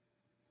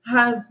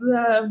has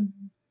the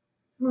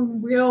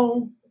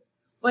real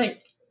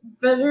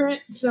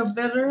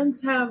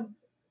veterans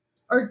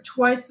are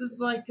twice as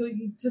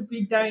likely to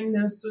be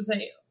diagnosed with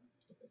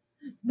ALS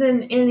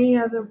than any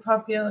other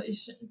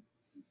population.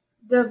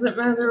 Doesn't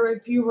matter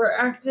if you were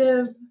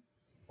active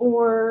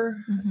or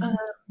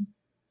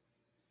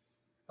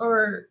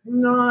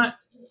not,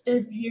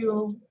 if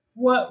you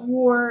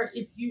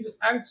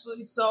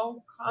actually saw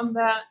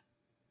combat.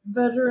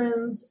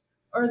 Veterans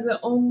are the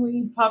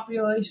only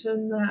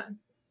population that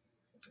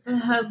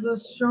has a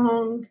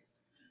strong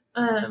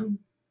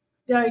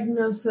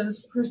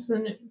diagnosis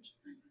percentage.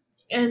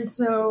 And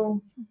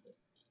so,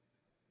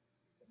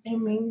 I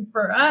mean,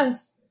 for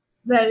us,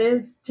 that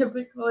is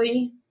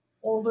typically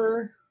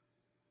older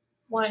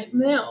white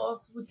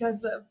males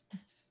because of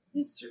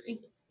history.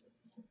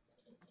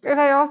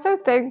 And I also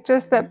think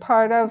just that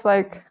part of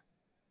like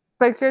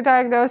you're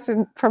diagnosed,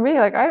 and for me,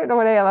 like I didn't know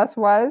what ALS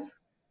was,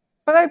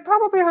 but I'd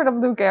probably heard of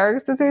Lou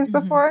Gehrig's disease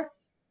before.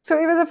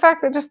 So even the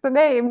fact that just the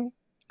name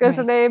is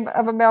the name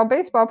of a male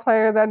baseball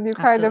player, then you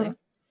kind of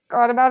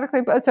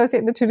automatically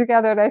associate the two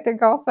together. And I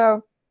think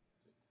also,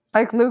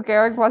 like Lou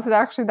Gehrig wasn't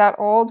actually that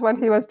old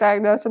when he was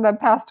diagnosed and then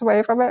passed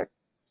away from it.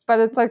 But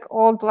it's like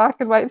old black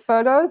and white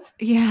photos.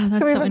 Yeah, that's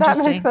so so even that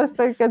interesting. makes us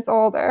think it's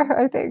older,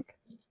 I think.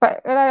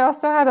 And I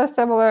also had a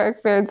similar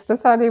experience to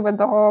Sunny with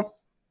the whole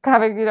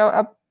having,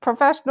 a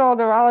professional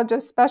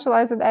neurologist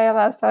specialized in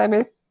ALS telling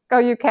me, oh,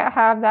 you can't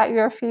have that,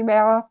 you're a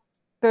female.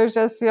 There's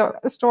just,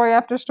 story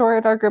after story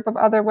in our group of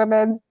other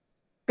women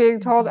being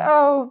told,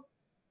 oh,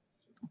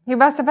 you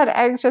must have been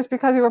anxious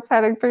because you were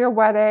planning for your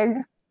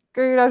wedding.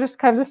 Or, just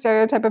kind of the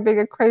stereotype of being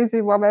a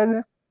crazy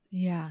woman.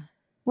 Yeah.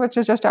 Which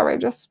is just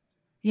outrageous.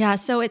 Yeah.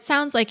 So it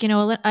sounds like,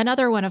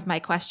 another one of my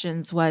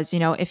questions was,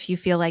 if you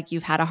feel like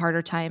you've had a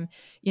harder time,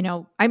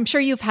 I'm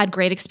sure you've had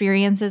great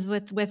experiences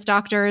with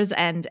doctors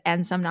and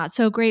some not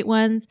so great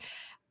ones.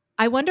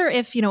 I wonder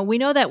if, we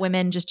know that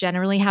women just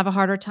generally have a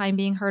harder time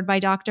being heard by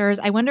doctors.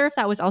 I wonder if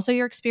that was also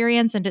your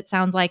experience. And it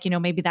sounds like,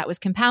 maybe that was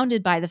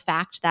compounded by the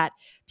fact that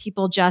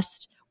people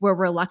just were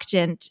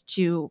reluctant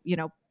to,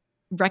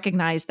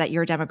 recognize that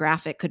your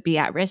demographic could be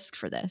at risk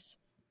for this.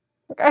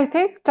 I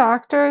think I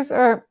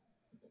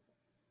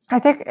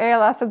think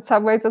ALS in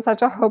some ways is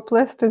such a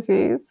hopeless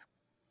disease.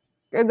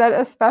 And that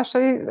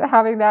especially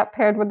having that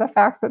paired with the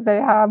fact that they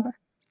have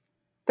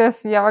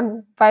this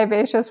young,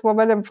 vivacious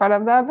woman in front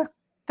of them,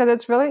 that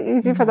it's really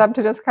easy for them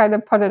to just kind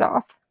of put it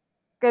off.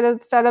 And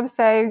instead of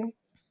saying,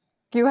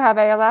 you have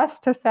ALS,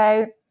 to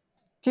say,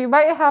 you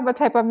might have a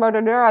type of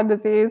motor neuron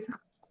disease,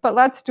 but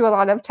let's do a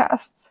lot of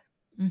tests.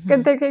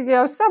 And thinking,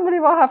 somebody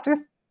will have to,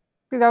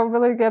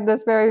 really give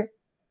this very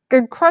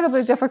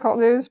incredibly difficult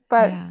news,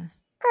 but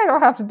I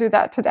don't have to do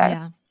that today.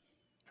 Yeah.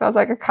 Sounds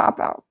like a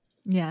cop-out.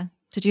 Yeah.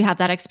 Did you have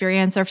that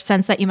experience or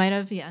sense that you might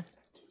have? Yeah.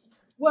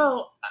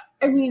 Well,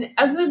 I mean,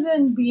 other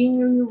than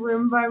being in a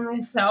room by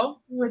myself,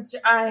 which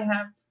I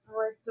have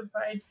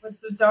rectified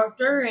with the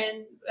doctor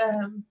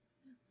and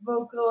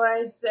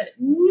vocalized at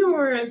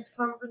numerous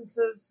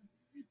conferences,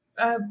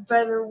 a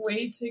better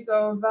way to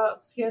go about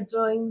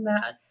scheduling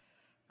that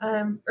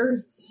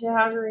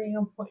earth-shattering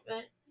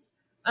appointment.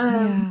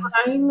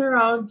 My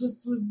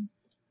neurologist was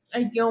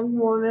a young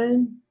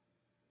woman,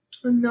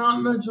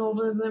 not much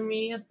older than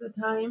me at the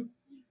time.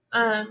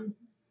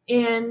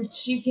 And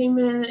she came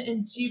in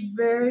and she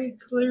very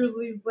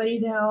clearly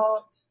laid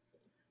out,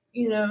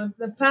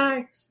 the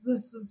facts.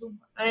 This is,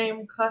 I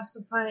am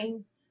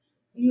classifying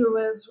you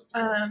as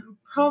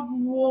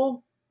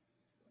probable.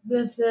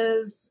 This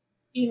is,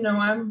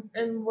 I'm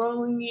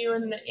enrolling you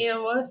in the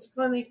ALS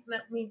clinic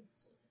that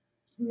meets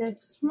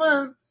next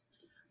month.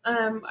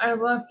 I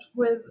left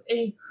with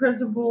a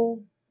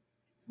credible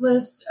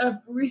list of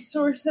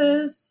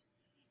resources.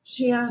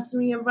 She asked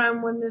me if I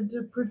wanted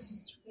to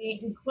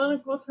participate in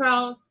clinical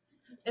trials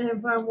and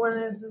if I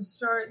wanted to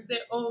start the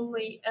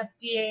only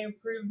FDA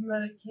approved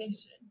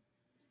medication.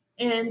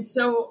 And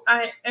so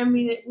I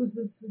mean, it was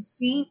a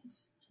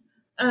succinct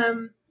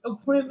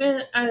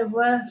appointment. I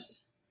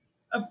left,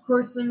 of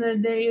course, in the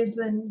days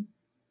and,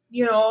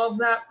 all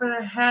that, but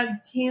I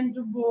had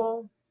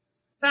tangible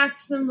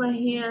facts in my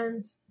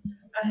hand.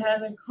 I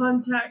had a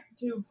contact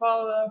to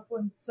follow up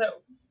with. So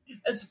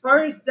as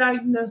far as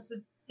diagnosis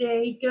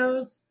day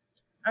goes,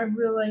 I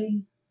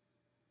really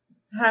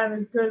had a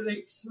good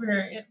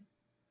experience,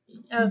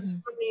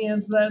 as funny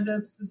as that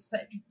is to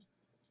say.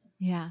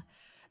 Yeah.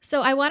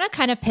 So I want to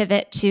kind of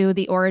pivot to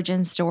the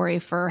origin story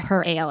for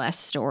her ALS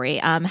story.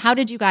 How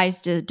did you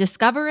guys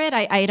discover it?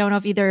 I don't know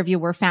if either of you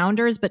were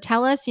founders, but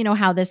tell us,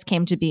 how this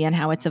came to be and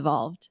how it's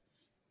evolved.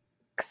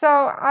 So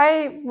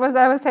I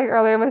was saying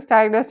earlier, was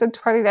diagnosed in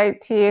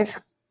 2019.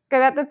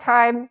 And at the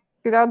time,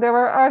 there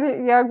were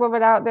already young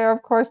women out there,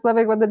 of course,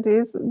 living with the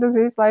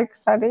disease like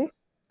Sunny.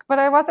 But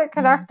I wasn't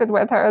connected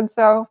with her. And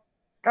so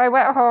I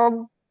went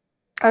home,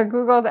 I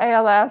Googled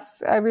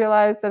ALS. I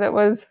realized that it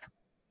was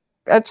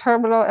a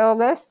terminal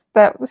illness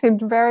that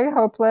seemed very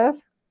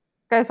hopeless.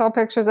 I saw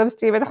pictures of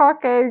Stephen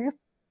Hawking.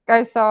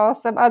 I saw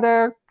some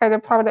other kind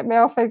of prominent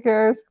male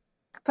figures,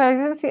 but I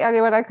didn't see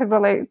anyone I could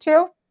relate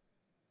to.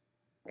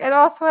 And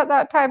also at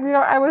that time,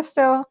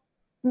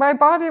 my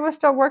body was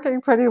still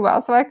working pretty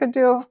well, so I could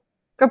do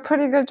a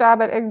pretty good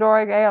job at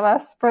ignoring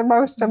ALS for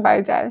most of my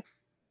day.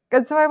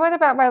 And so I went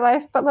about my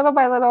life, but little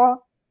by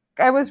little,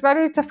 I was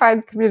ready to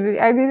find community.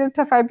 I needed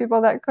to find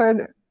people that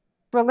could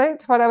relate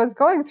to what I was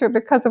going through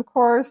because, of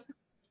course,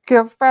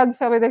 friends,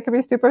 family, they can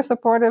be super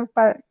supportive,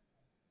 but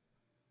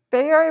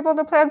they are able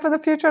to plan for the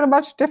future in a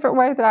much different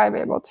way than I'm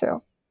able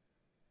to.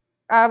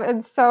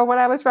 And so when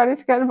I was ready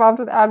to get involved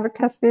with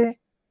advocacy,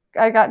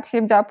 I got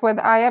teamed up with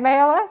I Am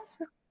ALS,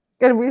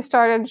 and we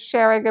started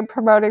sharing and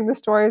promoting the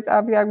stories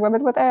of young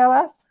women with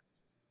ALS.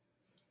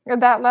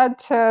 And that led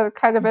to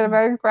kind of in a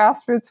very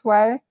grassroots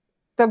way,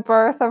 the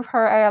birth of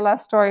her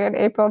ALS story in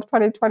April of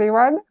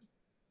 2021.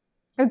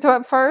 And so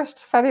at first,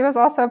 Sunny was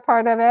also a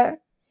part of it.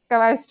 When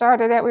I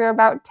started it, we were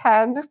about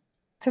 10.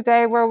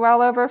 Today, we're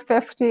well over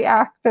 50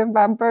 active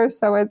members.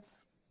 So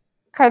it's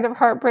kind of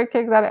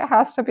heartbreaking that it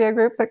has to be a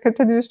group that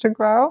continues to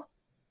grow.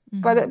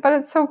 But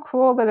it's so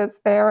cool that it's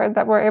there and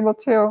that we're able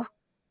to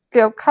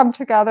come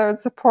together and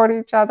support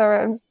each other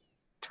and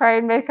try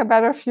and make a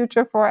better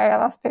future for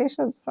ALS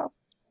patients. So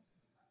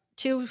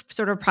two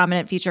sort of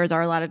prominent features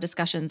are a lot of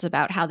discussions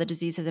about how the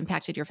disease has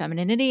impacted your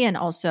femininity and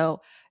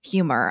also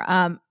humor.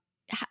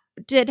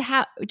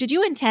 Did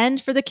you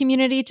intend for the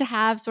community to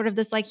have sort of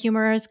this like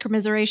humorous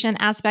commiseration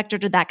aspect, or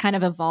did that kind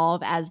of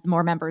evolve as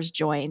more members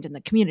joined and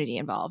the community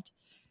involved?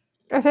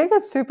 I think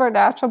it's super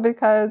natural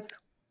because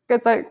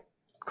it's like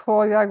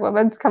cool young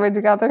women coming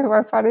together who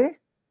are funny.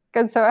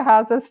 And so it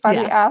has this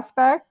funny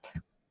aspect.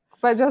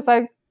 But just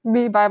like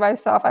me by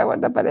myself, I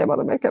wouldn't have been able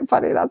to make it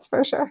funny, that's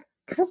for sure.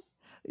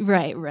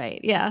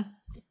 Right. Yeah.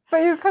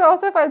 But you could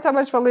also find so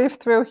much relief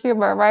through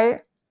humor,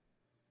 right?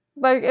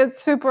 Like it's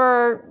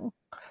super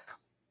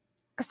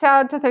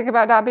sad to think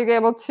about not being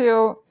able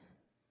to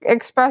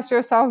express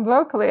yourself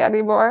vocally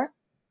anymore.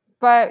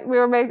 But we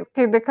were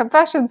making the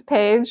confessions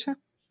page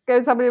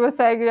and somebody was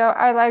saying,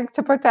 I like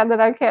to pretend that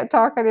I can't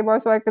talk anymore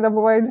so I can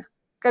avoid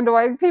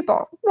annoying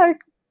people. Like,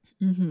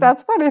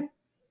 that's funny.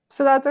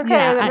 So that's okay.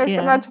 Yeah, and it makes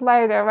it much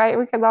lighter, right?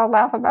 We can all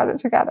laugh about it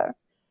together.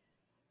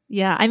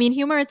 Yeah. I mean,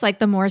 humor, it's like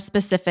the more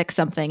specific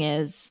something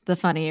is, the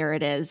funnier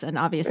it is. And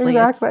obviously,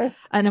 exactly. It's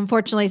an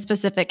unfortunately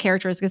specific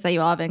characteristics that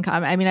you all have in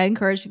common. I mean, I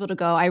encourage people to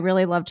go. I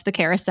really loved the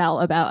carousel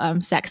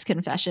about sex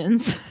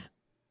confessions.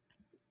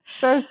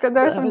 There's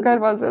some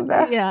good ones in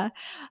there. Yeah.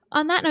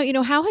 On that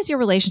note, how has your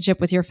relationship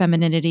with your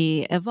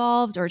femininity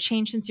evolved or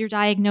changed since your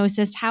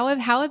diagnosis? How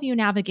have you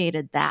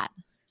navigated that?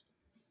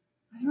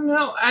 I don't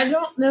know. I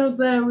don't know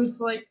that I was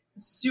like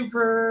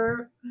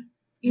super,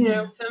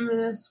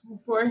 feminist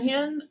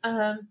beforehand.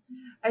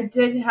 I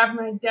did have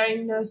my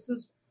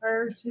diagnosis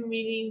prior to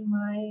meeting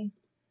my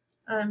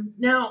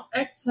now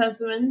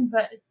ex-husband,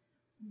 but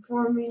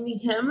before meeting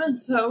him,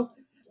 and so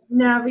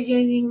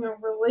navigating a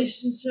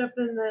relationship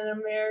and then a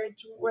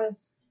marriage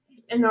with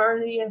an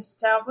already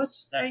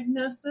established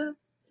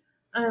diagnosis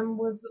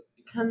was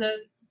kind of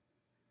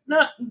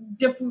not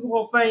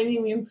difficult by any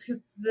means,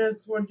 because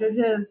that's what it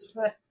is,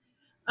 but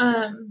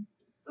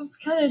it's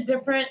kind of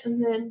different.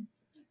 And then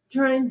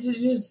trying to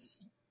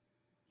just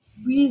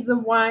be the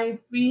wife,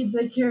 be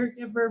the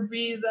caregiver,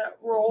 be that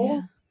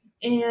role,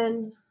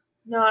 and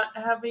not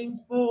having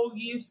full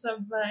use of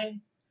my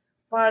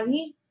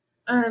body.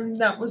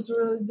 That was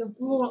really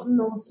difficult,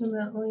 and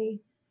ultimately,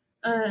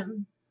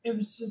 it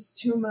was just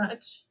too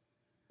much.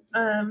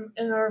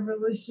 And our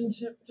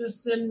relationship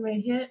just didn't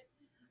make it.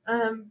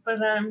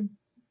 But I'm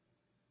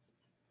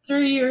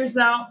 3 years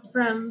out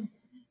from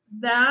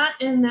that,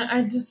 and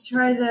I just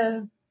try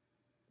to,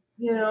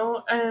 I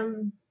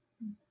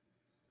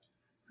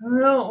don't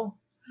know.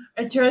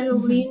 I try to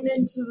lean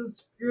into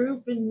this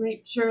groove and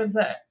make sure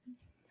that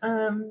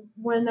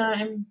when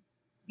I'm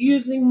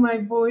using my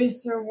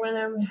voice or when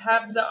I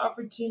have the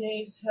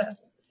opportunity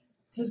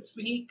to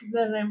speak,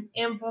 that I'm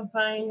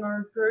amplifying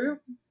our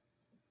group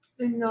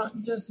and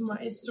not just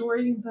my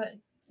story, but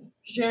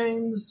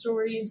sharing the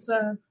stories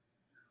of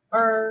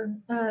our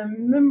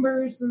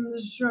members and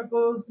the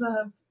struggles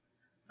of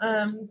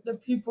the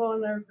people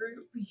in our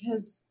group.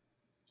 Because,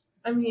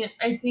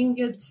 I think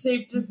it's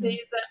safe to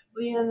say that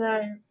Leah and I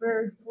are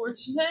very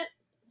fortunate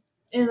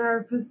in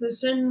our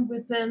position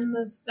within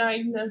this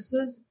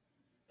diagnosis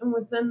and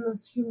within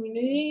this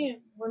community.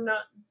 We're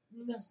not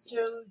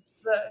necessarily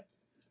the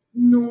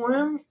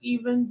norm,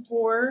 even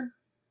for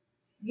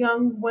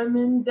young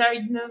women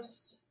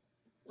diagnosed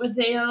with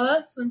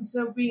ALS, and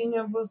so being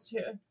able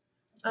to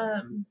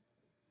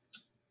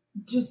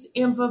just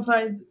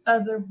amplify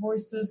other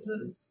voices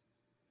is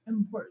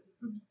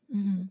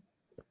important.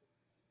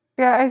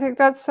 Yeah, I think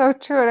that's so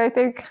true. And I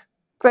think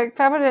like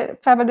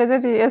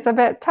femininity is a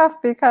bit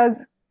tough because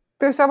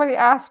there's so many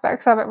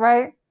aspects of it,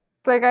 right?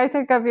 Like I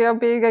think of,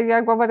 being a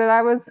young woman, and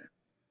I was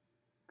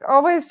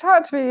always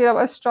taught to be,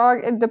 a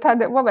strong,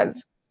 independent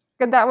woman.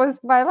 And that was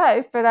my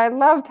life. And I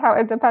loved how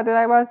independent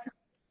I was.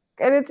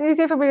 And it's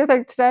easy for me to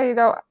think today,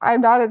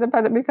 I'm not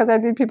independent because I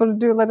need people to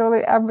do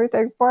literally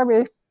everything for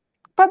me.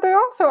 But there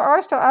also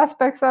are still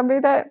aspects of me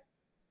that,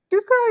 I'm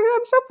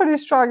still pretty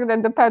strong and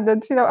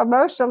independent,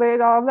 emotionally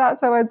and all of that.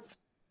 So it's,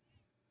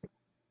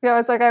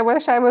 it's like I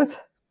wish I was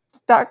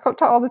not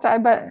cooked all the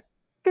time, but,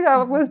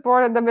 was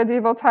born in the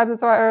medieval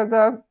times, or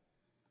the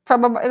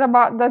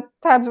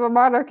times of a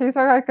monarchy,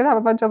 so I could have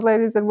a bunch of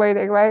ladies in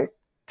waiting, right,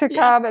 to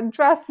come and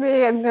dress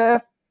me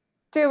and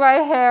do my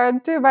hair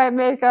and do my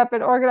makeup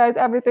and organize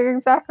everything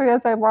exactly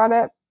as I want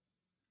it.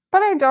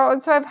 But I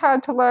don't, so I've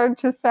had to learn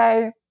to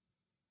say,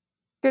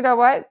 you know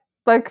what,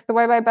 like the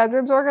way my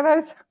bedroom's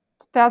organized,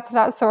 that's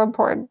not so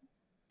important.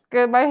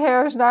 Good, my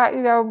hair is not,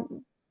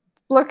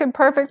 looking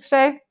perfect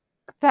today,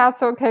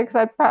 that's okay, because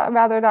I'd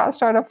rather not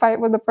start a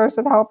fight with the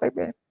person helping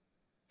me.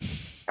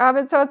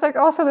 And so it's like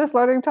also this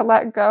learning to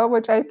let go,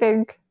 which I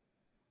think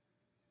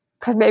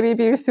could maybe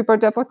be super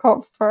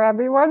difficult for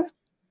everyone.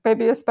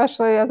 Maybe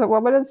especially as a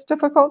woman, it's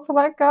difficult to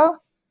let go.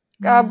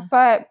 Yeah.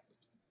 But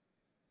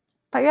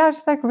yeah,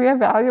 just like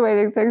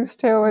reevaluating things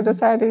too and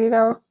deciding,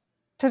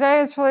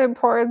 today it's really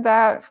important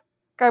that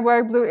I'm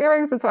wearing blue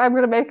earrings, and so I'm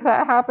going to make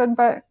that happen.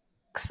 But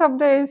some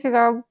days,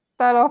 that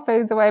all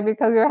fades away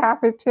because you're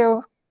happy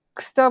to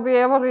still be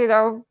able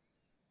to,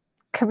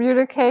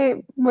 communicate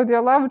with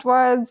your loved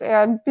ones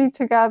and be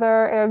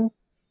together, and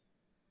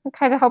it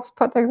kind of helps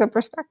put things in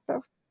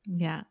perspective.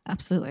 Yeah,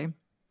 absolutely.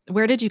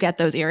 Where did you get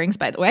those earrings,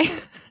 by the way?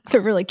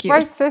 They're really cute.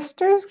 My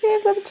sisters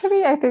gave them to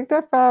me. I think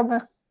they're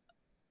from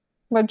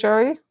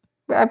Missouri.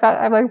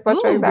 I'm like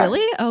butchering that.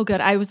 Really? Oh,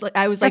 good. I was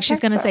like, she's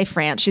going to say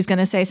France. She's going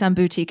to say some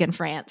boutique in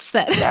France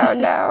that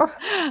no,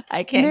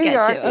 I can't New get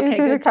York, to. Okay, easy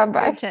good to come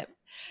by. Good tip.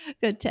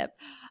 Good tip.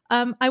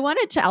 I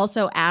wanted to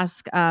also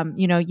ask,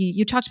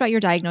 you talked about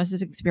your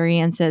diagnosis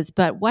experiences,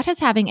 but what has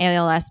having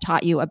ALS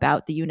taught you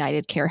about the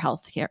United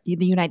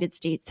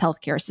States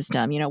healthcare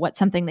system? What's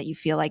something that you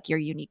feel like you're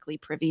uniquely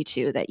privy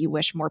to that you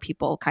wish more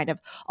people kind of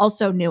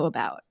also knew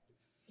about?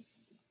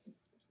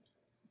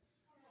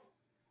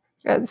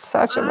 It's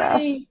such a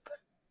mess.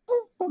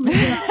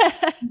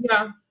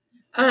 Yeah.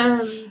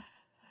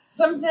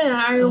 Something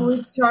I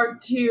always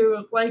talk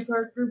to like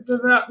our group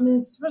about, and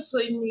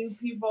especially new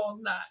people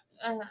that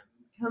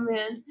come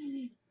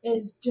in,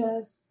 is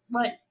just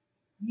like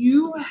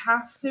you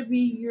have to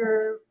be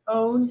your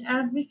own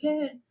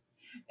advocate,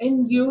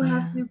 and you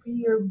have to be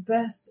your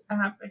best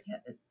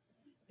advocate.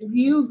 If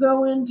you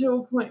go into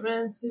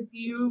appointments, if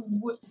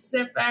you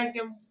sit back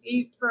and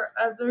wait for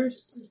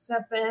others to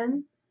step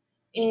in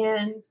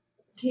and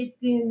take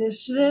the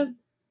initiative,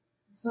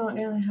 it's not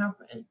going to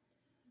happen.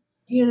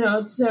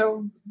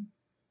 So,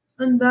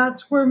 and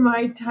that's where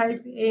my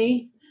type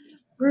A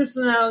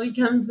personality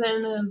comes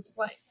in, is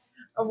like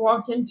I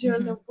walk into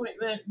an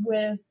appointment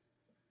with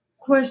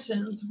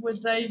questions,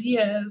 with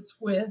ideas,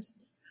 with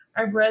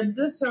I've read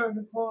this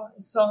article, I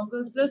saw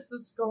that this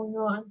is going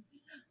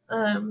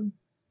on.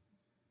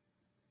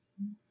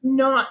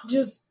 Not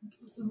just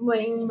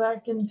laying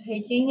back and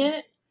taking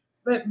it,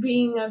 but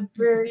being a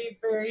very,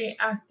 very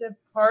active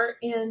part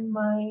in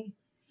my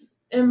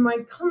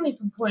clinic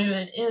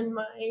appointment, in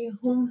my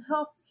home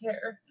health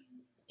care.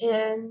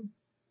 And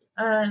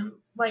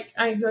like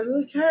I go to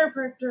the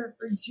chiropractor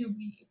for 2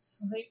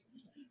 weeks, like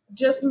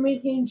just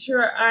making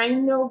sure I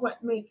know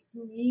what makes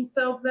me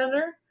feel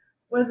better,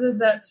 whether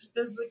that's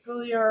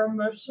physically or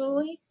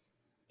emotionally,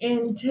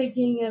 and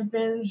taking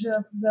advantage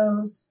of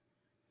those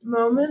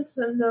moments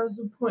and those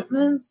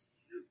appointments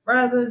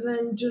rather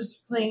than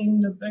just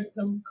playing the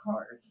victim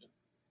card.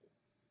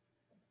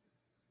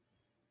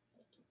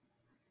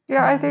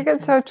 Yeah, I think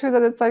it's so true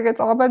that it's like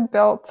it's all been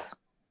built.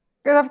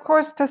 And of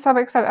course, to some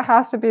extent, it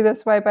has to be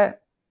this way,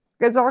 but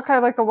it's all kind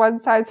of like a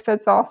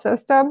one-size-fits-all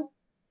system,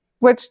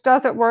 which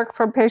doesn't work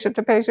from patient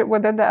to patient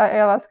within the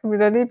ALS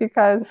community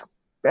because,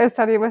 as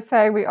Sunny was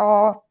saying, we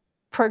all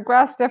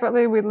progress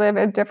differently. We live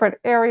in different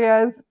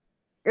areas.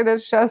 And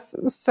it's just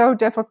so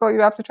difficult.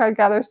 You have to try and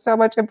gather so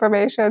much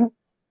information.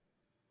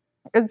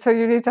 And so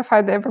you need to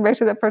find the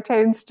information that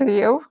pertains to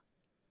you.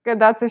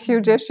 And that's a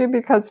huge issue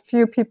because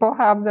few people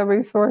have the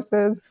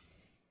resources,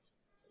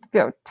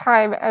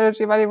 time,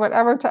 energy, money,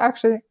 whatever, to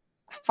actually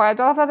find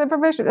all of that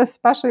information,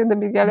 especially in the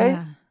beginning.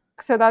 Yeah.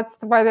 So that's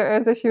why there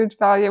is a huge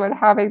value in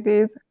having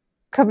these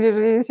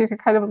communities you can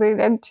kind of lean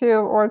into,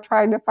 or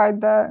trying to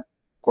find the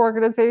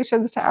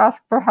organizations to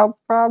ask for help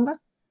from.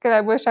 And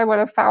I wish I would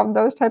have found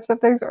those types of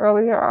things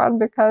earlier on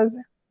because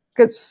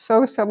it's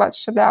so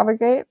much to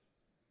navigate.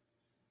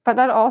 But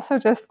then also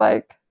just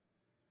like,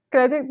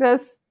 I think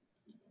this,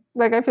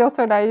 like I feel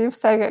so naive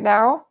saying it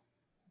now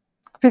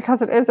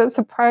because it isn't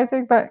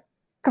surprising, but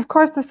of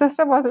course the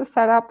system wasn't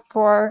set up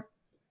for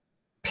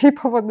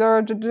people with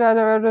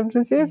neurodegenerative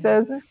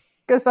diseases,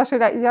 especially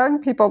not young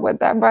people with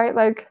them, right?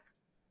 Like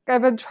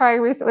I've been trying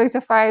recently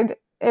to find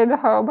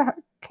in-home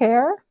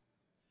care.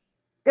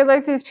 And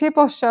like these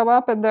people show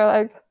up and they're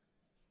like,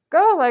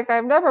 go, like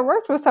I've never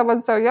worked with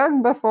someone so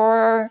young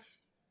before.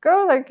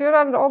 Go, like you're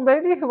not an old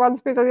lady who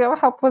wants me to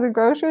help with the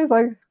groceries.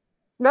 Like,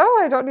 no,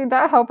 I don't need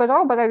that help at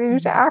all, but I need you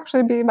to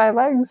actually be my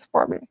legs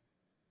for me.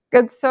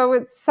 And so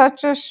it's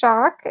such a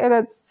shock,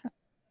 and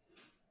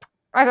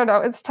I don't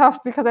know, it's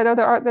tough because I know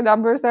there aren't the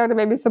numbers there to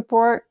maybe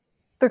support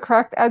the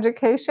correct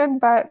education,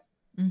 but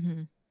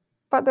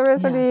there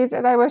is a need,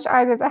 and I wish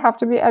I didn't have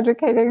to be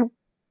educating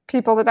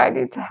people that I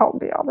need to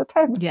help me all the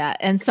time. Yeah,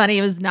 and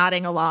Sunny was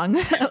nodding along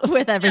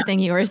with everything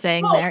you were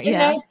saying there. And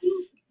Yeah. I think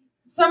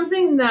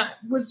something that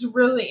was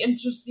really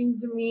interesting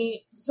to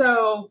me,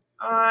 so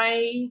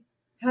I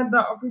had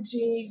the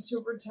opportunity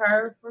to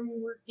retire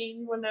from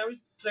working when I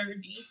was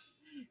 30.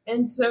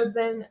 And so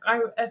then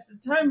at the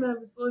time I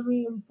was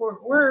living in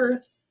Fort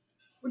Worth,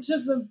 which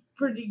is a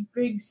pretty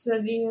big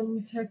city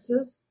in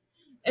Texas.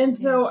 And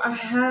so I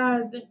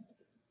had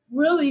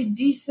really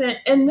decent,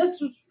 and this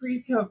was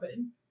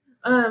pre-COVID,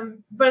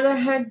 but I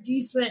had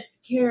decent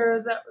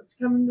care that was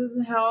coming to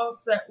the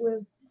house, that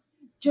was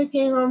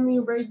checking on me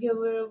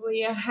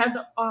regularly. I had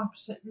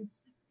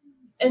options.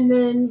 And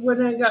then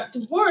when I got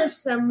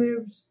divorced, I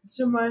moved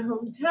to my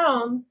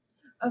hometown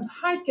of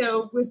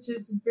Heiko, which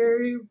is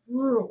very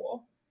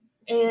rural.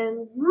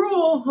 And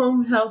rural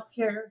home health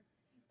care,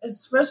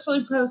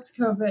 especially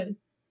post-COVID,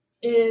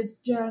 is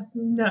just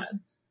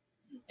nuts.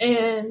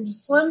 And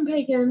slim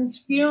pickings,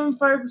 few and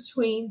far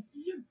between.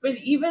 But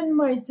even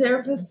my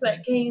therapists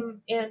that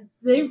came in,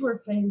 they were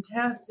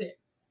fantastic.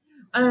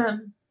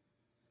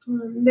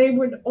 They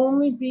would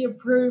only be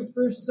approved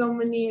for so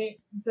many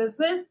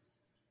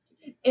visits,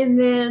 and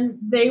then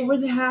they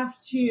would have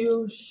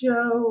to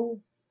show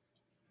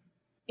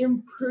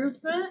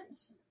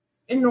improvement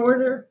in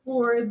order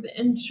for the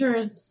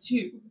insurance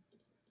to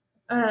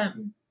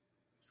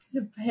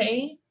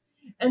pay,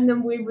 and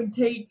then we would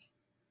take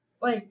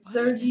like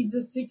 30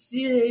 to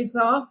 60 days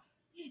off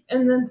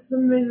and then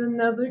submit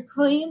another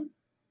claim,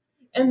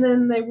 and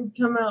then they would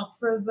come out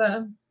for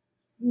the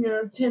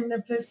 10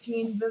 to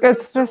 15 visits.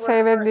 It's the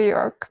same in New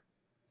York.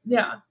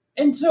 Yeah.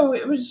 And so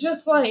it was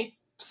just like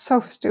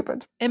so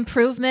stupid.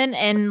 Improvement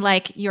in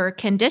like your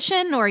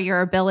condition or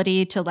your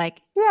ability to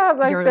like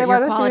like your they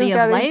want to quality see you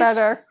of getting life.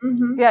 better.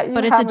 Mm-hmm. Yeah, you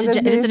but have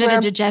isn't it a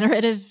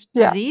degenerative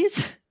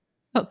disease?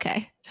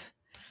 Okay.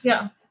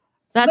 Yeah.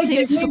 That like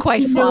seems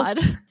quite flawed.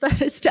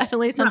 That is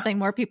definitely something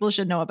more people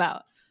should know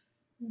about.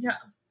 Yeah.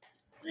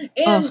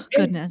 And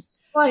goodness.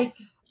 It's like,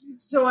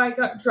 so I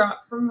got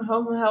dropped from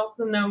home health,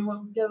 and I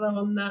won't get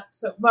on that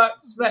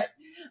soapbox, but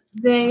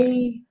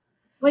they,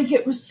 like,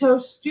 it was so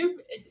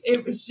stupid.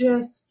 It was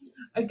just,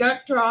 I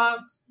got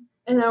dropped,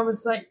 and I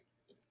was like,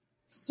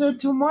 so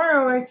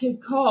tomorrow I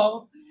could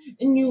call,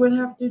 and you would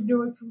have to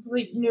do a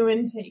complete new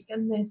intake,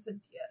 and they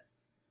said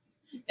yes.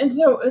 And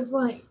so it was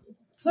like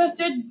such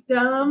a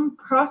dumb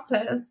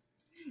process.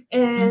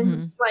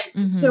 And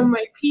so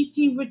my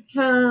PT would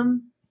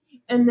come,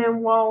 and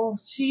then while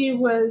she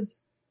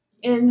was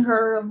in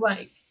her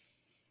like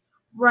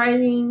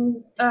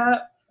writing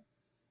up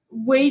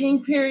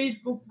waiting period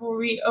before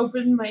we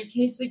opened my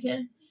case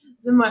again,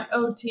 then my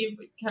OT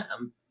would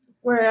come.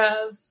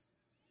 Whereas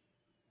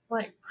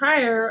like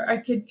prior, I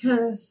could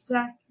kind of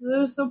stack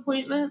those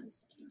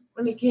appointments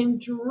when it came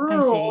to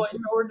rural.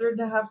 In order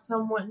to have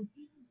someone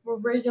more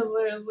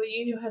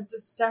regularly, you had to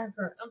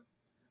stagger them.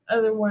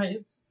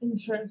 Otherwise,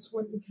 insurance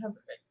wouldn't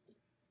cover it.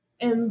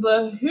 And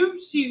the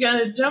hoops you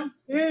gotta jump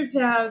through to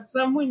have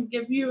someone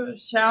give you a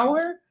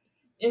shower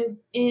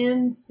is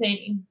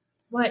insane.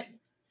 Like,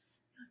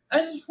 I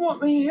just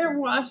want my hair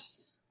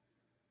washed.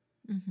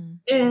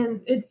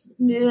 And it's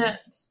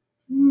nuts.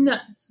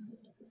 Nuts.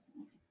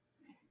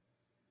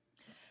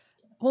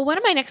 Well, one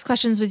of my next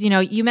questions was,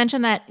 you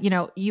mentioned that,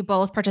 you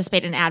both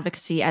participate in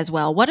advocacy as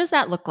well. What does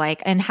that look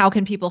like, and how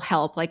can people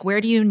help? Like,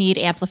 where do you need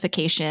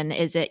amplification?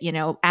 Is it,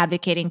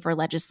 advocating for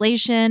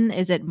legislation?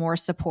 Is it more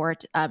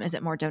support? Is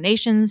it more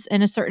donations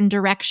in a certain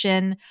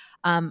direction?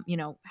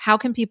 How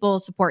can people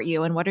support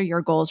you, and what are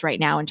your goals right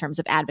now in terms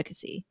of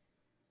advocacy?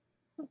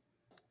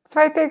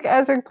 So I think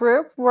as a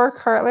group, we're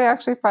currently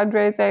actually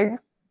fundraising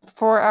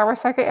for our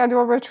second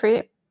annual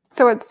retreat.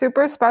 So it's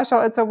super special.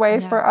 It's a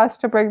way for us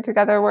to bring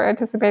together, we're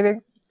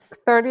anticipating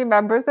 30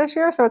 members this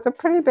year. So it's a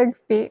pretty big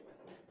feat,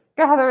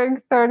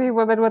 gathering 30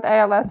 women with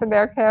ALS and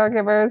their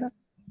caregivers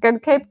in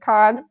Cape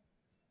Cod.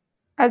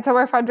 And so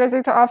we're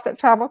fundraising to offset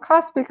travel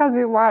costs because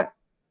we want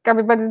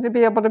everybody to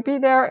be able to be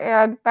there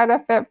and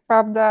benefit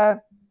from the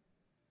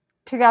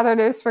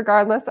togetherness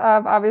regardless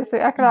of obviously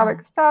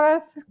economic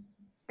status.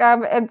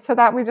 And so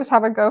that we just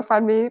have a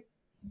GoFundMe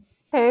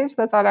page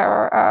that's on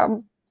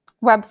our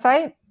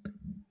website.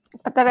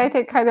 But then I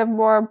think kind of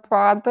more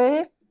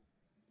broadly,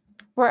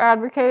 we're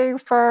advocating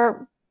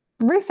for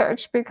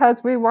research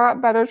because we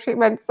want better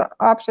treatment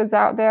options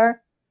out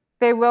there.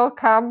 They will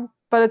come,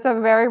 but it's a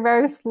very,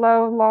 very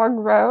slow, long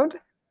road.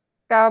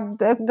 In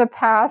the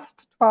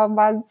past 12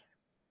 months,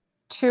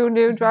 2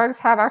 new drugs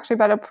have actually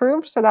been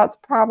approved, so that's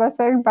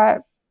promising,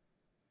 but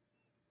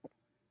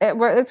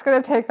it's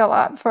going to take a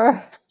lot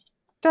to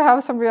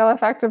have some real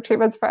effective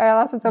treatments for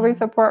ALS, and so we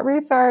support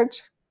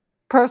research.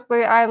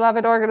 Personally, I love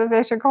an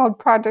organization called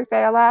Project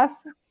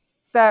ALS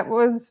that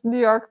was New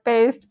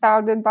York-based,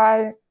 founded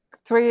by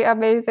 3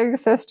 amazing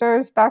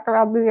sisters back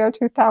around the year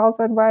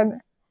 2000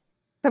 when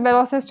the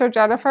middle sister,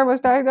 Jennifer,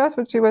 was diagnosed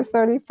when she was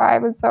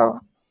 35. And so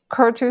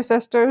her 2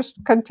 sisters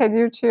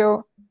continue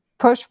to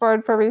push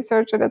forward for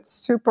research, and it's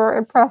super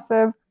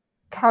impressive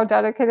how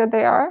dedicated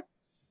they are.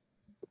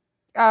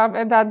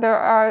 And then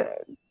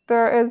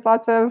there is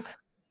lots of,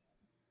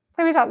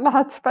 maybe not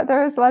lots, but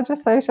there is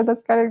legislation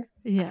that's getting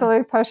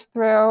slowly pushed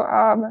through.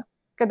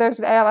 There's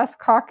an ALS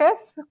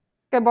caucus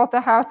in both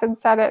the House and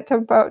Senate to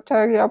vote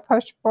to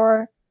push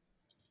for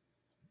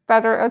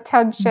better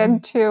attention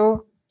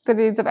to the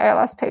needs of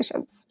ALS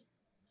patients.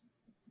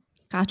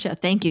 Gotcha.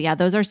 Thank you. Yeah,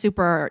 those are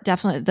super,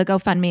 definitely the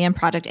GoFundMe and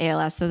Project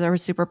ALS. Those are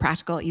super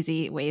practical,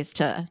 easy ways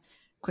to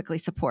quickly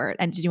support.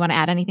 And did you want to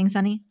add anything,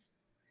 Sunny?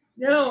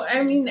 No,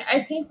 I mean,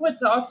 I think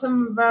what's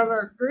awesome about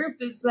our group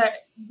is that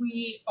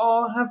we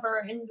all have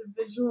our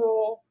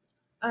individual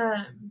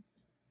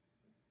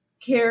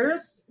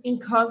cares and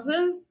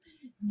causes,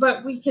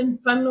 but we can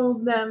funnel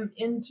them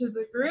into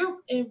the group,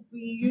 and we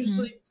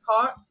usually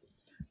talk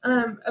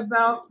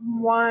about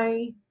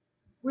why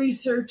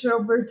research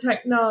over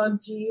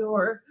technology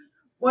or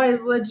why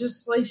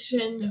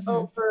legislation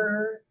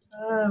over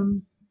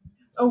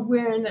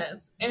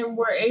awareness, and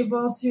we're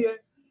able to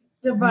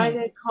divide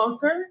and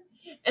conquer,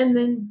 and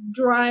then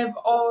drive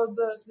all of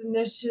those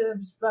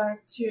initiatives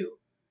back to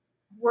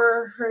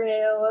we're here to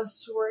tell a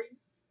story,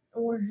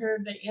 and we're here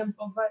to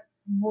amplify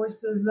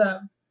voices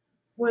of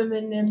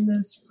women in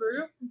this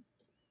group,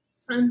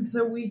 and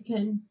so we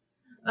can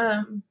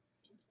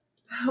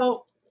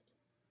help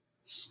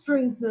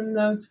strengthen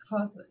those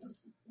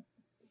causes.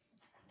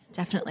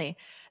 Definitely.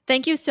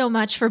 Thank you so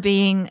much for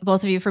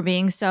both of you, for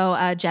being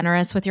so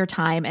generous with your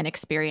time and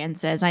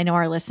experiences. I know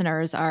our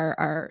listeners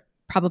are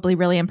probably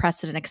really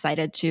impressed and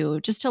excited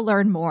to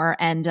learn more.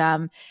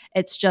 And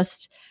it's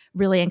just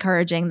really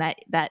encouraging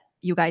that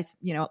you guys,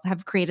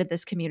 have created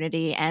this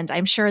community. And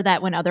I'm sure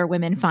that when other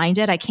women find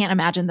it, I can't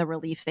imagine the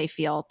relief they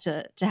feel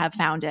to have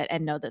found it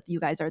and know that you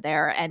guys are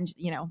there and,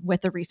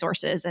 with the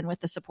resources and with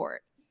the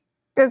support.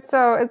 It's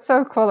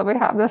so cool that we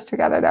have this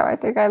together now. I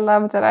think I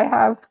love that I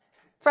have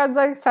friends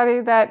like Sunny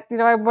that,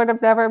 I would have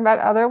never met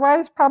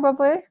otherwise,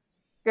 probably.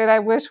 And I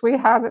wish we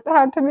hadn't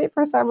had to meet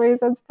for some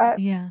reasons, but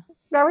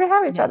now we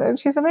have each other, and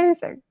she's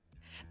amazing.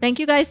 Thank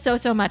you guys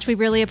so much. We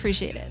really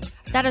appreciate it.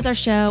 That is our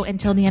show.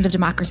 Until the end of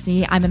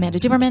democracy, I'm Amanda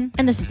Duberman,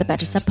 and this is the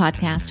Betches Sup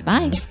Podcast.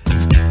 Bye.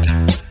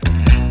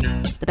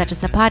 The Betches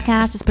Sup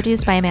Podcast is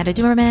produced by Amanda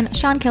Duberman,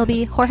 Sean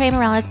Kilby, Jorge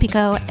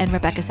Morales-Pico, and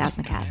Rebecca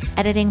Sausmacat.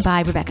 Editing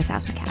by Rebecca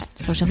Sausmacat.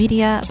 Social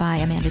media by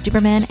Amanda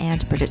Duberman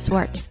and Bridget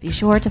Swartz. Be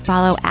sure to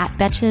follow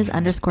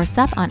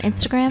 @Betches_Sup on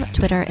Instagram,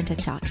 Twitter, and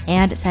TikTok.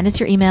 And send us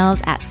your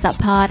emails at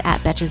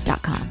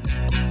suppod@betches.com.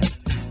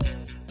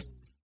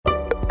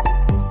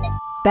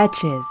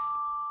 Betches.